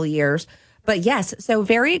past couple of years. But yes, so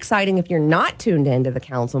very exciting. If you're not tuned into the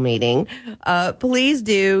council meeting, please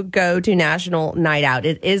do go to National Night Out.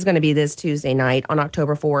 It is going to be this Tuesday night on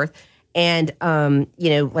October 4th. And,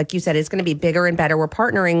 like you said, it's going to be bigger and better. We're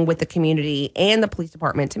partnering with the community and the police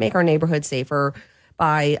department to make our neighborhood safer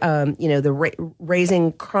by,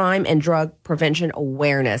 raising crime and drug prevention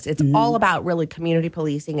awareness. It's all about really community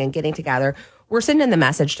policing and getting together. We're sending the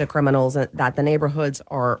message to criminals that the neighborhoods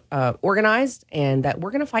are organized and that we're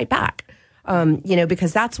going to fight back,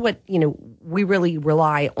 because that's what, we really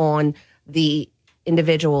rely on the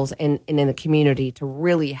individuals and in the community to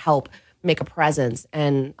really help make a presence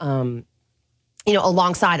and,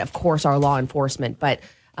 alongside, of course, our law enforcement. But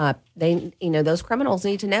those criminals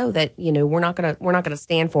need to know that, we're not gonna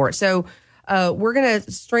stand for it. So we're gonna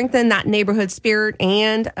strengthen that neighborhood spirit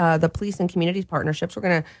and the police and community partnerships. We're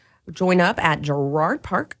gonna join up at Girard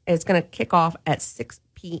Park. It's gonna kick off at 6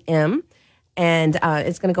 p.m. and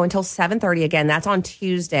it's gonna go until 7:30. Again, that's on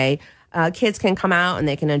Tuesday. Kids can come out and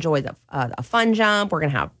they can enjoy a fun jump. We're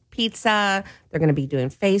gonna have pizza. They're gonna be doing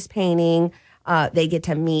face painting. They get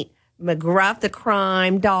to meet McGruff, the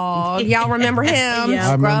crime dog. Y'all remember him? Yeah.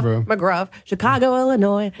 I remember. McGruff, Chicago,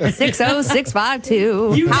 Illinois,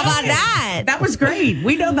 60652. How about that? That was great.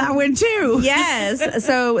 We know that one too. Yes.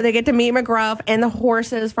 So they get to meet McGruff and the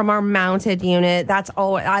horses from our mounted unit. That's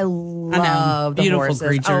all. I love the Beautiful horses.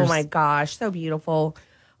 creatures. Oh my gosh, so beautiful.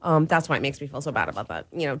 That's why it makes me feel so bad about that,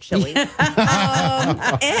 chili.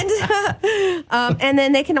 And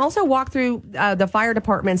then they can also walk through the fire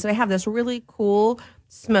department. So they have this really cool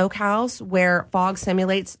smokehouse where fog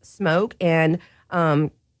simulates smoke, and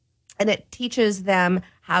it teaches them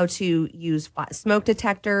how to use smoke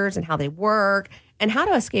detectors and how they work and how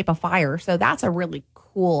to escape a fire. So that's a really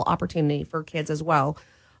cool opportunity for kids as well.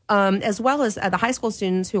 As well as the high school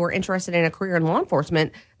students who are interested in a career in law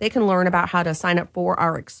enforcement, they can learn about how to sign up for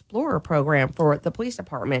our Explorer program for the police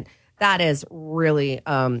department. That is really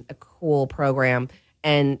a cool program.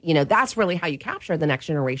 And, that's really how you capture the next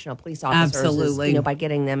generation of police officers. Absolutely. Is, by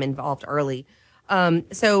getting them involved early.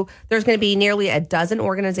 So there's going to be nearly a dozen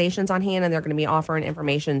organizations on hand, and they're going to be offering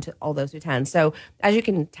information to all those who attend. So as you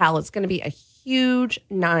can tell, it's going to be a huge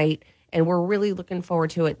night, and we're really looking forward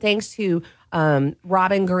to it. Thanks to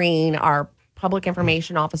Robin Green, our public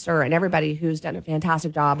information officer, and everybody who's done a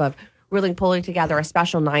fantastic job of really pulling together a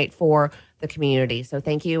special night for the community. So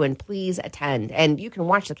thank you, and please attend. And you can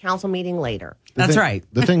watch the council meeting later. That's right.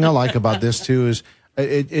 The thing I like about this, too, is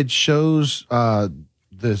it shows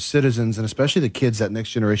the citizens, and especially the kids, that next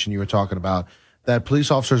generation you were talking about, that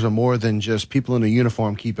police officers are more than just people in a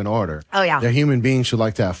uniform keeping order. Oh, yeah. They're human beings who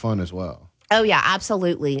like to have fun as well. Oh, yeah,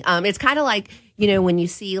 absolutely. It's kind of like, when you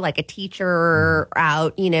see like a teacher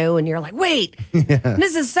out, and you're like, wait,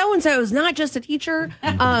 Mrs. So-and-so is not just a teacher.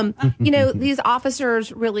 These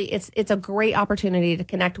officers really, it's a great opportunity to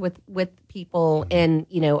connect with people in,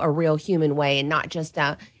 a real human way, and not just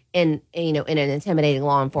in an intimidating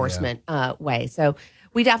law enforcement way. So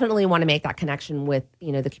we definitely want to make that connection with,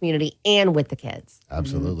 the community and with the kids.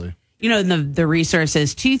 Absolutely. The resource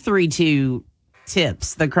is 232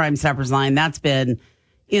 TIPS, the Crime Stoppers line. That's been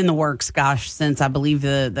in the works, since I believe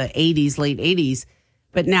the 80s, late 80s.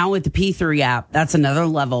 But now with the P3 app, that's another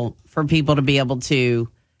level for people to be able to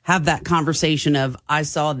have that conversation of, I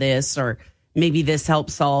saw this, or maybe this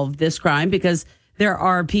helped solve this crime, because there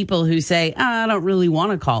are people who say, I don't really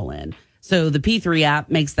want to call in. So the P3 app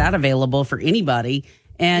makes that available for anybody,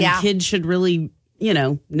 and kids should really,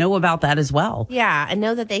 know about that as well. Yeah, and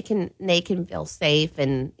know that they can feel safe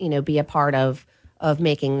and, be a part of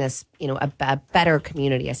making this, a better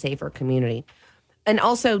community, a safer community. And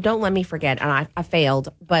also, don't let me forget, and I failed,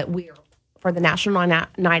 but for the National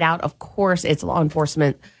Night Out, of course, it's law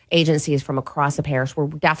enforcement agencies from across the parish. We're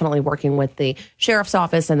definitely working with the sheriff's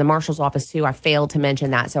office and the marshal's office, too. I failed to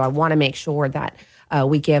mention that, so I want to make sure that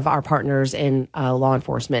we give our partners in law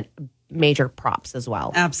enforcement major props as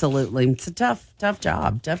well. Absolutely. It's a tough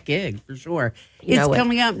job, tough gig, for sure. It's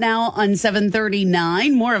coming up now on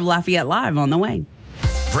 7:39. More of Lafayette Live on the way.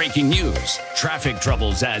 Breaking news, traffic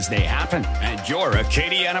troubles as they happen, and your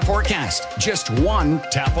Acadiana forecast. Just one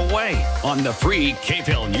tap away on the free Cape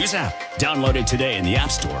Hill News app. Download it today in the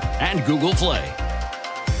App Store and Google Play.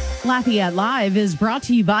 Lafayette Live is brought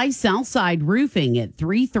to you by Southside Roofing at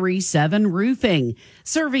 337 Roofing,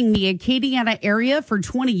 serving the Acadiana area for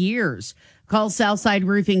 20 years. Call Southside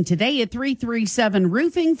Roofing today at 337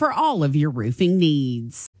 Roofing for all of your roofing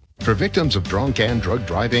needs. For victims of drunk and drug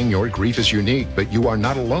driving, your grief is unique, but you are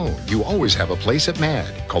not alone. You always have a place at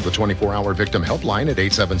MAD. Call the 24-hour victim helpline at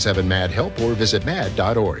 877-MAD-HELP or visit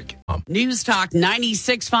mad.org. News Talk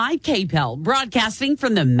 96.5 KPEL, broadcasting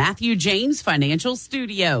from the Matthew James Financial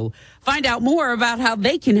Studio. Find out more about how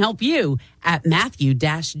they can help you at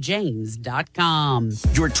matthew-james.com.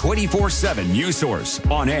 Your 24/7 news source,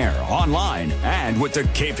 on air, online, and with the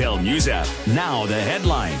Cape Hill News app. Now the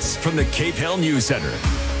headlines from the Cape Hill News Center.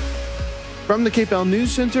 From the Cape Hill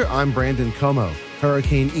News Center, I'm Brandon Como.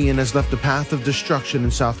 Hurricane Ian has left a path of destruction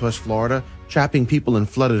in southwest Florida, trapping people in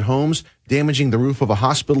flooded homes, damaging the roof of a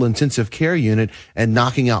hospital intensive care unit, and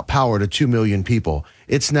knocking out power to 2 million people.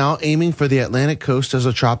 It's now aiming for the Atlantic coast as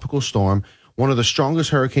a tropical storm. One of the strongest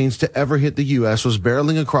hurricanes to ever hit the U.S. was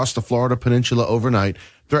barreling across the Florida peninsula overnight,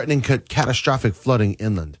 threatening catastrophic flooding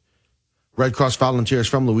inland. Red Cross volunteers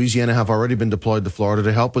from Louisiana have already been deployed to Florida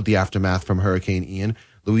to help with the aftermath from Hurricane Ian.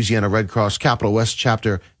 Louisiana Red Cross Capital West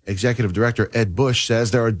Chapter Executive Director Ed Bush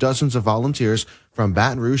says there are dozens of volunteers from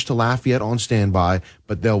Baton Rouge to Lafayette on standby,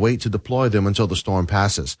 but they'll wait to deploy them until the storm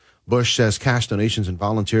passes. Bush says cash donations and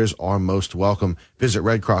volunteers are most welcome. Visit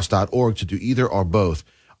redcross.org to do either or both.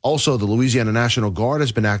 Also, the Louisiana National Guard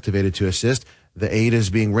has been activated to assist. The aid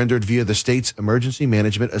is being rendered via the state's Emergency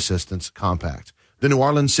Management Assistance Compact. The New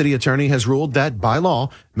Orleans city attorney has ruled that, by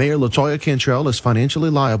law, Mayor LaToya Cantrell is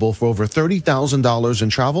financially liable for over $30,000 in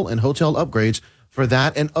travel and hotel upgrades for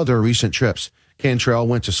that and other recent trips. Cantrell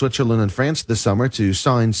went to Switzerland and France this summer to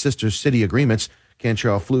sign sister city agreements.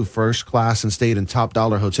 Cantrell flew first class and stayed in top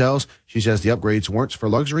dollar hotels. She says the upgrades weren't for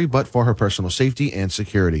luxury, but for her personal safety and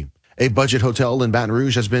security. A budget hotel in Baton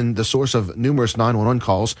Rouge has been the source of numerous 911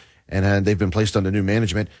 calls, and they've been placed under new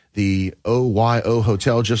management. The OYO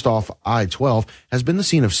Hotel just off I-12 has been the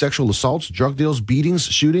scene of sexual assaults, drug deals, beatings,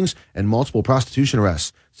 shootings, and multiple prostitution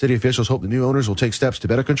arrests. City officials hope the new owners will take steps to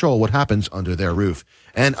better control what happens under their roof.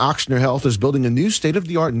 And Ochsner Health is building a new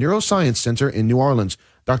state-of-the-art neuroscience center in New Orleans.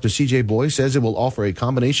 Dr. C.J. Boy says it will offer a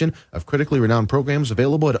combination of critically renowned programs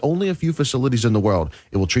available at only a few facilities in the world.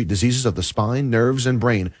 It will treat diseases of the spine, nerves, and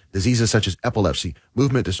brain, diseases such as epilepsy,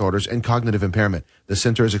 movement disorders, and cognitive impairment. The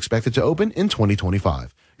center is expected to open in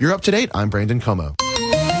 2025. You're up to date. I'm Brandon Como.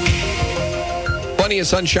 Plenty of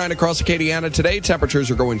sunshine across Acadiana today. Temperatures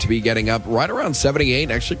are going to be getting up right around 78.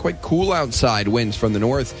 Actually quite cool outside. Winds from the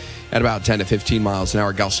north at about 10 to 15 miles an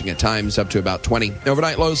hour, gusting at times up to about 20.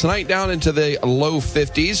 Overnight lows tonight down into the low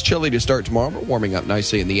 50s. Chilly to start tomorrow, but warming up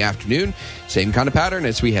nicely in the afternoon. Same kind of pattern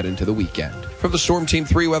as we head into the weekend. From the Storm Team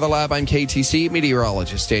 3 Weather Lab, I'm KTC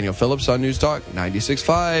meteorologist Daniel Phillips on News Talk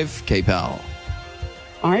 96.5 KPEL.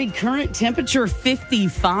 All right, current temperature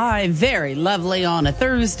 55. Very lovely on a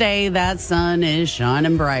Thursday. That sun is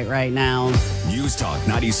shining bright right now. News Talk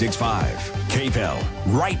 96.5 KPEL.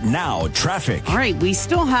 Right now, traffic. All right, we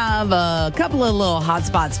still have a couple of little hot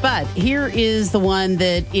spots, but here is the one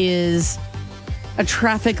that is a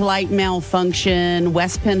traffic light malfunction.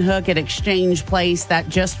 West Pinhook at Exchange Place that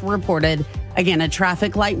just reported, again, a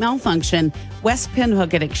traffic light malfunction. West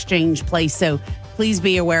Pinhook at Exchange Place. So please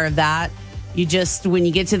be aware of that. You just, when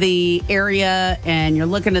you get to the area and you're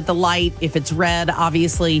looking at the light, if it's red,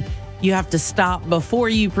 obviously you have to stop before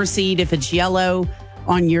you proceed. If it's yellow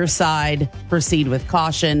on your side, proceed with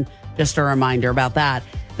caution. Just a reminder about that.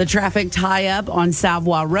 The traffic tie-up on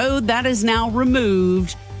Savoy Road, that is now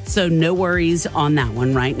removed. So no worries on that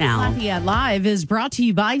one right now. Lafayette Live is brought to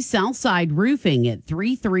you by Southside Roofing at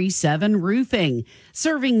 337 Roofing,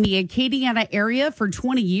 serving the Acadiana area for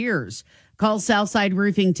 20 years. Call Southside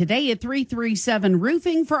Roofing today at 337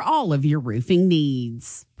 Roofing for all of your roofing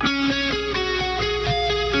needs.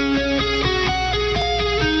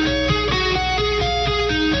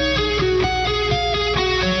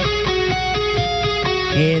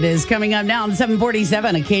 It is coming up now at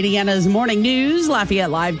 7:47. Acadiana's Morning News. Lafayette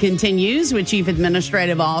Live continues with Chief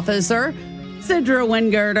Administrative Officer Sidra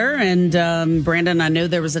Wingirter. And Brandon, I know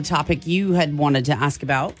there was a topic you had wanted to ask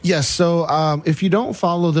about. Yes. So if you don't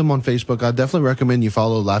follow them on Facebook, I definitely recommend you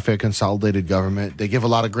follow Lafayette Consolidated Government. They give a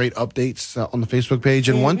lot of great updates on the Facebook page.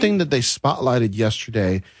 And one thing that they spotlighted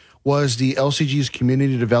yesterday was the LCG's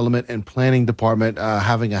Community Development and Planning Department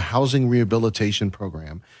having a housing rehabilitation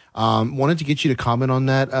program. Wanted to get you to comment on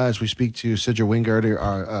that as we speak to Sidra Wingirter,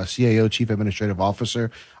 our CAO, Chief Administrative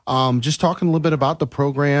Officer. Just talking a little bit about the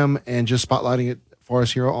program and just spotlighting it for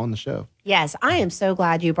us here on the show. Yes, I am so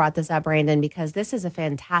glad you brought this up, Brandon, because this is a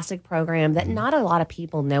fantastic program that not a lot of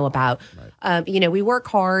people know about. Right. We work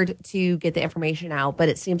hard to get the information out, but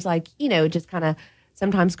it seems like, it just kind of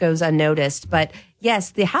sometimes goes unnoticed. But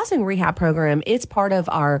yes, the housing rehab program, it's part of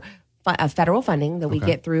our federal funding that we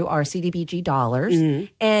get through our CDBG dollars.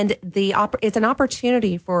 And it's an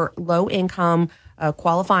opportunity for low-income,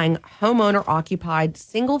 qualifying homeowner-occupied,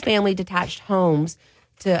 single-family detached homes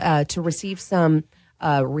to receive some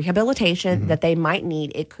rehabilitation that they might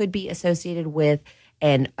need. It could be associated with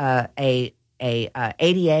an ADA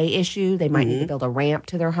issue. They might need to build a ramp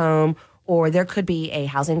to their home, or there could be a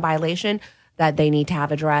housing violation that they need to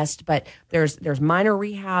have addressed. But there's minor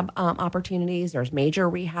rehab opportunities. There's major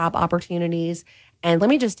rehab opportunities. And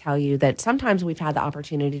let me just tell you that sometimes we've had the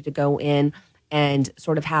opportunity to go in and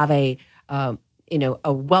sort of have a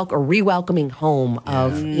re-welcoming home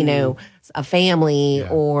of, a family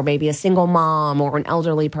or maybe a single mom or an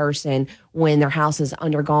elderly person when their house has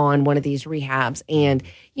undergone one of these rehabs. And,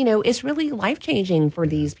 it's really life-changing for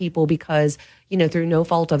these people because, through no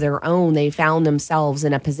fault of their own, they found themselves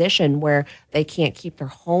in a position where they can't keep their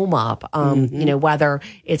home up, whether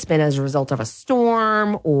it's been as a result of a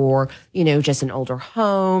storm or, just an older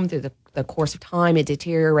home. Through the course of time, it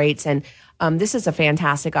deteriorates. And this is a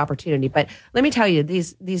fantastic opportunity. But let me tell you,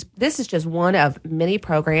 this is just one of many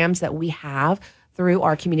programs that we have through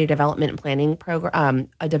our community development and planning program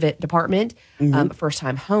department.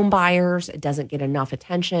 First-time home buyers, it doesn't get enough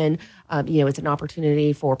attention. It's an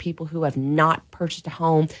opportunity for people who have not purchased a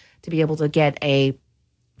home to be able to get a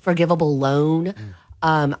forgivable loan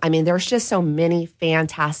I mean, there's just so many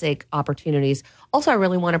fantastic opportunities. Also, I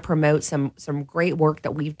really want to promote some great work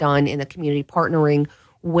that we've done in the community, partnering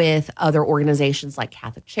with other organizations like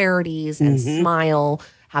Catholic Charities and Smile,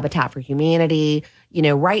 Habitat for Humanity. You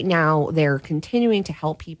know, right now they're continuing to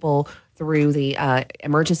help people through the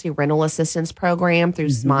Emergency Rental Assistance Program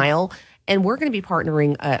through Smile. And we're going to be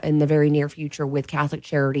partnering in the very near future with Catholic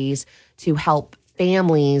Charities to help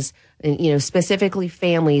families, you know, specifically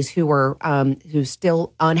families who are who's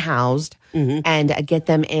still unhoused and get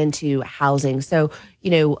them into housing. So,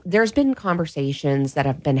 you know, there's been conversations that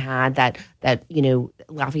have been had that you know,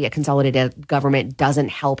 Lafayette Consolidated Government doesn't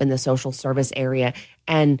help in the social service area.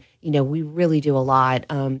 And, you know, we really do a lot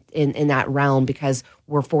in that realm because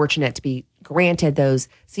we're fortunate to be granted those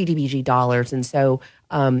CDBG dollars. And so,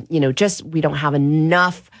 you know, just we don't have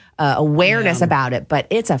enough awareness about it, but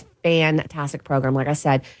it's a fantastic program. Like I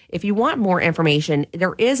said, if you want more information,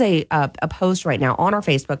 there is a post right now on our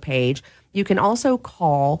Facebook page. You can also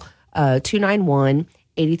call 291-8300,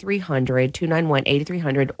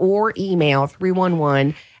 291-8300, or email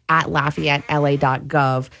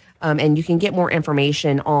 311@LafayetteLA.gov. And you can get more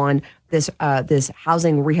information on this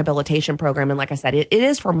housing rehabilitation program. And like I said, it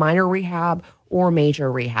is for minor rehab or major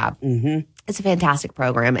rehab. It's a fantastic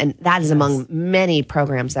program, and that is among many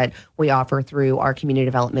programs that we offer through our community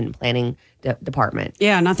development and planning department.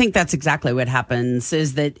 Yeah, and I think that's exactly what happens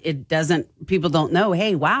is that people don't know,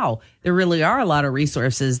 hey, wow, there really are a lot of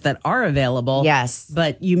resources that are available. Yes.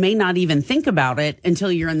 But you may not even think about it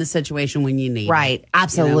until you're in the situation when you need it. Right.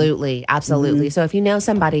 Absolutely. You know? Absolutely. So if you know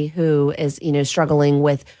somebody who is, you know, struggling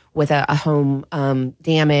with a home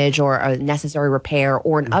damage or a necessary repair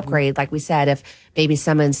or an upgrade, like we said, if maybe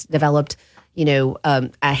someone's developed, you know,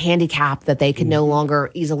 a handicap that they can no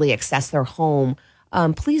longer easily access their home,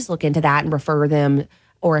 please look into that and refer them.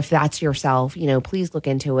 Or if that's yourself, you know, please look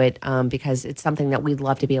into it because it's something that we'd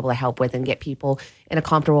love to be able to help with and get people in a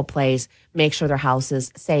comfortable place, make sure their house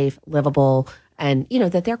is safe, livable, and, you know,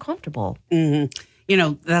 that they're comfortable. You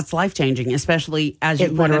know, that's life-changing, especially as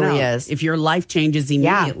you pointed out. If your life changes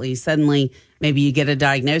immediately, suddenly maybe you get a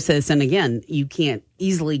diagnosis, and again, you can't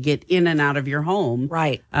easily get in and out of your home.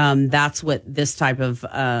 Right. That's what this type of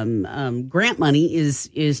grant money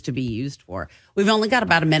is to be used for. We've only got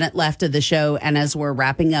about a minute left of the show, and as we're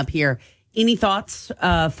wrapping up here, any thoughts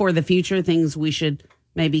for the future, things we should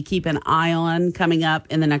maybe keep an eye on coming up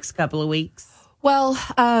in the next couple of weeks? Well,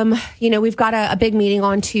 you know, we've got a big meeting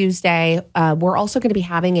on Tuesday. We're also going to be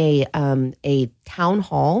having a town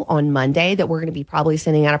hall on Monday that we're going to be probably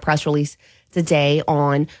sending out a press release today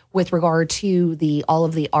on with regard to all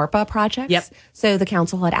of the ARPA projects. Yep. So the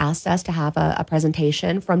council had asked us to have a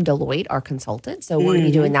presentation from Deloitte, our consultant. So we're going to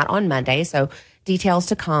be doing that on Monday. So details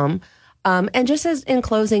to come. And just as in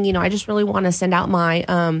closing, you know, I just really want to send out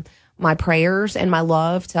my prayers and my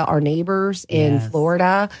love to our neighbors in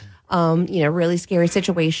Florida. You know, really scary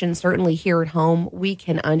situation. Certainly here at home, we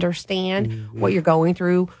can understand what you're going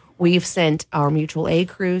through. We've sent our mutual aid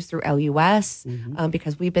crews through LUS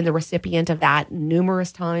because we've been the recipient of that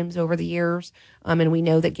numerous times over the years. And we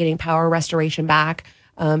know that getting power restoration back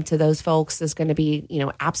to those folks is going to be, you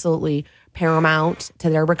know, absolutely paramount to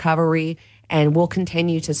their recovery. And we'll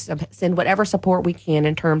continue to send whatever support we can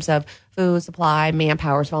in terms of food supply,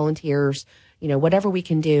 manpowers, volunteers, you know, whatever we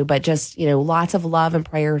can do, but just, you know, lots of love and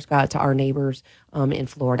prayers go out to our neighbors in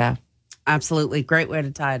Florida. Absolutely. Great way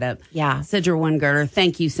to tie it up. Yeah. Sidra Wingirter,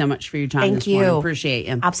 thank you so much for your time this morning. Appreciate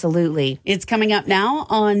you. Absolutely. It's coming up now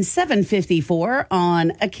on 7:54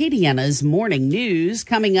 on Acadiana's Morning News.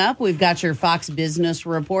 Coming up, we've got your Fox Business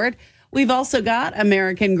Report. We've also got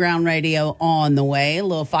American Ground Radio on the way. A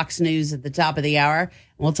little Fox News at the top of the hour.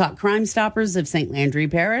 We'll talk Crime Stoppers of St. Landry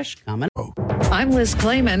Parish coming up. I'm Liz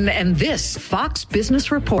Clayman, and this Fox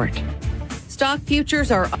Business Report. Stock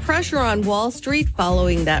futures are pressure on Wall Street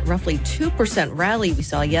following that roughly 2% rally we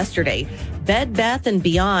saw yesterday. Bed Bath &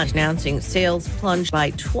 Beyond announcing sales plunged by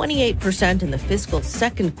 28% in the fiscal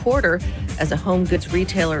second quarter as a home goods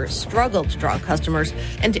retailer struggled to draw customers,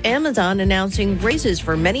 and Amazon announcing raises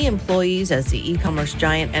for many employees as the e-commerce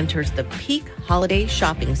giant enters the peak holiday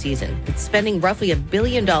shopping season. It's spending roughly $1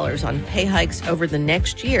 billion on pay hikes over the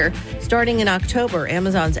next year. Starting in October,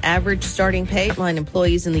 Amazon's average starting pay line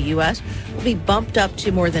employees in the U.S. will be bumped up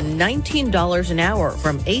to more than $19 an hour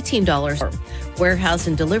from $18. Warehouse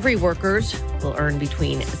and delivery workers will earn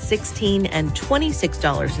between $16 and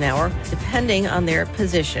 $26 an hour, depending on their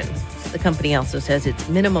position. The company also says its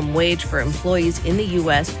minimum wage for employees in the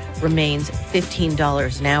U.S. remains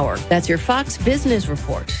 $15 an hour. That's your Fox Business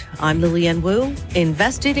Report. I'm Lillian Wu,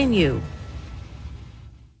 invested in you.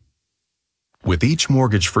 With each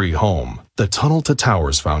mortgage-free home, the Tunnel to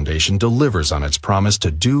Towers Foundation delivers on its promise to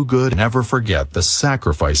do good and never forget the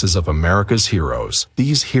sacrifices of America's heroes.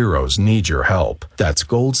 These heroes need your help. That's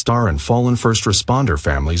Gold Star and fallen first responder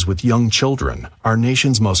families with young children, our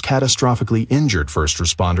nation's most catastrophically injured first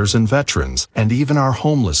responders and veterans, and even our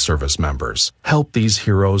homeless service members. Help these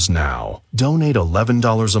heroes now. Donate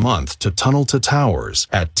 $11 a month to Tunnel to Towers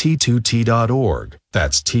at T2T.org.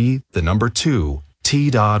 That's T2T.org.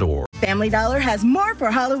 Family Dollar has more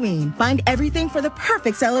for Halloween. Find everything for the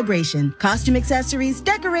perfect celebration. Costume accessories,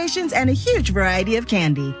 decorations, and a huge variety of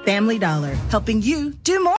candy. Family Dollar, helping you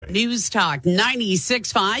do more. News Talk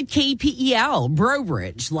 96.5 KPEL, Breaux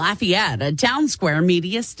Bridge, Lafayette, a Town Square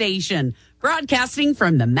media station. Broadcasting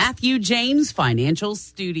from the Matthew James Financial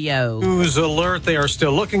Studio. News alert, they are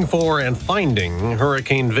still looking for and finding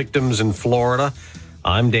hurricane victims in Florida.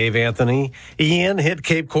 I'm Dave Anthony. Ian hit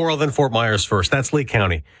Cape Coral, then Fort Myers first. That's Lee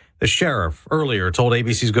County. The sheriff earlier told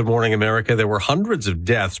ABC's Good Morning America there were hundreds of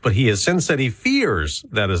deaths, but he has since said he fears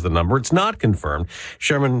that is the number. It's not confirmed.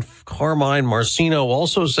 Chairman Carmine Marcino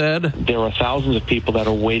also said there are thousands of people that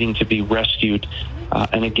are waiting to be rescued.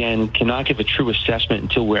 And again, cannot give a true assessment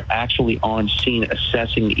until we're actually on scene,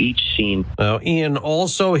 assessing each scene. Now, Ian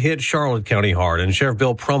also hit Charlotte County hard, and Sheriff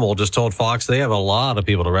Bill Prummel just told Fox they have a lot of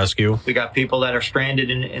people to rescue. We got people that are stranded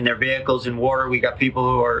in their vehicles in water. We got people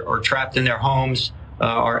who are trapped in their homes.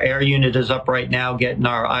 Our air unit is up right now getting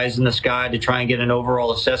our eyes in the sky to try and get an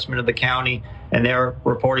overall assessment of the county, and they're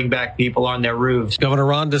reporting back people on their roofs. Governor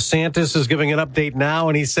Ron DeSantis is giving an update now,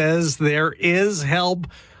 and he says there is help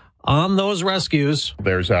on those rescues.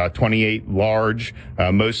 There's 28 large,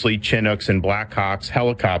 mostly Chinooks and Blackhawks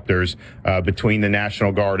helicopters between the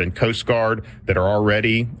National Guard and Coast Guard that are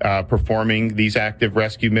already performing these active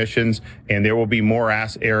rescue missions, and there will be more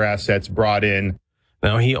air assets brought in.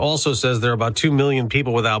 Now, he also says there are about 2 million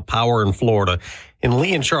people without power in Florida. In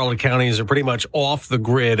Lee and Charlotte counties are pretty much off the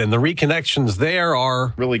grid, and the reconnections there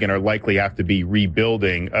are really going to likely have to be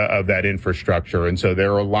rebuilding of that infrastructure. And so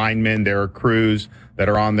there are linemen, there are crews that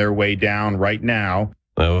are on their way down right now.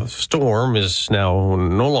 The storm is now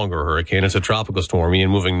no longer a hurricane. It's a tropical storm, Ian,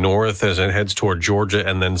 moving north as it heads toward Georgia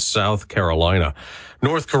and then South Carolina.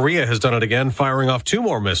 North Korea has done it again, firing off 2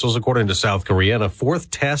 more missiles, according to South Korea, and a 4th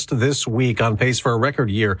test this week, on pace for a record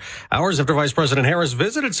year. Hours after Vice President Harris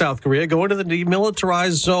visited South Korea, going to the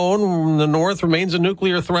demilitarized zone. The North remains a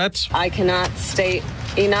nuclear threat. I cannot state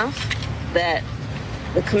enough that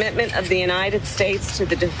the commitment of the United States to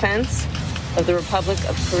the defense of the Republic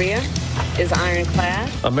of Korea is ironclad.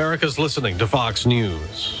 America's listening to Fox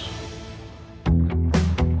News.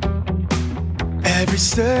 Every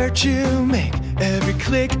search you make, every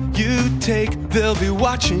click you take, they'll be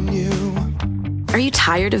watching you. Are you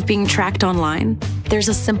tired of being tracked online? There's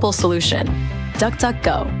a simple solution.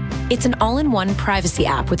 DuckDuckGo. It's an all-in-one privacy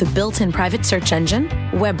app with a built-in private search engine,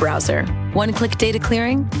 web browser, one-click data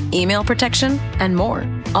clearing, email protection, and more,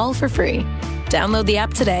 all for free. Download the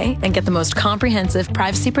app today and get the most comprehensive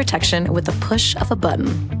privacy protection with the push of a button.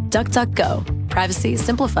 DuckDuckGo. Privacy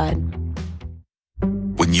simplified.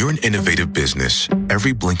 When you're an innovative business,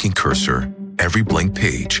 every blinking cursor, every blank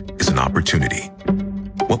page is an opportunity.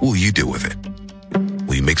 What will you do with it?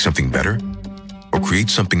 Will you make something better or create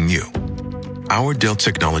something new? Our Dell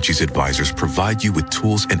Technologies advisors provide you with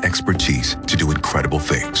tools and expertise to do incredible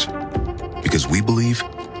things. Because we believe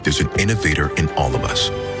there's an innovator in all of us.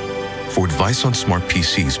 For advice on smart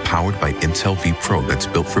PCs powered by Intel vPro that's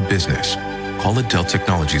built for business, call a Dell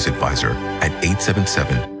Technologies advisor at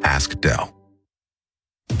 877-ASK-DELL.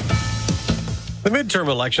 The midterm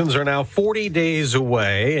elections are now 40 days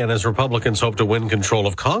away, and as Republicans hope to win control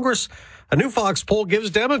of Congress, a new Fox poll gives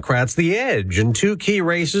Democrats the edge in 2 key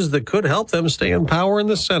races that could help them stay in power in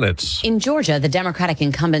the Senate. In Georgia, the Democratic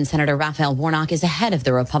incumbent Senator Raphael Warnock is ahead of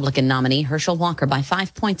the Republican nominee Herschel Walker by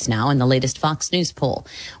 5 points now in the latest Fox News poll.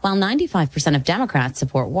 While 95% of Democrats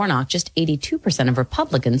support Warnock, just 82% of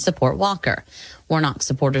Republicans support Walker. Warnock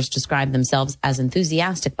supporters describe themselves as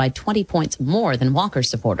enthusiastic by 20 points more than Walker's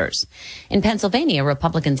supporters. In Pennsylvania,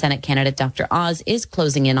 Republican Senate candidate Dr. Oz is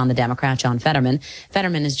closing in on the Democrat John Fetterman.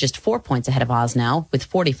 Fetterman is just 4 points ahead of Oz now, with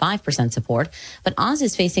 45% support. But Oz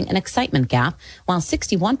is facing an excitement gap. While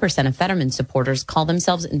 61% of Fetterman supporters call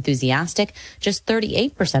themselves enthusiastic, just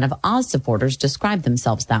 38% of Oz supporters describe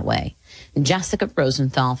themselves that way. Jessica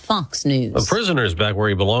Rosenthal, Fox News. A prisoner is back where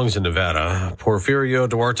he belongs in Nevada. Porfirio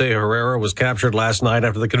Duarte Herrera was captured last night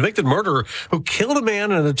after the convicted murderer who killed a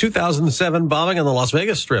man in a 2007 bombing on the Las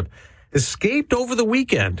Vegas Strip escaped over the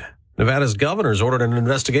weekend. Nevada's governor's ordered an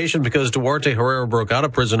investigation because Duarte Herrera broke out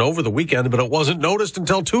of prison over the weekend, but it wasn't noticed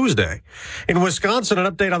until Tuesday. In Wisconsin,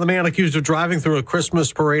 an update on the man accused of driving through a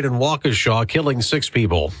Christmas parade in Waukesha, killing 6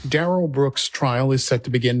 people. Darrell Brooks' trial is set to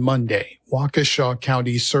begin Monday. Waukesha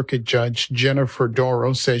County Circuit Judge Jennifer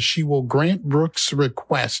Doro says she will grant Brooks'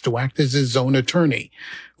 request to act as his own attorney.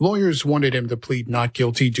 Lawyers wanted him to plead not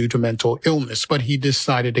guilty due to mental illness, but he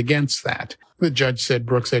decided against that. The judge said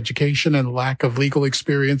Brooks' education and lack of legal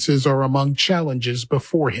experiences are among challenges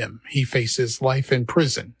before him. He faces life in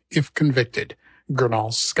prison if convicted.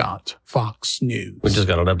 Gernal Scott, Fox News. We just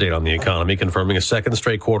got an update on the economy, confirming a second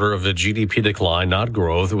straight quarter of the GDP decline, not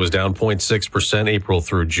growth. It was down 0.6% April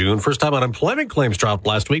through June. First time unemployment claims dropped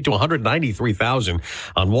last week to 193,000.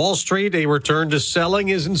 On Wall Street, a return to selling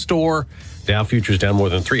is in store. Dow futures down more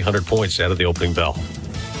than 300 points out of the opening bell.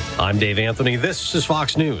 I'm Dave Anthony. This is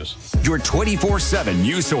Fox News. Your 24/7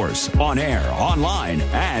 news source, on air, online,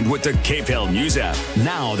 and with the Cape Hill News app.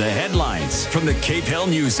 Now the headlines from the Cape Hill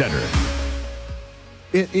News Center.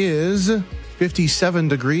 It is 57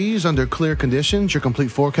 degrees under clear conditions. Your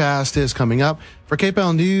complete forecast is coming up. For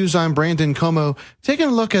KPEL News, I'm Brandon Como. Taking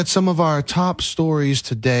a look at some of our top stories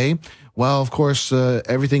today. Well, of course,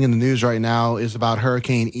 everything in the news right now is about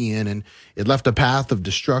Hurricane Ian, and it left a path of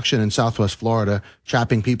destruction in southwest Florida,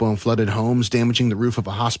 trapping people in flooded homes, damaging the roof of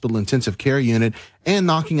a hospital intensive care unit, and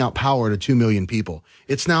knocking out power to 2 million people.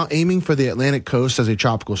 It's now aiming for the Atlantic coast as a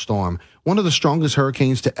tropical storm. One of the strongest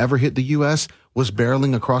hurricanes to ever hit the U.S. was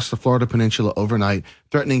barreling across the Florida peninsula overnight,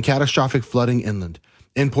 threatening catastrophic flooding inland.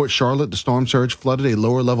 In Port Charlotte, the storm surge flooded a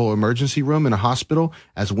lower-level emergency room in a hospital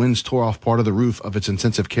as winds tore off part of the roof of its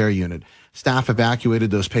intensive care unit. Staff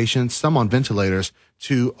evacuated those patients, some on ventilators,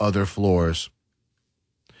 to other floors.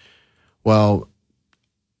 Well,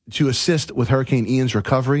 to assist with Hurricane Ian's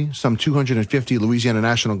recovery, some 250 Louisiana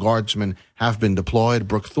National Guardsmen have been deployed.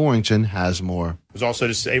 Brooke Thorington has more. I was also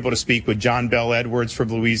just able to speak with John Bell Edwards from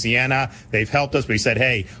Louisiana. They've helped us. We said,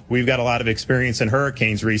 hey, we've got a lot of experience in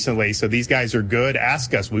hurricanes recently, so these guys are good.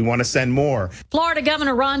 Ask us. We want to send more. Florida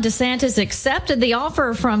Governor Ron DeSantis accepted the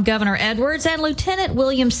offer from Governor Edwards, and Lieutenant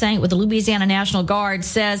William Saint with the Louisiana National Guard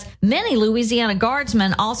says many Louisiana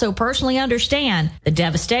Guardsmen also personally understand the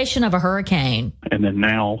devastation of a hurricane. And then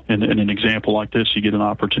now, in an example like this, you get an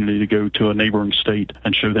opportunity to go to a neighboring state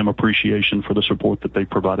and show them appreciation for the support that they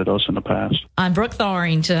provided us in the past. I'm Brooke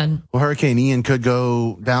Thorington. Well, Hurricane Ian could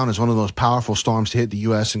go down as one of the most powerful storms to hit the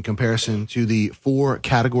U.S. in comparison to the 4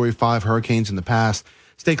 Category 5 hurricanes in the past.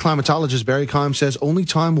 State climatologist Barry Keim says only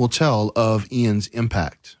time will tell of Ian's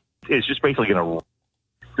impact. It's just basically going to...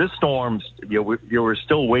 This storm, we're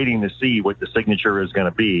still waiting to see what the signature is going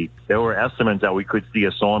to be. There were estimates that we could see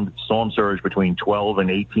a storm surge between 12 and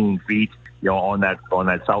 18 feet, on that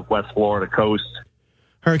southwest Florida coast.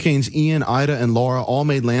 Hurricanes Ian, Ida, and Laura all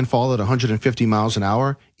made landfall at 150 miles an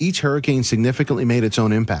hour. Each hurricane significantly made its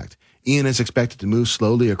own impact. Ian is expected to move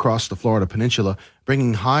slowly across the Florida peninsula,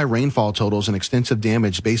 bringing high rainfall totals and extensive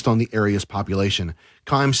damage based on the area's population.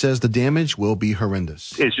 Keim says the damage will be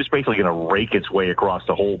horrendous. It's just basically going to rake its way across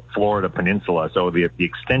the whole Florida peninsula, so the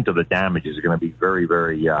extent of the damage is going to be very,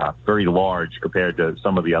 very, very large compared to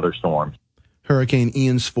some of the other storms. Hurricane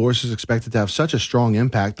Ian's force is expected to have such a strong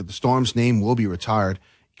impact that the storm's name will be retired.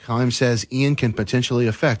 Keim says Ian can potentially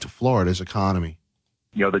affect Florida's economy.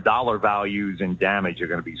 The dollar values and damage are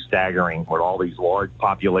going to be staggering with all these large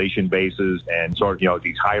population bases and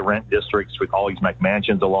these high rent districts with all these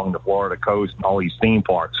McMansions along the Florida coast and all these theme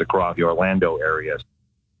parks across the Orlando area.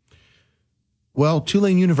 Well,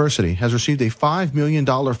 Tulane University has received a $5 million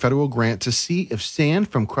federal grant to see if sand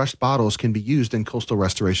from crushed bottles can be used in coastal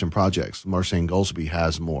restoration projects. Marcine Goldsby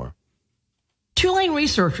has more. Tulane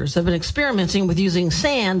researchers have been experimenting with using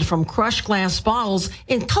sand from crushed glass bottles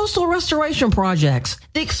in coastal restoration projects.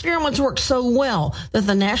 The experiments worked so well that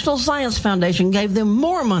the National Science Foundation gave them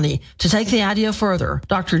more money to take the idea further.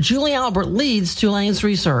 Dr. Julie Albert leads Tulane's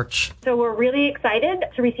research. So we're really excited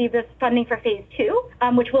to receive this funding for phase 2,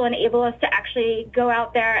 which will enable us to actually go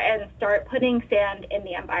out there and start putting sand in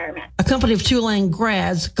the environment. A company of Tulane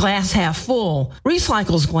grads, Glass Half Full,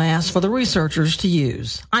 recycles glass for the researchers to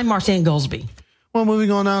use. I'm Marcine Goldsby. Well,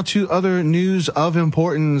 moving on now to other news of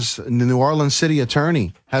importance. The New Orleans city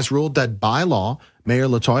attorney has ruled that by law, Mayor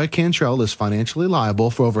LaToya Cantrell is financially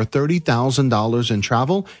liable for over $30,000 in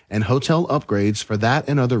travel and hotel upgrades for that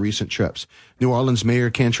and other recent trips. New Orleans Mayor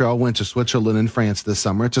Cantrell went to Switzerland and France this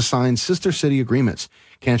summer to sign sister city agreements.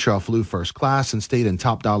 Cantrell flew first class and stayed in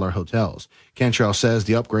top-dollar hotels. Cantrell says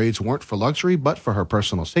the upgrades weren't for luxury, but for her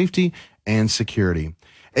personal safety and security.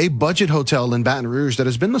 A budget hotel in Baton Rouge that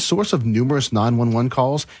has been the source of numerous 911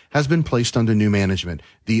 calls has been placed under new management.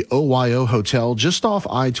 The OYO Hotel just off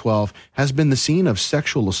I-12 has been the scene of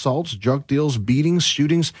sexual assaults, drug deals, beatings,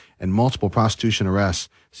 shootings, and multiple prostitution arrests.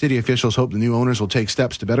 City officials hope the new owners will take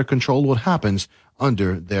steps to better control what happens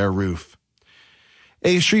under their roof.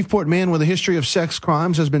 A Shreveport man with a history of sex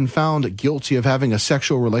crimes has been found guilty of having a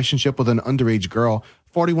sexual relationship with an underage girl.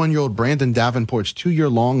 41-year-old Brandon Davenport's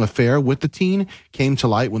 2-year-long affair with the teen came to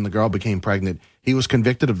light when the girl became pregnant. He was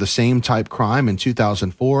convicted of the same type crime in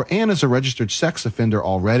 2004 and is a registered sex offender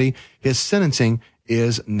already. His sentencing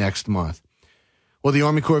is next month. Well, the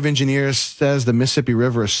Army Corps of Engineers says the Mississippi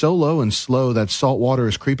River is so low and slow that salt water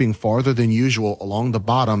is creeping farther than usual along the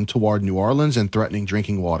bottom toward New Orleans and threatening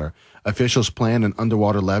drinking water. Officials plan an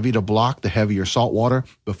underwater levee to block the heavier salt water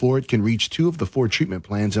before it can reach 2 of the 4 treatment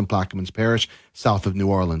plants in Plaquemines Parish, south of New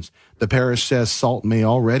Orleans. The parish says salt may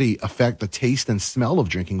already affect the taste and smell of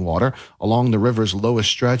drinking water along the river's lowest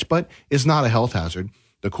stretch, but is not a health hazard.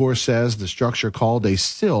 The Corps says the structure called a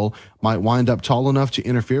sill might wind up tall enough to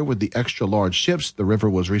interfere with the extra large ships the river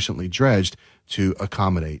was recently dredged to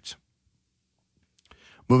accommodate.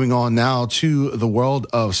 Moving on now to the world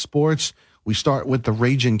of sports. We start with the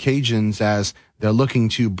Ragin' Cajuns as they're looking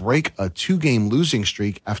to break a 2-game losing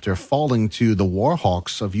streak after falling to the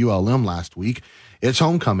Warhawks of ULM last week. It's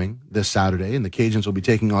homecoming this Saturday, and the Cajuns will be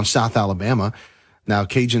taking on South Alabama. Now,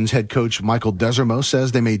 Cajuns head coach Michael Desormeaux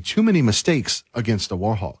says they made too many mistakes against the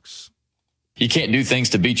Warhawks. You can't do things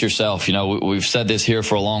to beat yourself. You know, we've said this here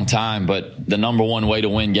for a long time, but the number one way to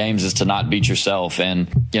win games is to not beat yourself. And,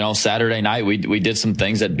 you know, Saturday night, we did some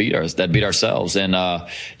things that beat ourselves. And,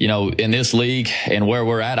 you know, in this league and where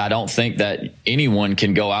we're at, I don't think that anyone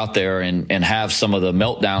can go out there and have some of the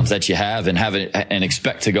meltdowns that you have and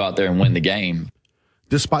expect to go out there and win the game.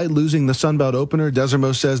 Despite losing the Sun Belt opener,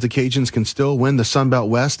 Desormeaux says the Cajuns can still win the Sun Belt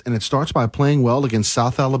West, and it starts by playing well against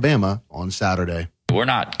South Alabama on Saturday. We're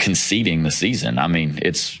not conceding the season. I mean,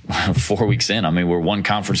 it's 4 weeks in. I mean, we're one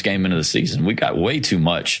conference game into the season. We got way too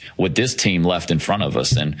much with this team left in front of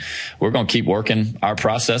us, and we're going to keep working our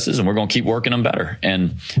processes, and we're going to keep working them better,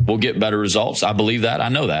 and we'll get better results. I believe that. I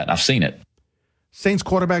know that. I've seen it. Saints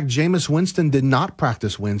quarterback Jameis Winston did not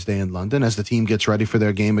practice Wednesday in London as the team gets ready for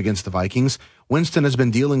their game against the Vikings. Winston has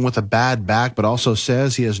been dealing with a bad back, but also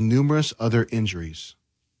says he has numerous other injuries.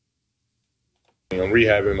 I'm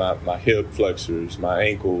rehabbing my hip flexors, my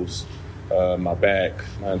ankles, my back,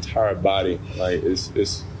 my entire body. Like it's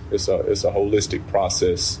a holistic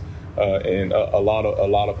process, and a lot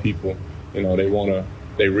of people, you know,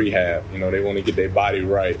 they rehab. You know, they want to get their body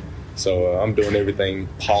right. So I'm doing everything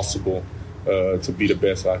possible to be the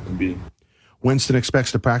best I can be. Winston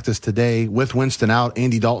expects to practice today. With Winston out,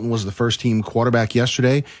 Andy Dalton was the first-team quarterback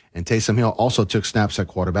yesterday, and Taysom Hill also took snaps at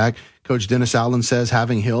quarterback. Coach Dennis Allen says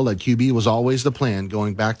having Hill at QB was always the plan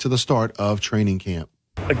going back to the start of training camp.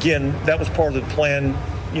 Again, that was part of the plan,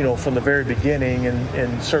 you know, from the very beginning,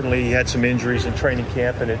 and certainly he had some injuries in training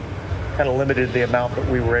camp, and it kind of limited the amount that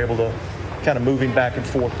we were able to kind of moving back and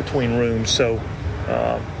forth between rooms. So,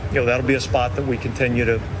 you know, that'll be a spot that we continue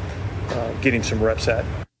to getting some reps at.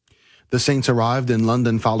 The Saints arrived in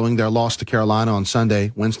London following their loss to Carolina on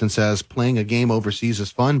Sunday. Winston says playing a game overseas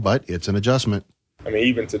is fun, but it's an adjustment. I mean,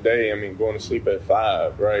 even today, I mean, going to sleep at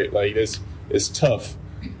 5, right? Like, it's tough.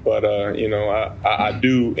 But, you know, I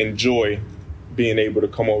do enjoy being able to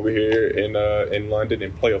come over here in London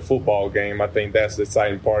and play a football game. I think that's the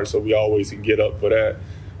exciting part, so we always can get up for that.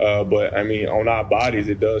 But, I mean, on our bodies,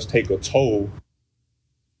 it does take a toll.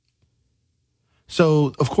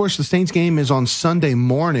 So, of course, the Saints game is on Sunday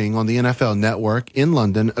morning on the NFL Network in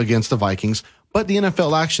London against the Vikings. But the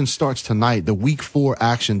NFL action starts tonight. The Week 4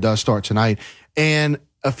 action does start tonight. And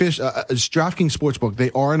DraftKings Sportsbook,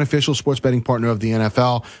 they are an official sports betting partner of the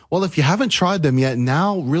NFL. Well, if you haven't tried them yet,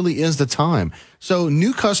 now really is the time. So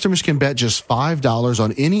new customers can bet just $5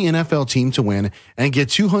 on any NFL team to win and get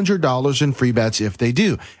 $200 in free bets if they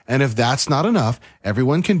do. And if that's not enough,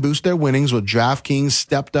 everyone can boost their winnings with DraftKings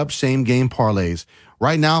stepped up same game parlays.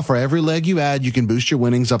 Right now, for every leg you add, you can boost your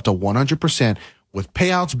winnings up to 100%. With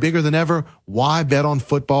payouts bigger than ever, why bet on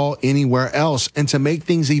football anywhere else? And to make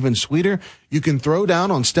things even sweeter, you can throw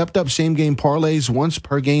down on stepped-up same-game parlays once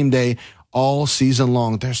per game day all season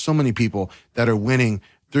long. There's so many people that are winning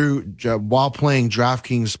while playing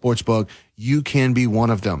DraftKings Sportsbook. You can be one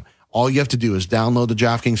of them. All you have to do is download the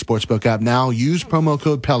DraftKings Sportsbook app now. Use promo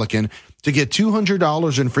code Pelican to get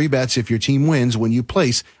 $200 in free bets if your team wins when you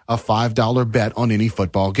place a $5 bet on any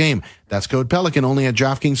football game. That's code Pelican only at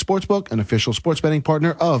DraftKings Sportsbook, an official sports betting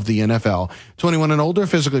partner of the NFL. 21 and older,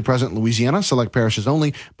 physically present in Louisiana, select parishes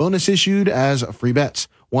only. Bonus issued as free bets.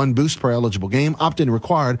 One boost per eligible game. Opt-in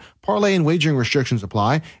required. Parlay and wagering restrictions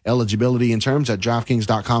apply. Eligibility and terms at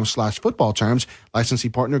DraftKings.com/football terms. Licensee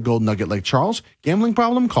partner Gold Nugget Lake Charles. Gambling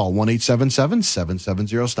problem? Call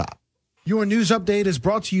 1-877-770-STOP. Your news update is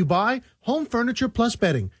brought to you by Home Furniture Plus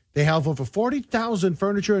Bedding. They have over 40,000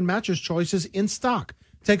 furniture and mattress choices in stock.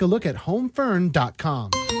 Take a look at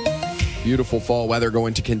homefern.com. Beautiful fall weather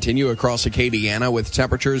going to continue across Acadiana with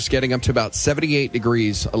temperatures getting up to about 78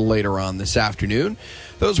 degrees later on this afternoon.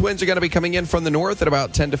 Those winds are going to be coming in from the north at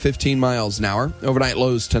about 10 to 15 miles an hour. Overnight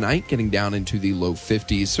lows tonight getting down into the low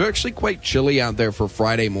 50s. So actually quite chilly out there for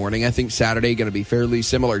Friday morning. I think Saturday going to be fairly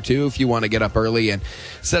similar too if you want to get up early and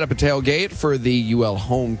set up a tailgate for the UL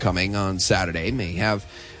homecoming on Saturday. May have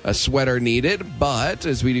a sweater needed, but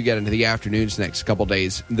as we do get into the afternoons next couple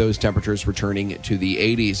days, those temperatures returning to the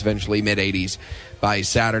 80s, eventually mid-80s by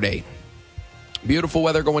Saturday. Beautiful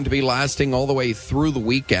weather going to be lasting all the way through the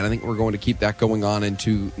weekend. I think we're going to keep that going on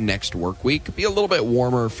into next work week. Be a little bit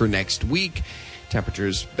warmer for next week.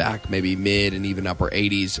 Temperatures back maybe mid and even upper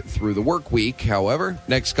 80s through the work week. However,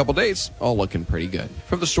 next couple days, all looking pretty good.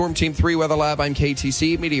 From the Storm Team 3 Weather Lab, I'm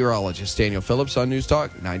KTC meteorologist Daniel Phillips on News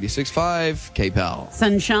Talk 96.5 KPEL.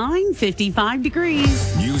 Sunshine, 55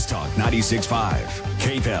 degrees. News Talk 96.5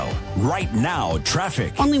 KPEL. Right now,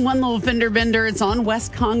 traffic. Only one little fender bender. It's on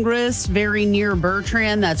West Congress, very near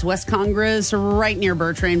Bertrand. That's West Congress, right near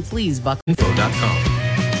Bertrand. Please, buckinfo.com.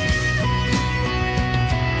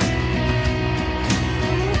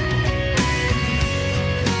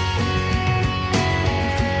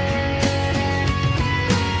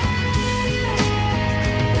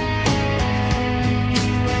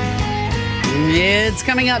 It's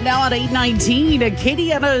coming up now at 8:19.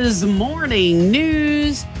 Acadiana's Morning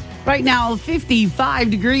News. Right now, 55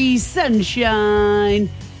 degrees, sunshine.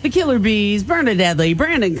 The Killer Bees, Bernadette,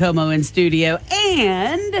 Brandon Como in studio,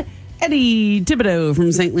 and Eddie Thibodeau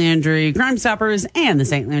from St. Landry Crime Stoppers and the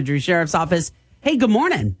St. Landry Sheriff's Office. Hey, good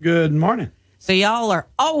morning. Good morning. So y'all are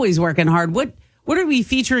always working hard. What are we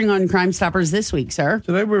featuring on Crime Stoppers this week, sir?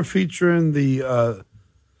 Today we're featuring the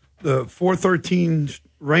 413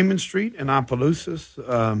 Raymond Street in Opelousas.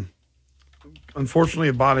 Unfortunately,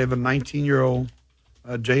 a body of a 19-year-old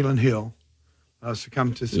Jalen Hill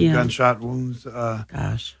succumbed to some gunshot wounds.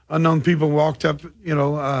 Gosh. Unknown people walked up,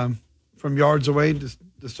 from yards away, just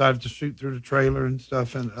decided to shoot through the trailer and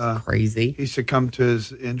stuff. And crazy. He succumbed to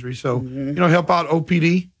his injury. So, help out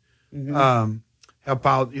OPD, help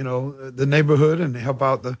out, the neighborhood and help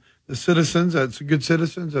out the citizens, good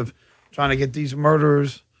citizens of trying to get these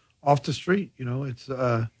murderers off the street. It's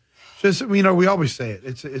just, we always say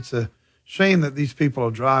it. It's a shame that these people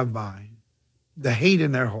will drive by, the hate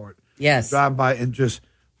in their heart. Yes. Drive by and just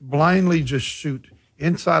blindly just shoot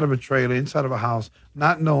inside of a trailer, inside of a house,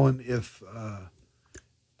 not knowing if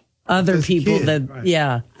other people right.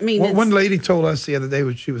 I mean, one lady told us the other day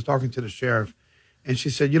when she was talking to the sheriff, and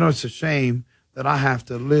she said, it's a shame that I have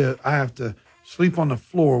to sleep on the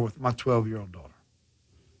floor with my 12-year-old daughter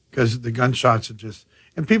because the gunshots are just.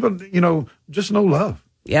 And people, just no love.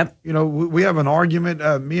 Yep. We have an argument.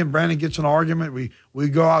 Me and Brandon gets an argument. We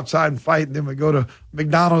go outside and fight, and then we go to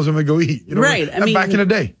McDonald's and we go eat. Right. Back in the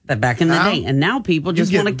day. Back in the day. And now people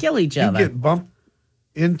just want to kill each other. You get bumped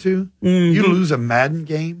into. You lose a Madden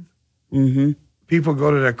game. Mm-hmm. People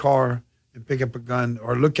go to their car and pick up a gun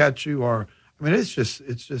or look at you it's just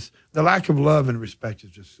the lack of love and respect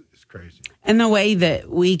is crazy. And the way that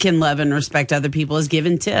we can love and respect other people is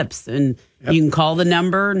giving tips. And you can call the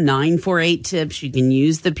number 948-TIPS. You can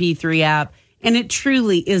use the P3 app. And it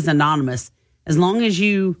truly is anonymous as long as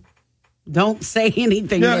you don't say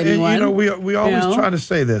anything to anyone. And, we always try to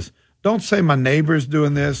say this. Don't say my neighbor's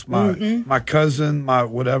doing this, my cousin, my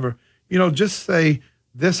whatever. Just say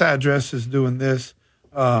this address is doing this.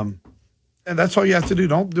 And that's all you have to do.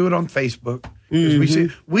 Don't do it on Facebook.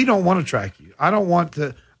 Because we don't want to track you. I want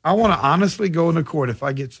to honestly go into court if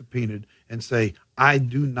I get subpoenaed and say, I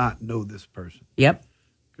do not know this person. Yep.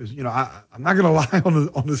 Because, I'm not going to lie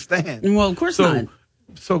on the stand. Well, of course not.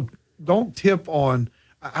 So don't tip on.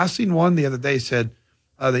 I seen one the other day said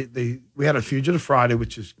we had a Fugitive Friday,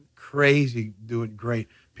 which is crazy, doing great.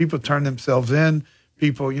 People turn themselves in.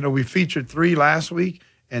 People, we featured 3 last week.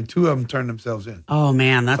 And 2 of them turned themselves in. Oh,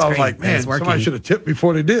 man, that's great. I was like, man, somebody should have tipped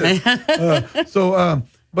before they did.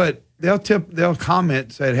 But they'll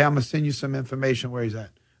comment, say, hey, I'm going to send you some information where he's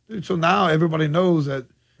at. So now everybody knows that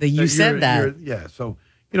you said that. Yeah. So,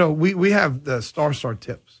 we have the Star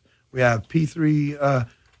tips. We have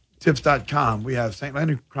P3tips.com. We have St.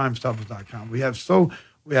 Landry Crime Stoppers.com. We have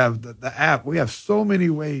the app. We have so many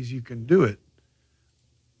ways you can do it.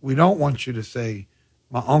 We don't want you to say,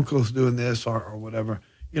 my uncle's doing this or whatever.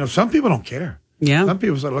 Some people don't care. Yeah. Some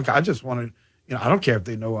people say, look, I just want to, I don't care if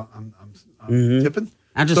they know I'm tipping.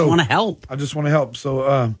 I just want to help. I just want to help.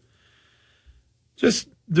 So just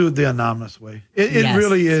do it the anonymous way. It Yes.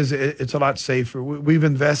 really is. It's a lot safer. We've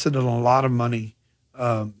invested in a lot of money,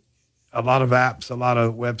 a lot of apps, a lot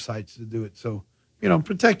of websites to do it. So,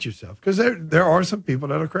 protect yourself, because there are some people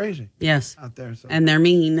that are crazy. Yes. Out there. So. And they're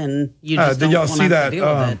mean, and you just did don't y'all want see to that? deal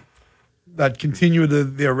with it. That continue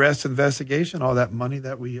the arrest investigation, all that money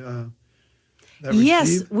that we Yes,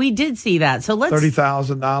 received? we did see that. So let's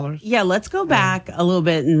 $30,000. Yeah, let's go back a little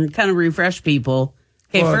bit and kind of refresh people.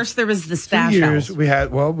 Okay, Well, first there was the 2 stash years house. we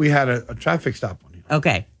had a traffic stop on him.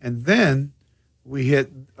 Okay. And then we hit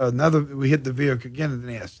the vehicle again, and then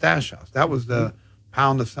he had a stash house. That was the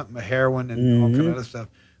pound of something of heroin and all kind of other stuff.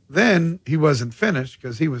 Then he wasn't finished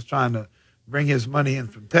because he was trying to bring his money in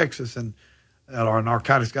from Texas, and our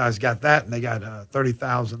narcotics guys got that, and they got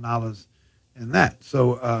 $30,000 in that.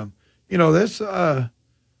 So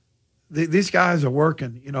these guys are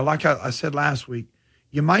working. Like I said last week,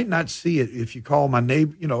 you might not see it if you call my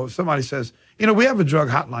neighbor. If somebody says, we have a drug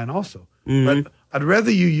hotline also, but I'd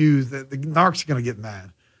rather you use the narcs are going to get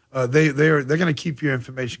mad. They're going to keep your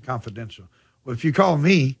information confidential. Well, if you call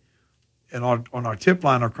me and on our tip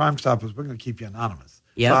line or Crime Stoppers, we're going to keep you anonymous.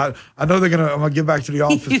 Yeah. So I know I'm going to get back to the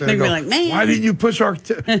office and They're go, like, man, why didn't you push our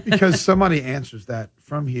tip? Because somebody answers that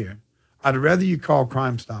from here. I'd rather you call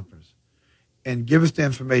Crime Stoppers and give us the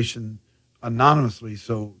information anonymously,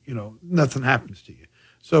 so nothing happens to you.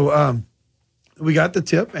 So we got the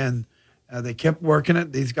tip, and they kept working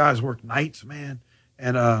it. These guys worked nights, man,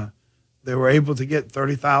 and they were able to get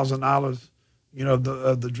 $30,000.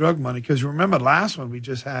 The drug money, because you remember last one we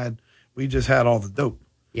just had all the dope.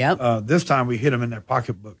 Yep. This time we hit them in their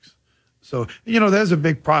pocketbooks. So there's a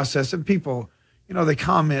big process, and people, they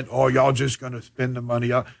comment, "Oh, y'all just going to spend the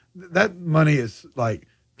money." That money is like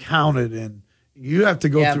counted, and you have to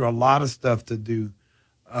go through a lot of stuff to do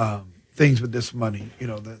things with this money.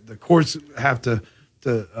 The courts have to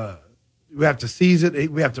we have to seize it.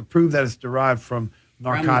 We have to prove that it's derived from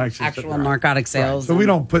narcotics, from actual narcotic sales. Right. So we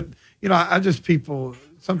don't put. I just people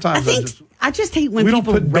sometimes I just hate when we people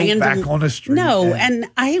don't put dope randomly back on the street. No, and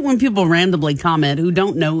I hate when people randomly comment who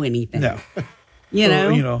don't know anything. No.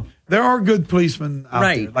 So, there are good policemen out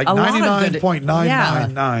there, like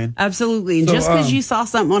 99.999. Absolutely. And just because you saw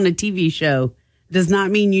something on a TV show does not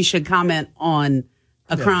mean you should comment on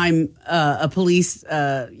a crime, a police,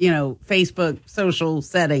 Facebook social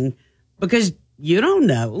setting, because you don't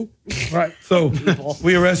know. Right. So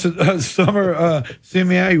we arrested Summer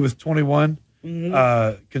Simeon. He was 21.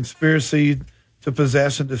 Conspiracy to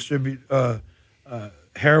possess and distribute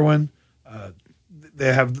heroin.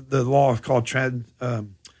 They have the law called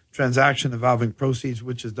transaction involving proceeds,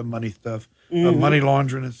 which is the money stuff, money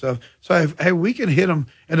laundering and stuff. So, hey, we can hit them.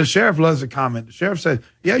 And the sheriff loves to comment. The sheriff said,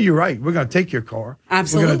 yeah, you're right. We're going to take your car.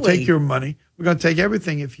 Absolutely. We're going to take your money. We're going to take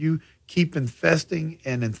everything if you keep infesting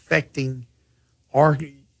and infecting our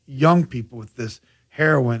young people with this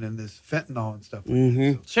heroin and this fentanyl and stuff.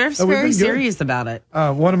 So Sheriff's very serious about it.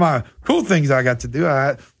 One of my cool things I got to do,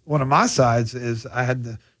 one of my sides is I had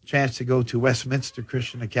the chance to go to Westminster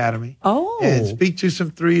Christian Academy and speak to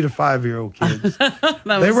some 3 to 5 year old kids.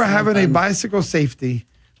 They were having a bicycle safety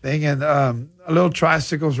thing, and little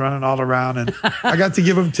tricycles running all around, and I got to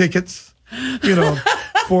give them tickets,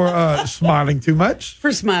 for smiling too much.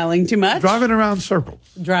 For smiling too much. Driving around circles.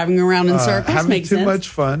 Driving around in circles having makes too sense. much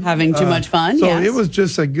fun. Having too much fun, So yes. it was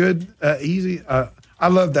just a good, easy, I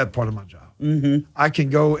love that part of my job. I can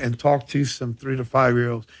go and talk to some 3 to 5 year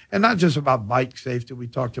olds, and not just about bike safety. We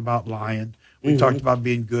talked about lying. We talked about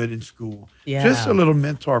being good in school. Yeah. Just a little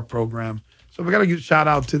mentor program. So we got to give a shout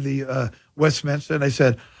out to the Westminster. And they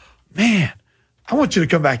said, man, I want you to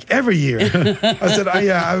come back every year. I said,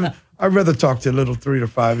 I'd rather talk to little 3 to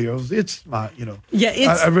 5 year olds. It's my, Yeah,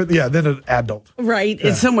 it's than an adult. Right. Yeah.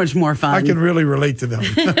 It's so much more fun. I can really relate to them.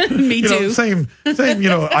 Me too. Same,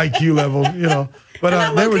 IQ level,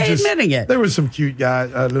 But they were just admitting it. There were some cute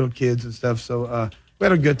guys, little kids and stuff. So we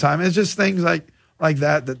had a good time. It's just things like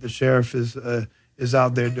that the sheriff is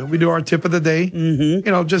out there doing. We do our tip of the day.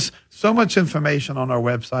 Just so much information on our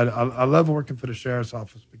website. I love working for the sheriff's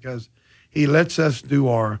office because he lets us do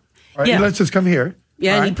he lets us come here.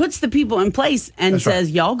 Yeah, and right? he puts the people in place and That's says,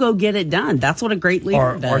 y'all go get it done. That's what a great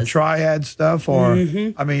leader does. Our triad stuff,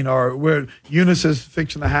 we're Eunice is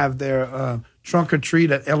fixing to have their trunk or treat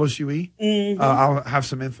at LSUE. I'll have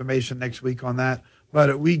some information next week on that.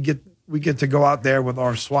 But we get to go out there with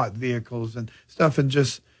our SWAT vehicles and stuff, and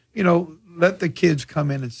just let the kids come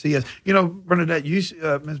in and see us. Bernadette,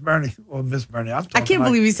 Miss Bernie. I can't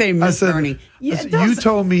believe you say Miss Bernie. You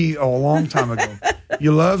told me a long time ago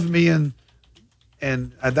you love me and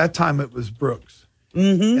And at that time, it was Brooks.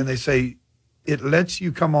 Mm-hmm. And they say it lets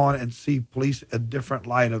you come on and see police a different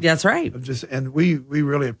light of. That's right. And we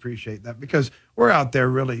really appreciate that because we're out there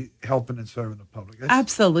really helping and serving the public.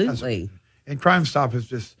 Absolutely. And Crime Stop has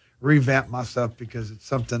just revamped my stuff because it's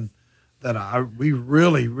something that we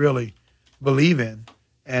really, really believe in.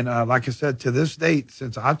 And like I said, to this date,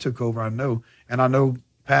 since I took over, I know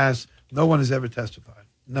past, no one has ever testified.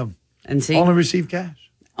 No. And see, only received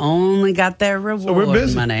cash. Only got their reward. So we're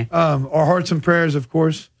busy. Money. Our hearts and prayers, of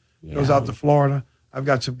course, goes out to Florida. I've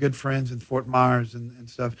got some good friends in Fort Myers and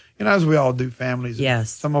stuff. You know, as we all do, families. Yes.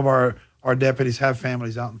 Some of our deputies have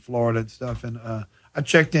families out in Florida and stuff. And I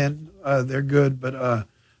checked in. They're good, but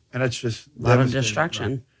and it's just a lot of destruction.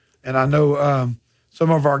 Right? And I know some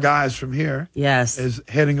of our guys from here is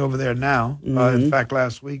heading over there now. In fact,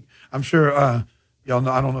 last week, I'm sure y'all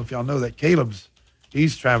know. I don't know if y'all know that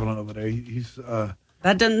he's traveling over there. He's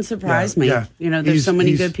that doesn't surprise me. Yeah. You know, there's so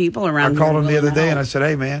many good people around. I called him the other day and I said,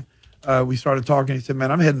 "Hey, man," we started talking. He said,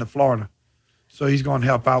 "Man, I'm heading to Florida," so he's going to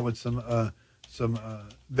help out with some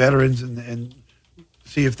veterans and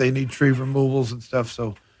see if they need tree removals and stuff.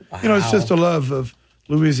 So, you know, it's just a love of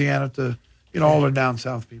Louisiana to all the down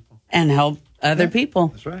south people and help other people.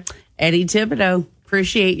 That's right. Eddie Thibodeau,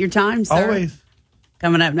 appreciate your time, sir. Always.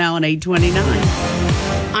 Coming up now on 829.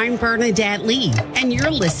 I'm Bernadette Lee, and you're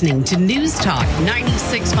listening to News Talk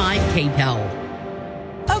 96.5 KPEL.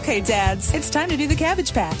 Okay, dads, it's time to do the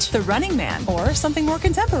Cabbage Patch, the Running Man, or something more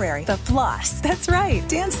contemporary, the Floss. That's right.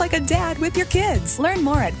 Dance like a dad with your kids. Learn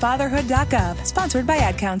more at fatherhood.gov. Sponsored by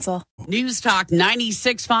Ad Council. News Talk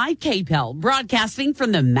 96.5 KPEL, broadcasting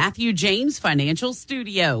from the Matthew James Financial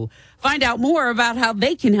Studio. Find out more about how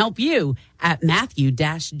they can help you at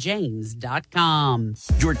matthew-james.com.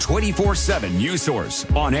 Your 24/7 news source,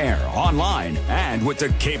 on air, online, and with the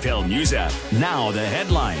KPEL News app. Now the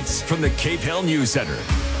headlines from the KPEL News Center.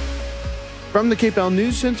 From the KPEL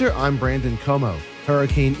News Center, I'm Brandon Como.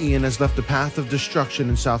 Hurricane Ian has left a path of destruction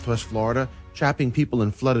in southwest Florida, trapping people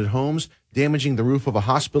in flooded homes, damaging the roof of a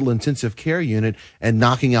hospital intensive care unit, and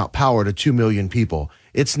knocking out power to 2 million people.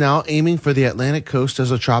 It's now aiming for the Atlantic coast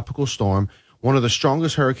as a tropical storm. One of the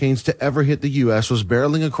strongest hurricanes to ever hit the U.S. was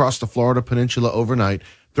barreling across the Florida peninsula overnight,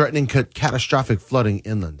 threatening catastrophic flooding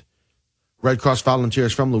inland. Red Cross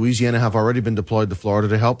volunteers from Louisiana have already been deployed to Florida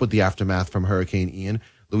to help with the aftermath from Hurricane Ian.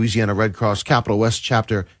 Louisiana Red Cross Capital West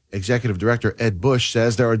Chapter Executive Director Ed Bush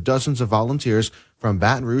says there are dozens of volunteers from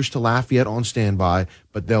Baton Rouge to Lafayette on standby,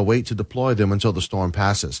 but they'll wait to deploy them until the storm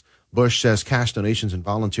passes. Bush says cash donations and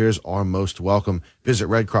volunteers are most welcome. Visit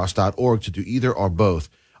redcross.org to do either or both.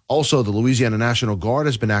 Also, the Louisiana National Guard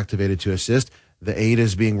has been activated to assist. The aid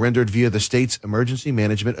is being rendered via the state's Emergency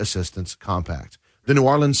Management Assistance Compact. The New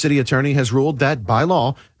Orleans city attorney has ruled that, by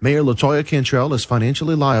law, Mayor LaToya Cantrell is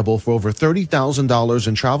financially liable for over $30,000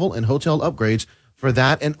 in travel and hotel upgrades for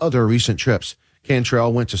that and other recent trips.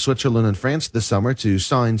 Cantrell went to Switzerland and France this summer to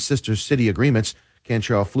sign sister city agreements.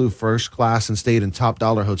 Cantrell flew first class and stayed in top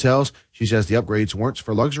dollar hotels. She says the upgrades weren't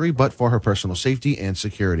for luxury, but for her personal safety and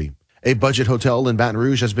security. A budget hotel in Baton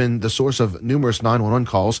Rouge has been the source of numerous 911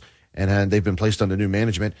 calls, and they've been placed under new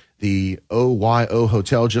management. The OYO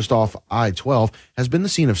Hotel just off I-12 has been the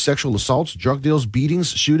scene of sexual assaults, drug deals,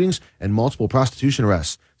 beatings, shootings, and multiple prostitution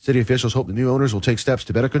arrests. City officials hope the new owners will take steps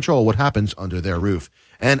to better control what happens under their roof.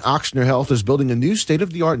 And Ochsner Health is building a new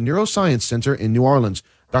state-of-the-art neuroscience center in New Orleans.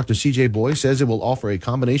 Dr. C.J. Boy says it will offer a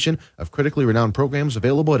combination of critically renowned programs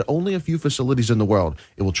available at only a few facilities in the world.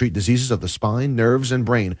 It will treat diseases of the spine, nerves, and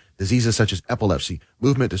brain, diseases such as epilepsy,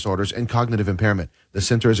 movement disorders, and cognitive impairment. The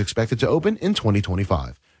center is expected to open in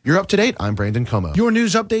 2025. You're up to date. I'm Brandon Como. Your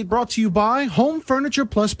news update brought to you by Home Furniture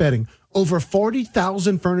Plus Bedding. Over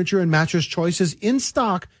 40,000 furniture and mattress choices in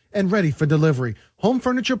stock and ready for delivery. Home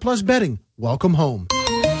Furniture Plus Bedding. Welcome home.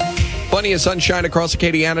 Plenty of sunshine across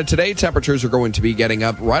Acadiana today. Temperatures are going to be getting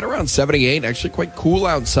up right around 78. Actually quite cool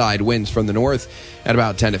outside. Winds from the north at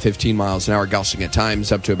about 10 to 15 miles an hour, gusting at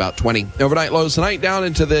times up to about 20. Overnight lows tonight down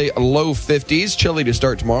into the low 50s. Chilly to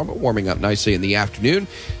start tomorrow, but warming up nicely in the afternoon.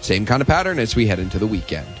 Same kind of pattern as we head into the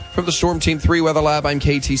weekend. From the Storm Team 3 Weather Lab, I'm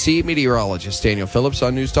KTC meteorologist Daniel Phillips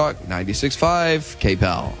on News Talk 96.5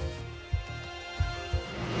 KPEL.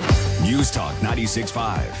 News Talk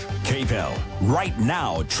 96.5 KPEL. Right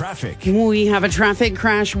now, traffic. We have a traffic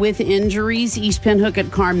crash with injuries. East Pinhook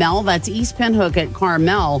at Carmel. That's East Pinhook at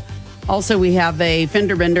Carmel. Also, we have a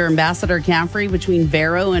fender bender Ambassador Caffrey between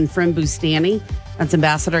Vero and Frimbustani. That's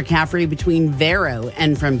Ambassador Caffrey between Vero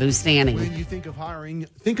and Frimbustani. When you think of hiring,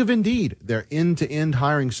 think of Indeed. Their end-to-end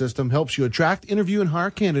hiring system helps you attract, interview, and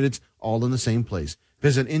hire candidates all in the same place.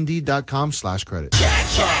 Visit Indeed.com/credit.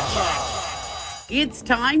 It's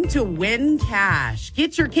time to win cash.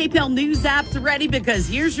 Get your KPEL News apps ready because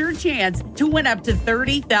here's your chance to win up to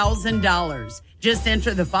 $30,000. Just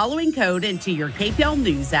enter the following code into your KPEL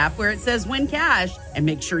News app where it says win cash, and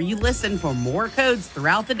make sure you listen for more codes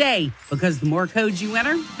throughout the day because the more codes you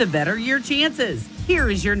enter, the better your chances. Here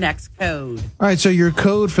is your next code. All right, so your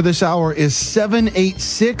code for this hour is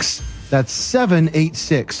 786. That's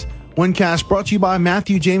 786. Win Cash brought to you by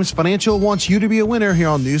Matthew James Financial wants you to be a winner here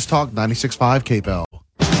on News Talk 96.5 KPEL.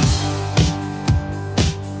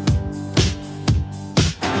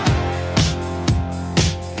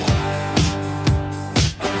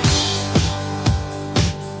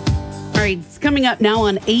 All right, it's coming up now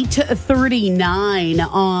on 8:39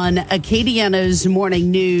 on Acadiana's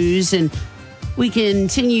Morning News, and we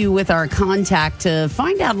continue with our contact to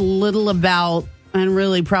find out a little about, and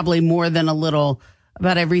really probably more than a little,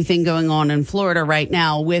 about everything going on in Florida right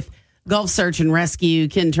now with Gulf Search and Rescue.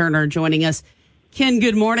 Ken Turner joining us. Ken,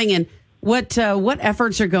 good morning. And what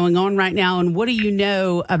efforts are going on right now, and what do you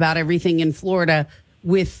know about everything in Florida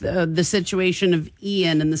with the situation of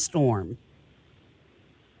Ian and the storm?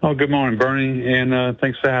 Oh, good morning, Bernie, and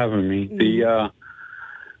thanks for having me. The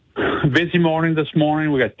busy morning this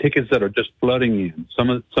morning. We got tickets that are just flooding in. Some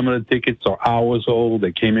of the tickets are hours old.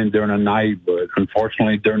 They came in during the night, but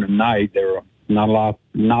unfortunately during the night there were not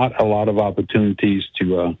a lot of opportunities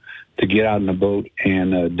to get out in the boat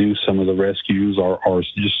and do some of the rescues, or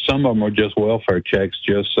just some of them are just welfare checks.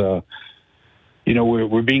 Just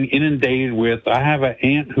we're being inundated with. I have an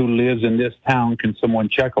aunt who lives in this town. Can someone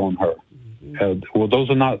check on her? Well, those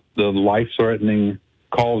are not the life-threatening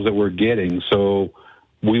calls that we're getting. So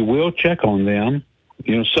we will check on them.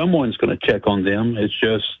 Someone's going to check on them. It's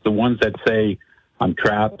just the ones that say, I'm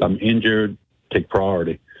trapped, I'm injured, take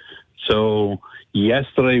priority. So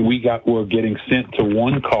yesterday we're getting sent to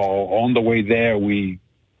one call. On the way there, we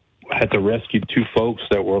had to rescue two folks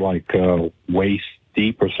that were like waist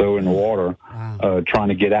deep or so in the water, trying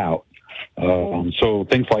to get out. So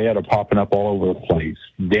things like that are popping up all over the place.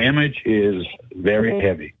 Damage is very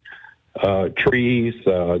heavy. Trees,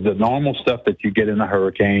 the normal stuff that you get in a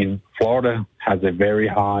hurricane. Florida has a very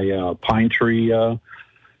high pine tree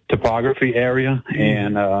topography area,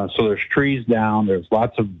 and so there's trees down. There's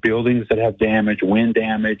lots of buildings that have damage, wind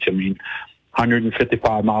damage.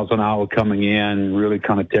 155 miles an hour coming in really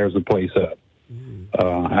kind of tears the place up.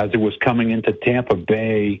 As it was coming into Tampa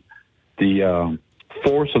Bay, the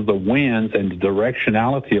force of the winds and the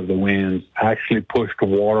directionality of the winds actually pushed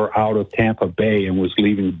water out of Tampa Bay and was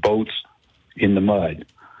leaving boats in the mud.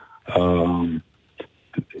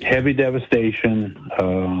 Heavy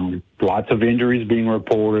devastation, lots of injuries being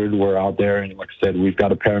reported. We're out there, and like I said, we've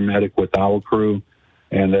got a paramedic with our crew,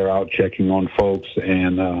 and they're out checking on folks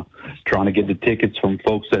and trying to get the tickets from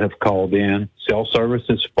folks that have called in. Cell service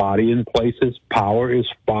is spotty in places. Power is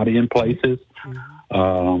spotty in places.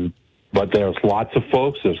 But there's lots of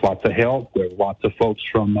folks. There's lots of help. There's lots of folks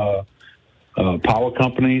from power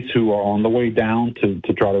companies who are on the way down to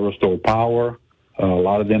try to restore power. A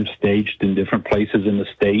lot of them staged in different places in the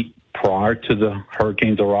state prior to the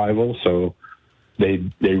hurricane's arrival. So they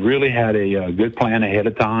really had a good plan ahead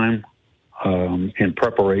of time in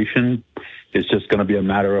preparation. It's just going to be a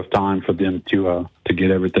matter of time for them to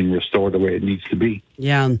get everything restored the way it needs to be.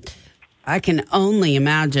 Yeah, I can only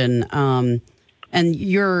imagine. And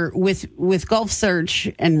you're with Gulf Search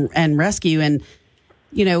and Rescue, and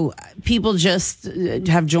people just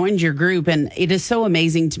have joined your group, and it is so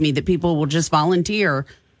amazing to me that people will just volunteer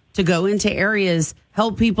to go into areas,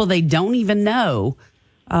 help people they don't even know.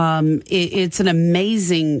 It's an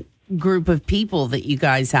amazing group of people that you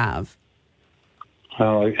guys have.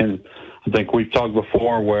 And I think we've talked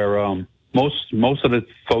before where most of the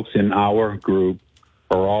folks in our group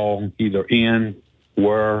are all either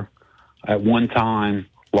were at one time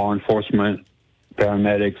law enforcement,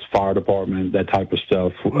 paramedics, fire department, that type of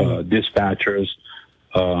stuff, dispatchers.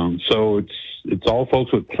 So it's all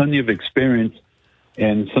folks with plenty of experience,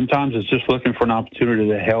 and sometimes it's just looking for an opportunity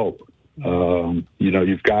to help.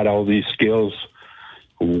 You've got all these skills.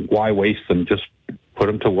 Why waste them? Just put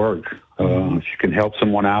them to work. If you can help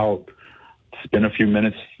someone out, spend a few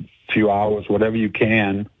minutes, few hours, whatever you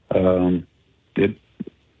can, it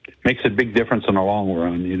makes a big difference in the long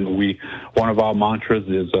run. One of our mantras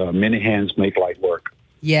is many hands make light work.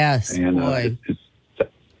 Yes, and boy.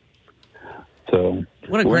 So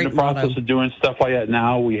what a we're great in the process motto. of doing stuff like that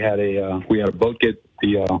now. We had a boat get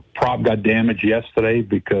the prop got damaged yesterday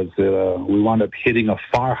because we wound up hitting a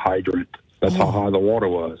fire hydrant. That's how high the water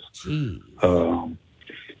was.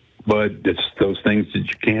 But it's those things that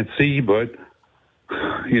you can't see. But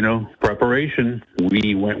preparation.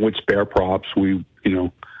 We went with spare props. We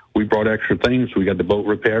we brought extra things. We got the boat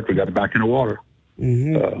repaired. We got it back in the water.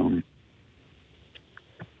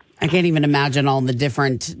 I can't even imagine all the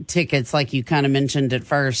different tickets, like you kind of mentioned at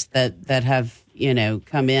first, that have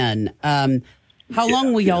come in. How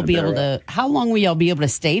long will y'all be able to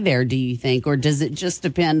stay there, do you think, or does it just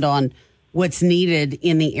depend on what's needed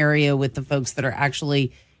in the area with the folks that are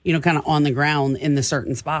actually kind of on the ground in the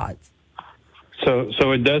certain spots?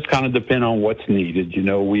 So it does kind of depend on what's needed.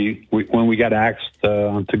 We when we got asked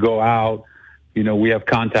to go out, we have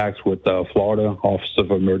contacts with Florida Office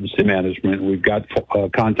of Emergency Management. We've got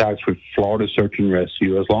contacts with Florida Search and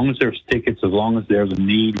Rescue. As long as there's tickets, as long as there's a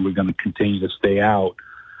need, we're going to continue to stay out.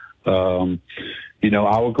 Our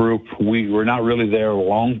group, we're not really there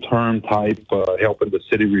long-term type helping the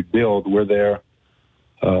city rebuild. We're there,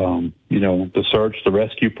 the search, the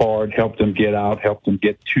rescue part, help them get out, help them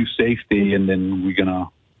get to safety, and then we're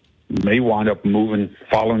may wind up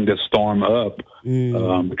following this storm up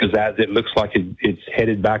because as it looks like it's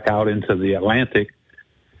headed back out into the Atlantic,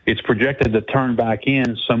 it's projected to turn back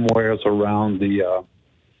in somewhere around the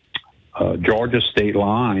Georgia state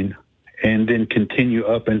line and then continue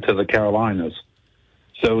up into the Carolinas.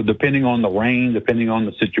 So depending on the rain, depending on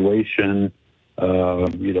the situation,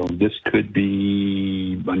 this could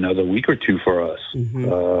be another week or two for us.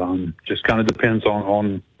 Just kind of depends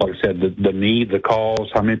on, like I said, the need, the calls,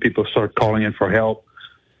 how many people start calling in for help,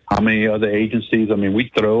 how many other agencies. I mean, we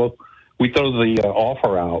throw the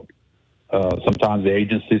offer out. Sometimes the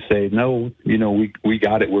agencies say, no, we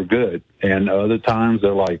got it, we're good. And other times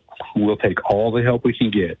they're like, we'll take all the help we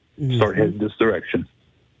can get, start heading this direction.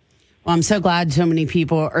 Well, I'm so glad so many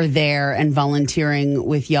people are there and volunteering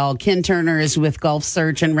with y'all. Ken Turner is with Gulf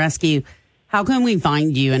Search and Rescue. How can we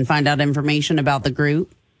find you and find out information about the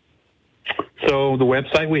group? So the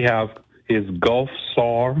website we have is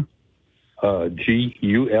GulfSAR,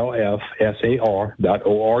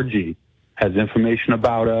 GULFSAR.org. Has information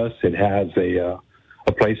about us. It has a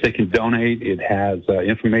place they can donate. It has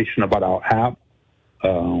information about our app.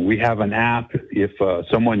 We have an app. If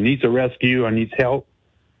someone needs a rescue or needs help,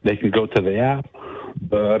 they can go to the app.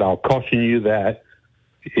 But I'll caution you that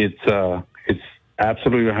it's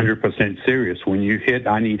absolutely 100% serious. When you hit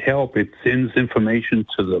I need help, it sends information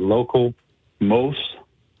to the local the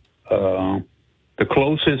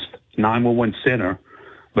closest 911 center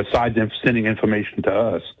besides them sending information to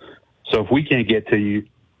us. So if we can't get to you,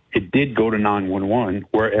 it did go to 911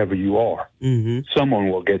 wherever you are. Someone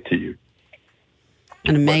will get to you.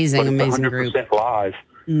 An amazing, but it's amazing 100% group. Live.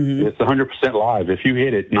 It's 100% live. If you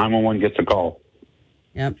hit it, 911 gets a call.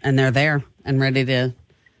 Yep, and they're there and ready to,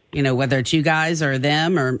 whether it's you guys or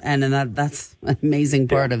them, and that's an amazing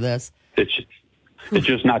part of this. It's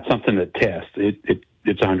just not something to test. It's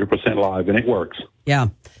 100% live, and it works. Yeah.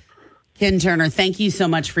 Ken Turner, thank you so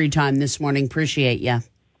much for your time this morning. Appreciate you.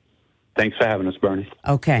 Thanks for having us, Bernie.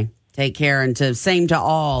 Okay. Take care, and same to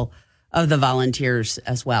all of the volunteers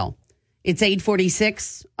as well. It's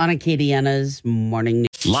 8:46 on Acadiana's Morning News.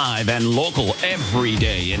 Live and local every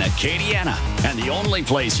day in Acadiana. And the only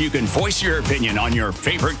place you can voice your opinion on your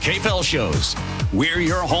favorite KFL shows. We're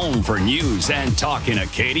your home for news and talk in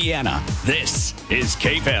Acadiana. This is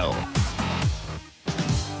KFL.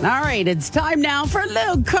 All right, it's time now for a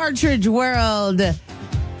little Cartridge World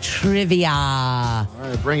trivia. All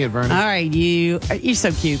right, bring it, Bernie. All right, you're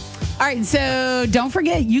so cute. All right, so don't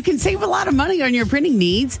forget, you can save a lot of money on your printing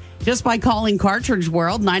needs just by calling Cartridge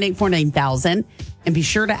World 984-9000 and be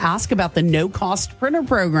sure to ask about the no-cost printer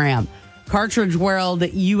program,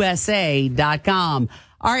 cartridgeworldusa.com.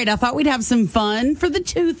 All right, I thought we'd have some fun for the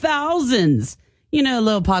 2000s. A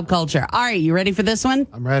little pop culture. All right, you ready for this one?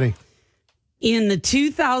 I'm ready. In the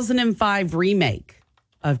 2005 remake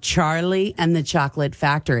of Charlie and the Chocolate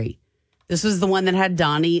Factory, this was the one that had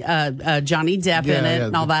Johnny Depp in it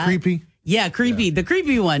and all that. Creepy. Yeah, creepy. Yeah. The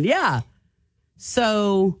creepy one. Yeah.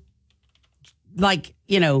 So,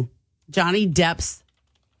 Johnny Depp's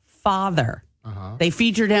father. They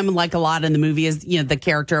featured him a lot in the movie as, the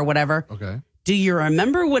character or whatever. Okay. Do you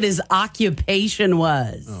remember what his occupation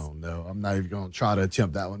was? Oh, no. I'm not even going to try to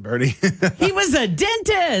attempt that one, Bertie. He was a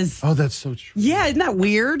dentist. Oh, that's so true. Yeah, isn't that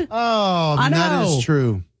weird? Oh, I know. That is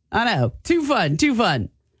true. I know. Too fun.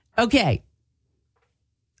 Okay.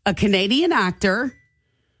 A Canadian actor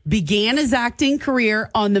began his acting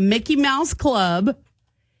career on the Mickey Mouse Club.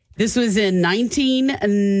 This was in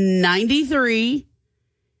 1993.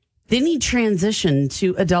 Then he transitioned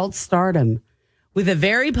to adult stardom with a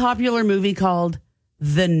very popular movie called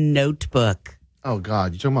The Notebook. Oh,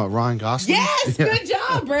 God. You talking about Ryan Gosling? Yes. Good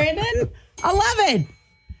job, Brandon. I love it.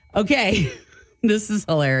 Okay. This is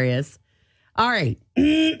hilarious. All right.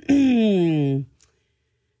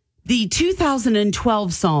 The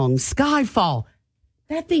 2012 song Skyfall.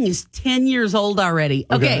 That thing is 10 years old already.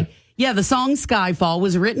 Okay. Yeah, the song Skyfall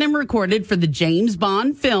was written and recorded for the James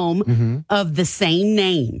Bond film of the same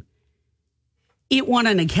name. It won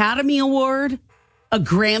an Academy Award, a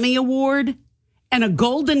Grammy Award, and a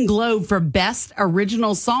Golden Globe for Best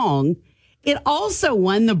Original Song. It also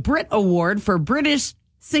won the Brit Award for British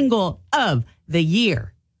Single of the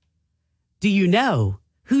Year. Do you know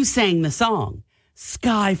who sang the song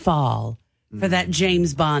Skyfall for that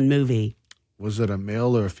James Bond movie? Was it a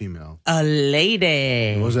male or a female? A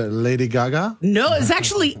lady. Was it Lady Gaga? No, it's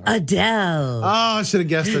actually Adele. Oh, I should have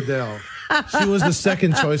guessed Adele. She was the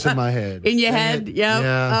second choice in my head. In your head? Yep.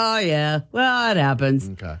 Yeah. Oh, yeah. Well, it happens.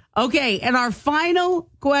 Okay, and our final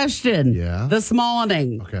question this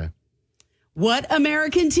morning. Okay. What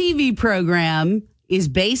American TV program is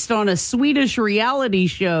based on a Swedish reality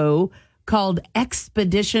show called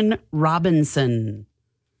Expedition Robinson?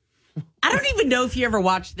 I don't even know if you ever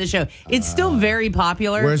watched the show. It's still very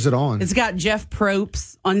popular. Where's it on? It's got Jeff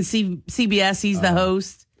Probst on CBS. He's the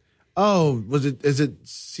host. Oh, is it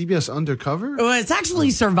CBS Undercover? Well, it's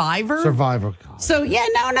actually Survivor. Survivor. So, yeah,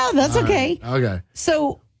 no, that's okay. Okay.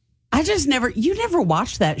 So, you never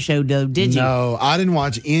watched that show, though, did you? No, I didn't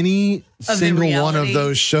watch any single one of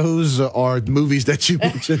those shows or movies that you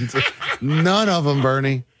mentioned. None of them,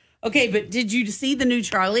 Bernie. Okay, but did you see the new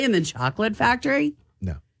Charlie and the Chocolate Factory?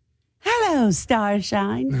 No. Hello,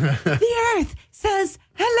 Starshine. The Earth says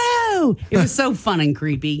hello. It was so fun and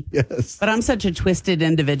creepy. Yes. But I'm such a twisted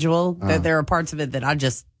individual that there are parts of it that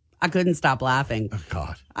I couldn't stop laughing. Oh,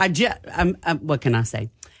 God. I'm what can I say?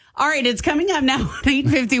 All right, it's coming up now at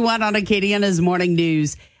 8:51 on Acadiana's Morning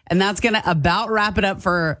News. And that's going to about wrap it up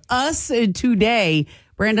for us today.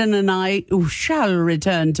 Brandon and I shall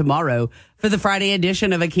return tomorrow for the Friday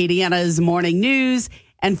edition of Acadiana's Morning News.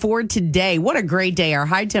 And for today, what a great day. Our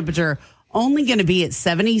high temperature only going to be at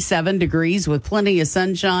 77 degrees with plenty of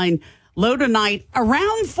sunshine. Low tonight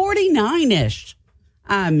around 49-ish.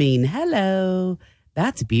 I mean, hello.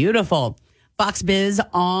 That's beautiful. Fox Biz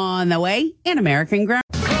on the way in American ground.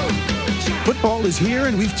 Football is here,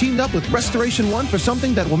 and we've teamed up with Restoration One for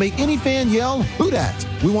something that will make any fan yell, "Who dat?"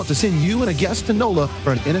 We want to send you and a guest to NOLA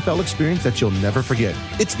for an NFL experience that you'll never forget.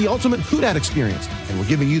 It's the ultimate Who Dat experience, and we're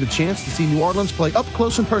giving you the chance to see New Orleans play up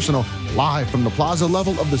close and personal, live from the plaza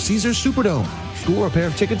level of the Caesars Superdome. Score a pair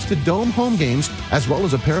of tickets to Dome home games, as well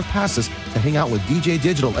as a pair of passes to hang out with DJ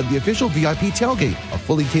Digital at the official VIP tailgate, a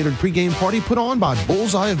fully catered pregame party put on by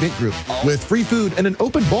Bullseye Event Group, with free food and an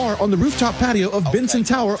open bar on the rooftop patio of Benson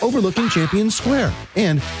Tower overlooking Champions Square.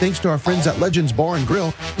 And thanks to our friends at Legends Bar and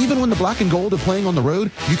Grill, even when the Black and Gold are playing on the road,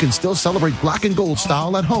 you can still celebrate Black and Gold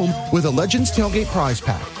style at home with a Legends tailgate prize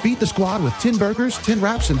pack. Beat the squad with 10 burgers, 10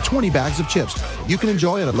 wraps, and 20 bags of chips. You can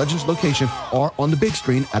enjoy at a Legends location or on the big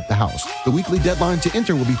screen at the house. The weekly deadline to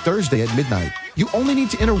enter will be Thursday at midnight. You only need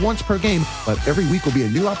to enter once per game, but every week will be a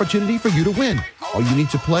new opportunity for you to win. All you need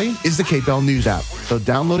to play is the KPEL News app. So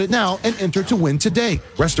download it now and enter to win today.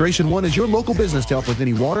 Restoration One is your local business to help with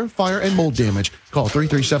any water, fire, and mold damage. Call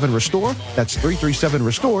 337-RESTORE. That's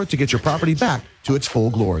 337-RESTORE to get your property back to its full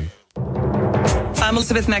glory. I'm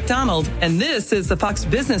Elizabeth McDonald, and this is the Fox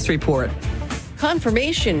Business Report.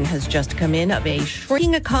 Confirmation has just come in of a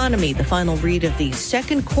shrinking economy. The final read of the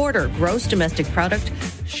second quarter gross domestic product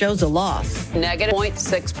shows a loss. Negative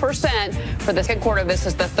 0.6% for the second quarter. This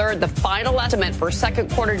is the final estimate for second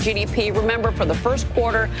quarter GDP. Remember, for the first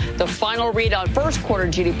quarter, the final read on first quarter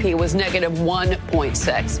GDP was negative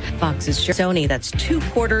 1.6. Fox's Sony, that's 2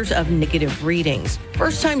 quarters of negative readings.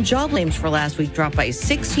 First-time job claims for last week dropped by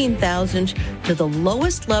 16,000 to the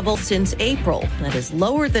lowest level since April. That is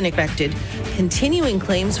lower than expected. Continuing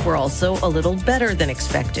claims were also a little better than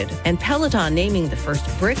expected. And Peloton naming the first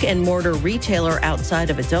brick-and-mortar retailer outside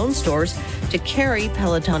of its own stores to carry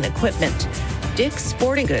Peloton equipment. Dick's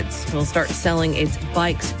Sporting Goods will start selling its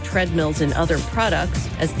bikes, treadmills, and other products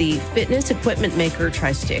as the fitness equipment maker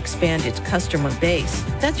tries to expand its customer base.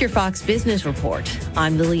 That's your Fox Business Report.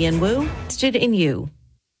 I'm Lillian Wu, interested in you.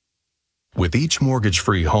 With each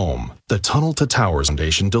mortgage-free home, the Tunnel to Towers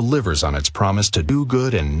Foundation delivers on its promise to do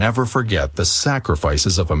good and never forget the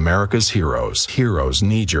sacrifices of America's heroes. Heroes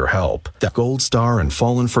need your help. The Gold Star and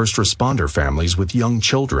fallen first responder families with young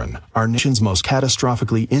children, our nation's most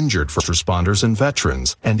catastrophically injured first responders and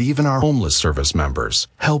veterans, and even our homeless service members.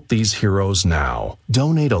 Help these heroes now.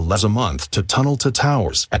 Donate $11 a month to Tunnel to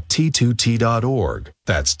Towers at T2T.org.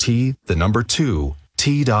 That's T2T.org.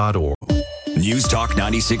 News Talk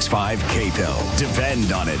 96.5 KPEL.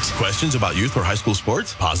 Depend on it. Questions about youth or high school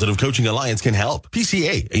sports? Positive Coaching Alliance can help.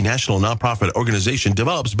 PCA, a national nonprofit organization,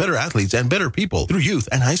 develops better athletes and better people through youth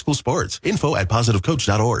and high school sports. Info at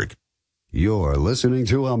positivecoach.org. You're listening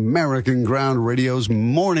to American Ground Radio's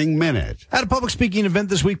Morning Minute. At a public speaking event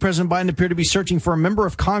this week, President Biden appeared to be searching for a member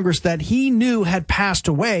of Congress that he knew had passed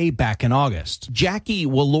away back in August. Jackie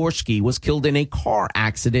Walorski was killed in a car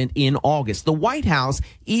accident in August. The White House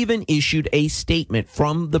even issued a statement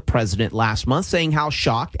from the president last month saying how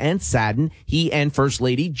shocked and saddened he and First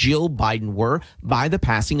Lady Jill Biden were by the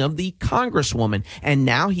passing of the Congresswoman. And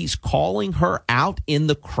now he's calling her out in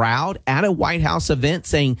the crowd at a White House event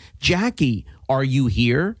saying, Jackie, are you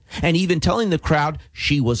here? And even telling the crowd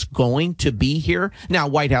she was going to be here. Now,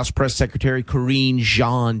 White House Press Secretary Karine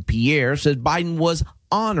Jean-Pierre said Biden was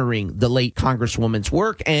honoring the late Congresswoman's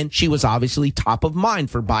work, and she was obviously top of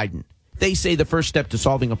mind for Biden. They say the first step to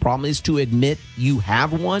solving a problem is to admit you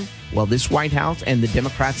have one. Well, this White House and the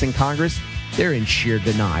Democrats in Congress, they're in sheer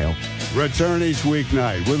denial. Return each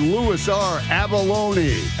weeknight with Louis R.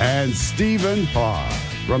 Avalone and Stephen Parr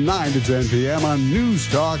from 9 to 10 p.m. on News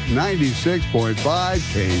Talk 96.5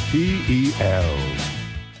 KPEL.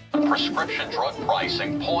 Prescription drug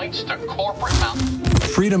pricing points to corporate mountain.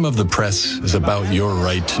 Freedom of the press is about your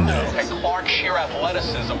right to know. And Clark sheer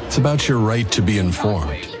athleticism. It's about your right to be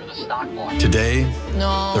informed. Today, there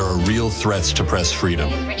are real threats to press freedom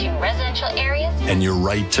reaching residential areas and your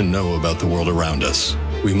right to know about the world around us.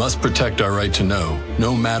 We must protect our right to know,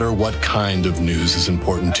 no matter what kind of news is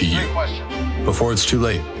important to you. Before it's too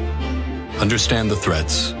late, understand the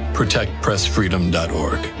threats.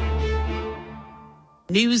 ProtectPressFreedom.org.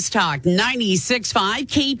 News Talk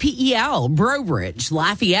 96.5 KPEL, Breaux Bridge,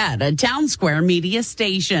 Lafayette, a Town Square media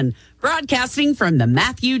station, broadcasting from the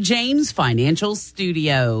Matthew James Financial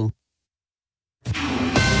Studio.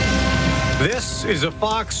 This is a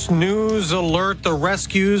Fox News alert. The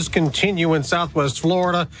rescues continue in Southwest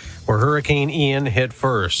Florida, where Hurricane Ian hit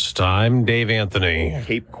first. I'm Dave Anthony.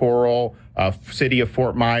 Cape Coral, city of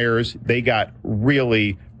Fort Myers, they got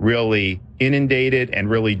really inundated and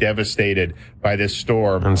really devastated by this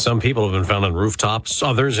storm. And some people have been found on rooftops,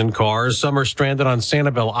 others in cars. Some are stranded on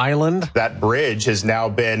Sanibel Island. That bridge has now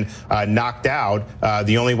been knocked out.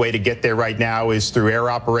 The only way to get there right now is through air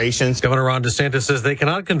operations. Governor Ron DeSantis says they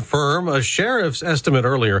cannot confirm a sheriff's estimate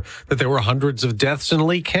earlier that there were hundreds of deaths in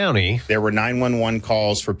Lee County. There were 911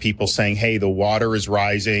 calls for people saying, hey, the water is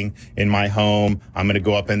rising in my home. I'm going to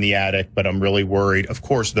go up in the attic, but I'm really worried. Of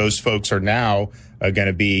course, those folks are now going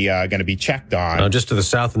to be checked on. Just to the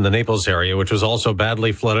south in the Naples area, which was also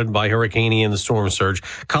badly flooded by Hurricane Ian, the storm surge.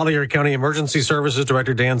 Collier County Emergency Services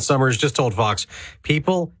Director Dan Summers just told Fox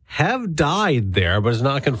people have died there, but is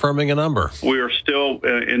not confirming a number. We are still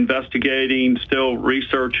investigating, still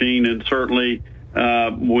researching, and certainly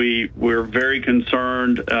we're very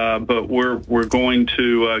concerned, but we're going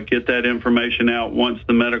to get that information out once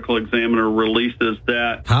the medical examiner releases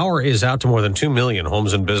that. Power is out to more than 2 million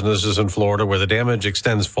homes and businesses in Florida, where the damage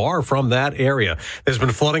extends far from that area. There's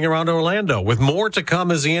been flooding around Orlando, with more to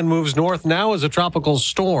come as Ian moves north now as a tropical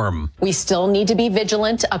storm. We still need to be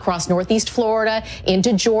vigilant across northeast Florida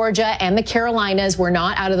into Georgia and the Carolinas. We're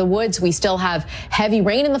not out of the woods. We still have heavy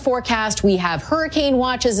rain in the forecast. We have hurricane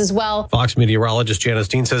watches as well. Fox meteorologist Janice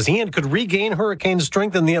Dean says Ian could regain hurricane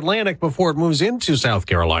strength in the Atlantic before it moves into South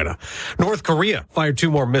Carolina. North Korea fired 2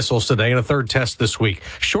 more missiles today in a third test this week,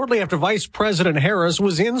 shortly after Vice President Harris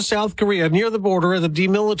was in South Korea near the border of the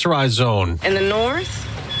demilitarized zone. In the north,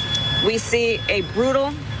 we see a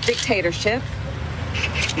brutal dictatorship,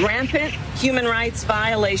 rampant human rights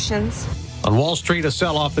violations. On Wall Street, a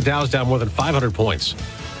sell-off. The Dow's down more than 500 points.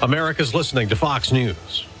 America's listening to Fox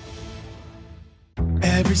News.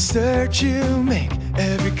 Every search you make,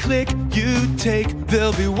 every click you take,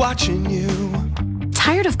 they'll be watching you.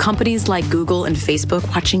 Tired of companies like Google and Facebook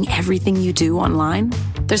watching everything you do online?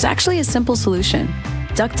 There's actually a simple solution.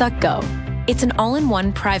 DuckDuckGo. It's an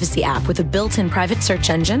all-in-one privacy app with a built-in private search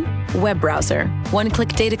engine, web browser, one-click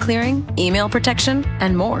data clearing, email protection,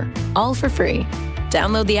 and more, all for free.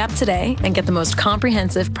 Download the app today and get the most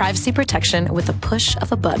comprehensive privacy protection with a push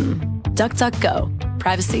of a button. DuckDuckGo.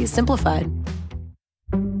 Privacy simplified.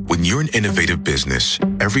 When you're an innovative business,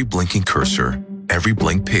 every blinking cursor, every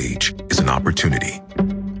blank page is an opportunity.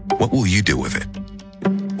 What will you do with it?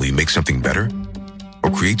 Will you make something better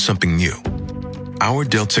or create something new? Our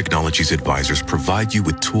Dell Technologies advisors provide you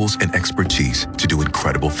with tools and expertise to do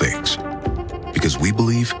incredible things. Because we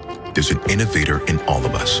believe there's an innovator in all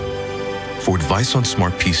of us. For advice on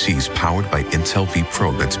smart PCs powered by Intel V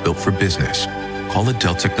Pro that's built for business, call a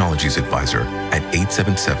Dell Technologies advisor at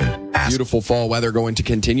 877 Beautiful fall weather going to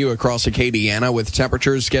continue across Acadiana with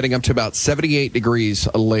temperatures getting up to about 78 degrees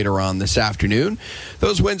later on this afternoon.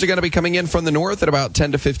 Those winds are going to be coming in from the north at about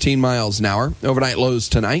 10 to 15 miles an hour. Overnight lows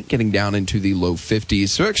tonight getting down into the low 50s.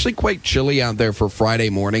 So actually quite chilly out there for Friday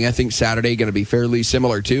morning. I think Saturday going to be fairly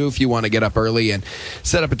similar too if you want to get up early and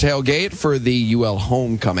set up a tailgate for the UL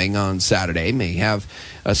homecoming on Saturday. May have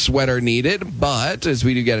a sweater needed, but as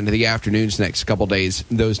we do get into the afternoons next couple days,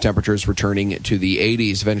 those temperatures returning to the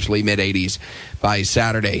 80s, eventually mid-80s by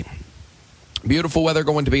Saturday. Beautiful weather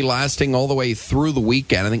going to be lasting all the way through the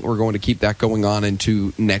weekend. I think we're going to keep that going on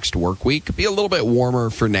into next work week. Be a little bit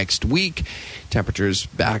warmer for next week. Temperatures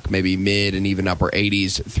back maybe mid and even upper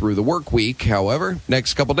 80s through the work week. However,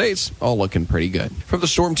 next couple days, all looking pretty good. From the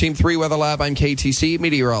Storm Team 3 Weather Lab, I'm KTC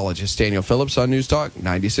meteorologist Daniel Phillips on News Talk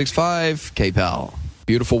 96.5 KPEL.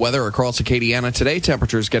 Beautiful weather across Acadiana today.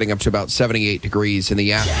 Temperatures getting up to about 78 degrees in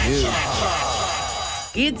the afternoon.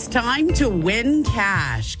 It's time to win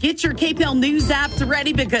cash. Get your KPEL News apps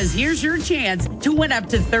ready because here's your chance to win up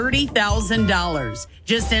to $30,000.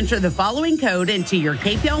 Just enter the following code into your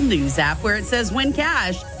KPEL News app where it says win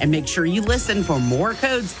cash and make sure you listen for more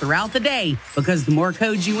codes throughout the day because the more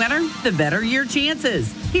codes you enter, the better your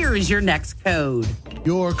chances. Here is your next code.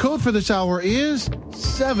 Your code for this hour is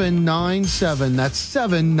 797. That's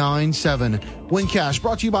 797. Win cash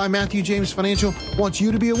brought to you by Matthew James Financial. Wants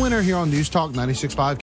you to be a winner here on News Talk 96.5.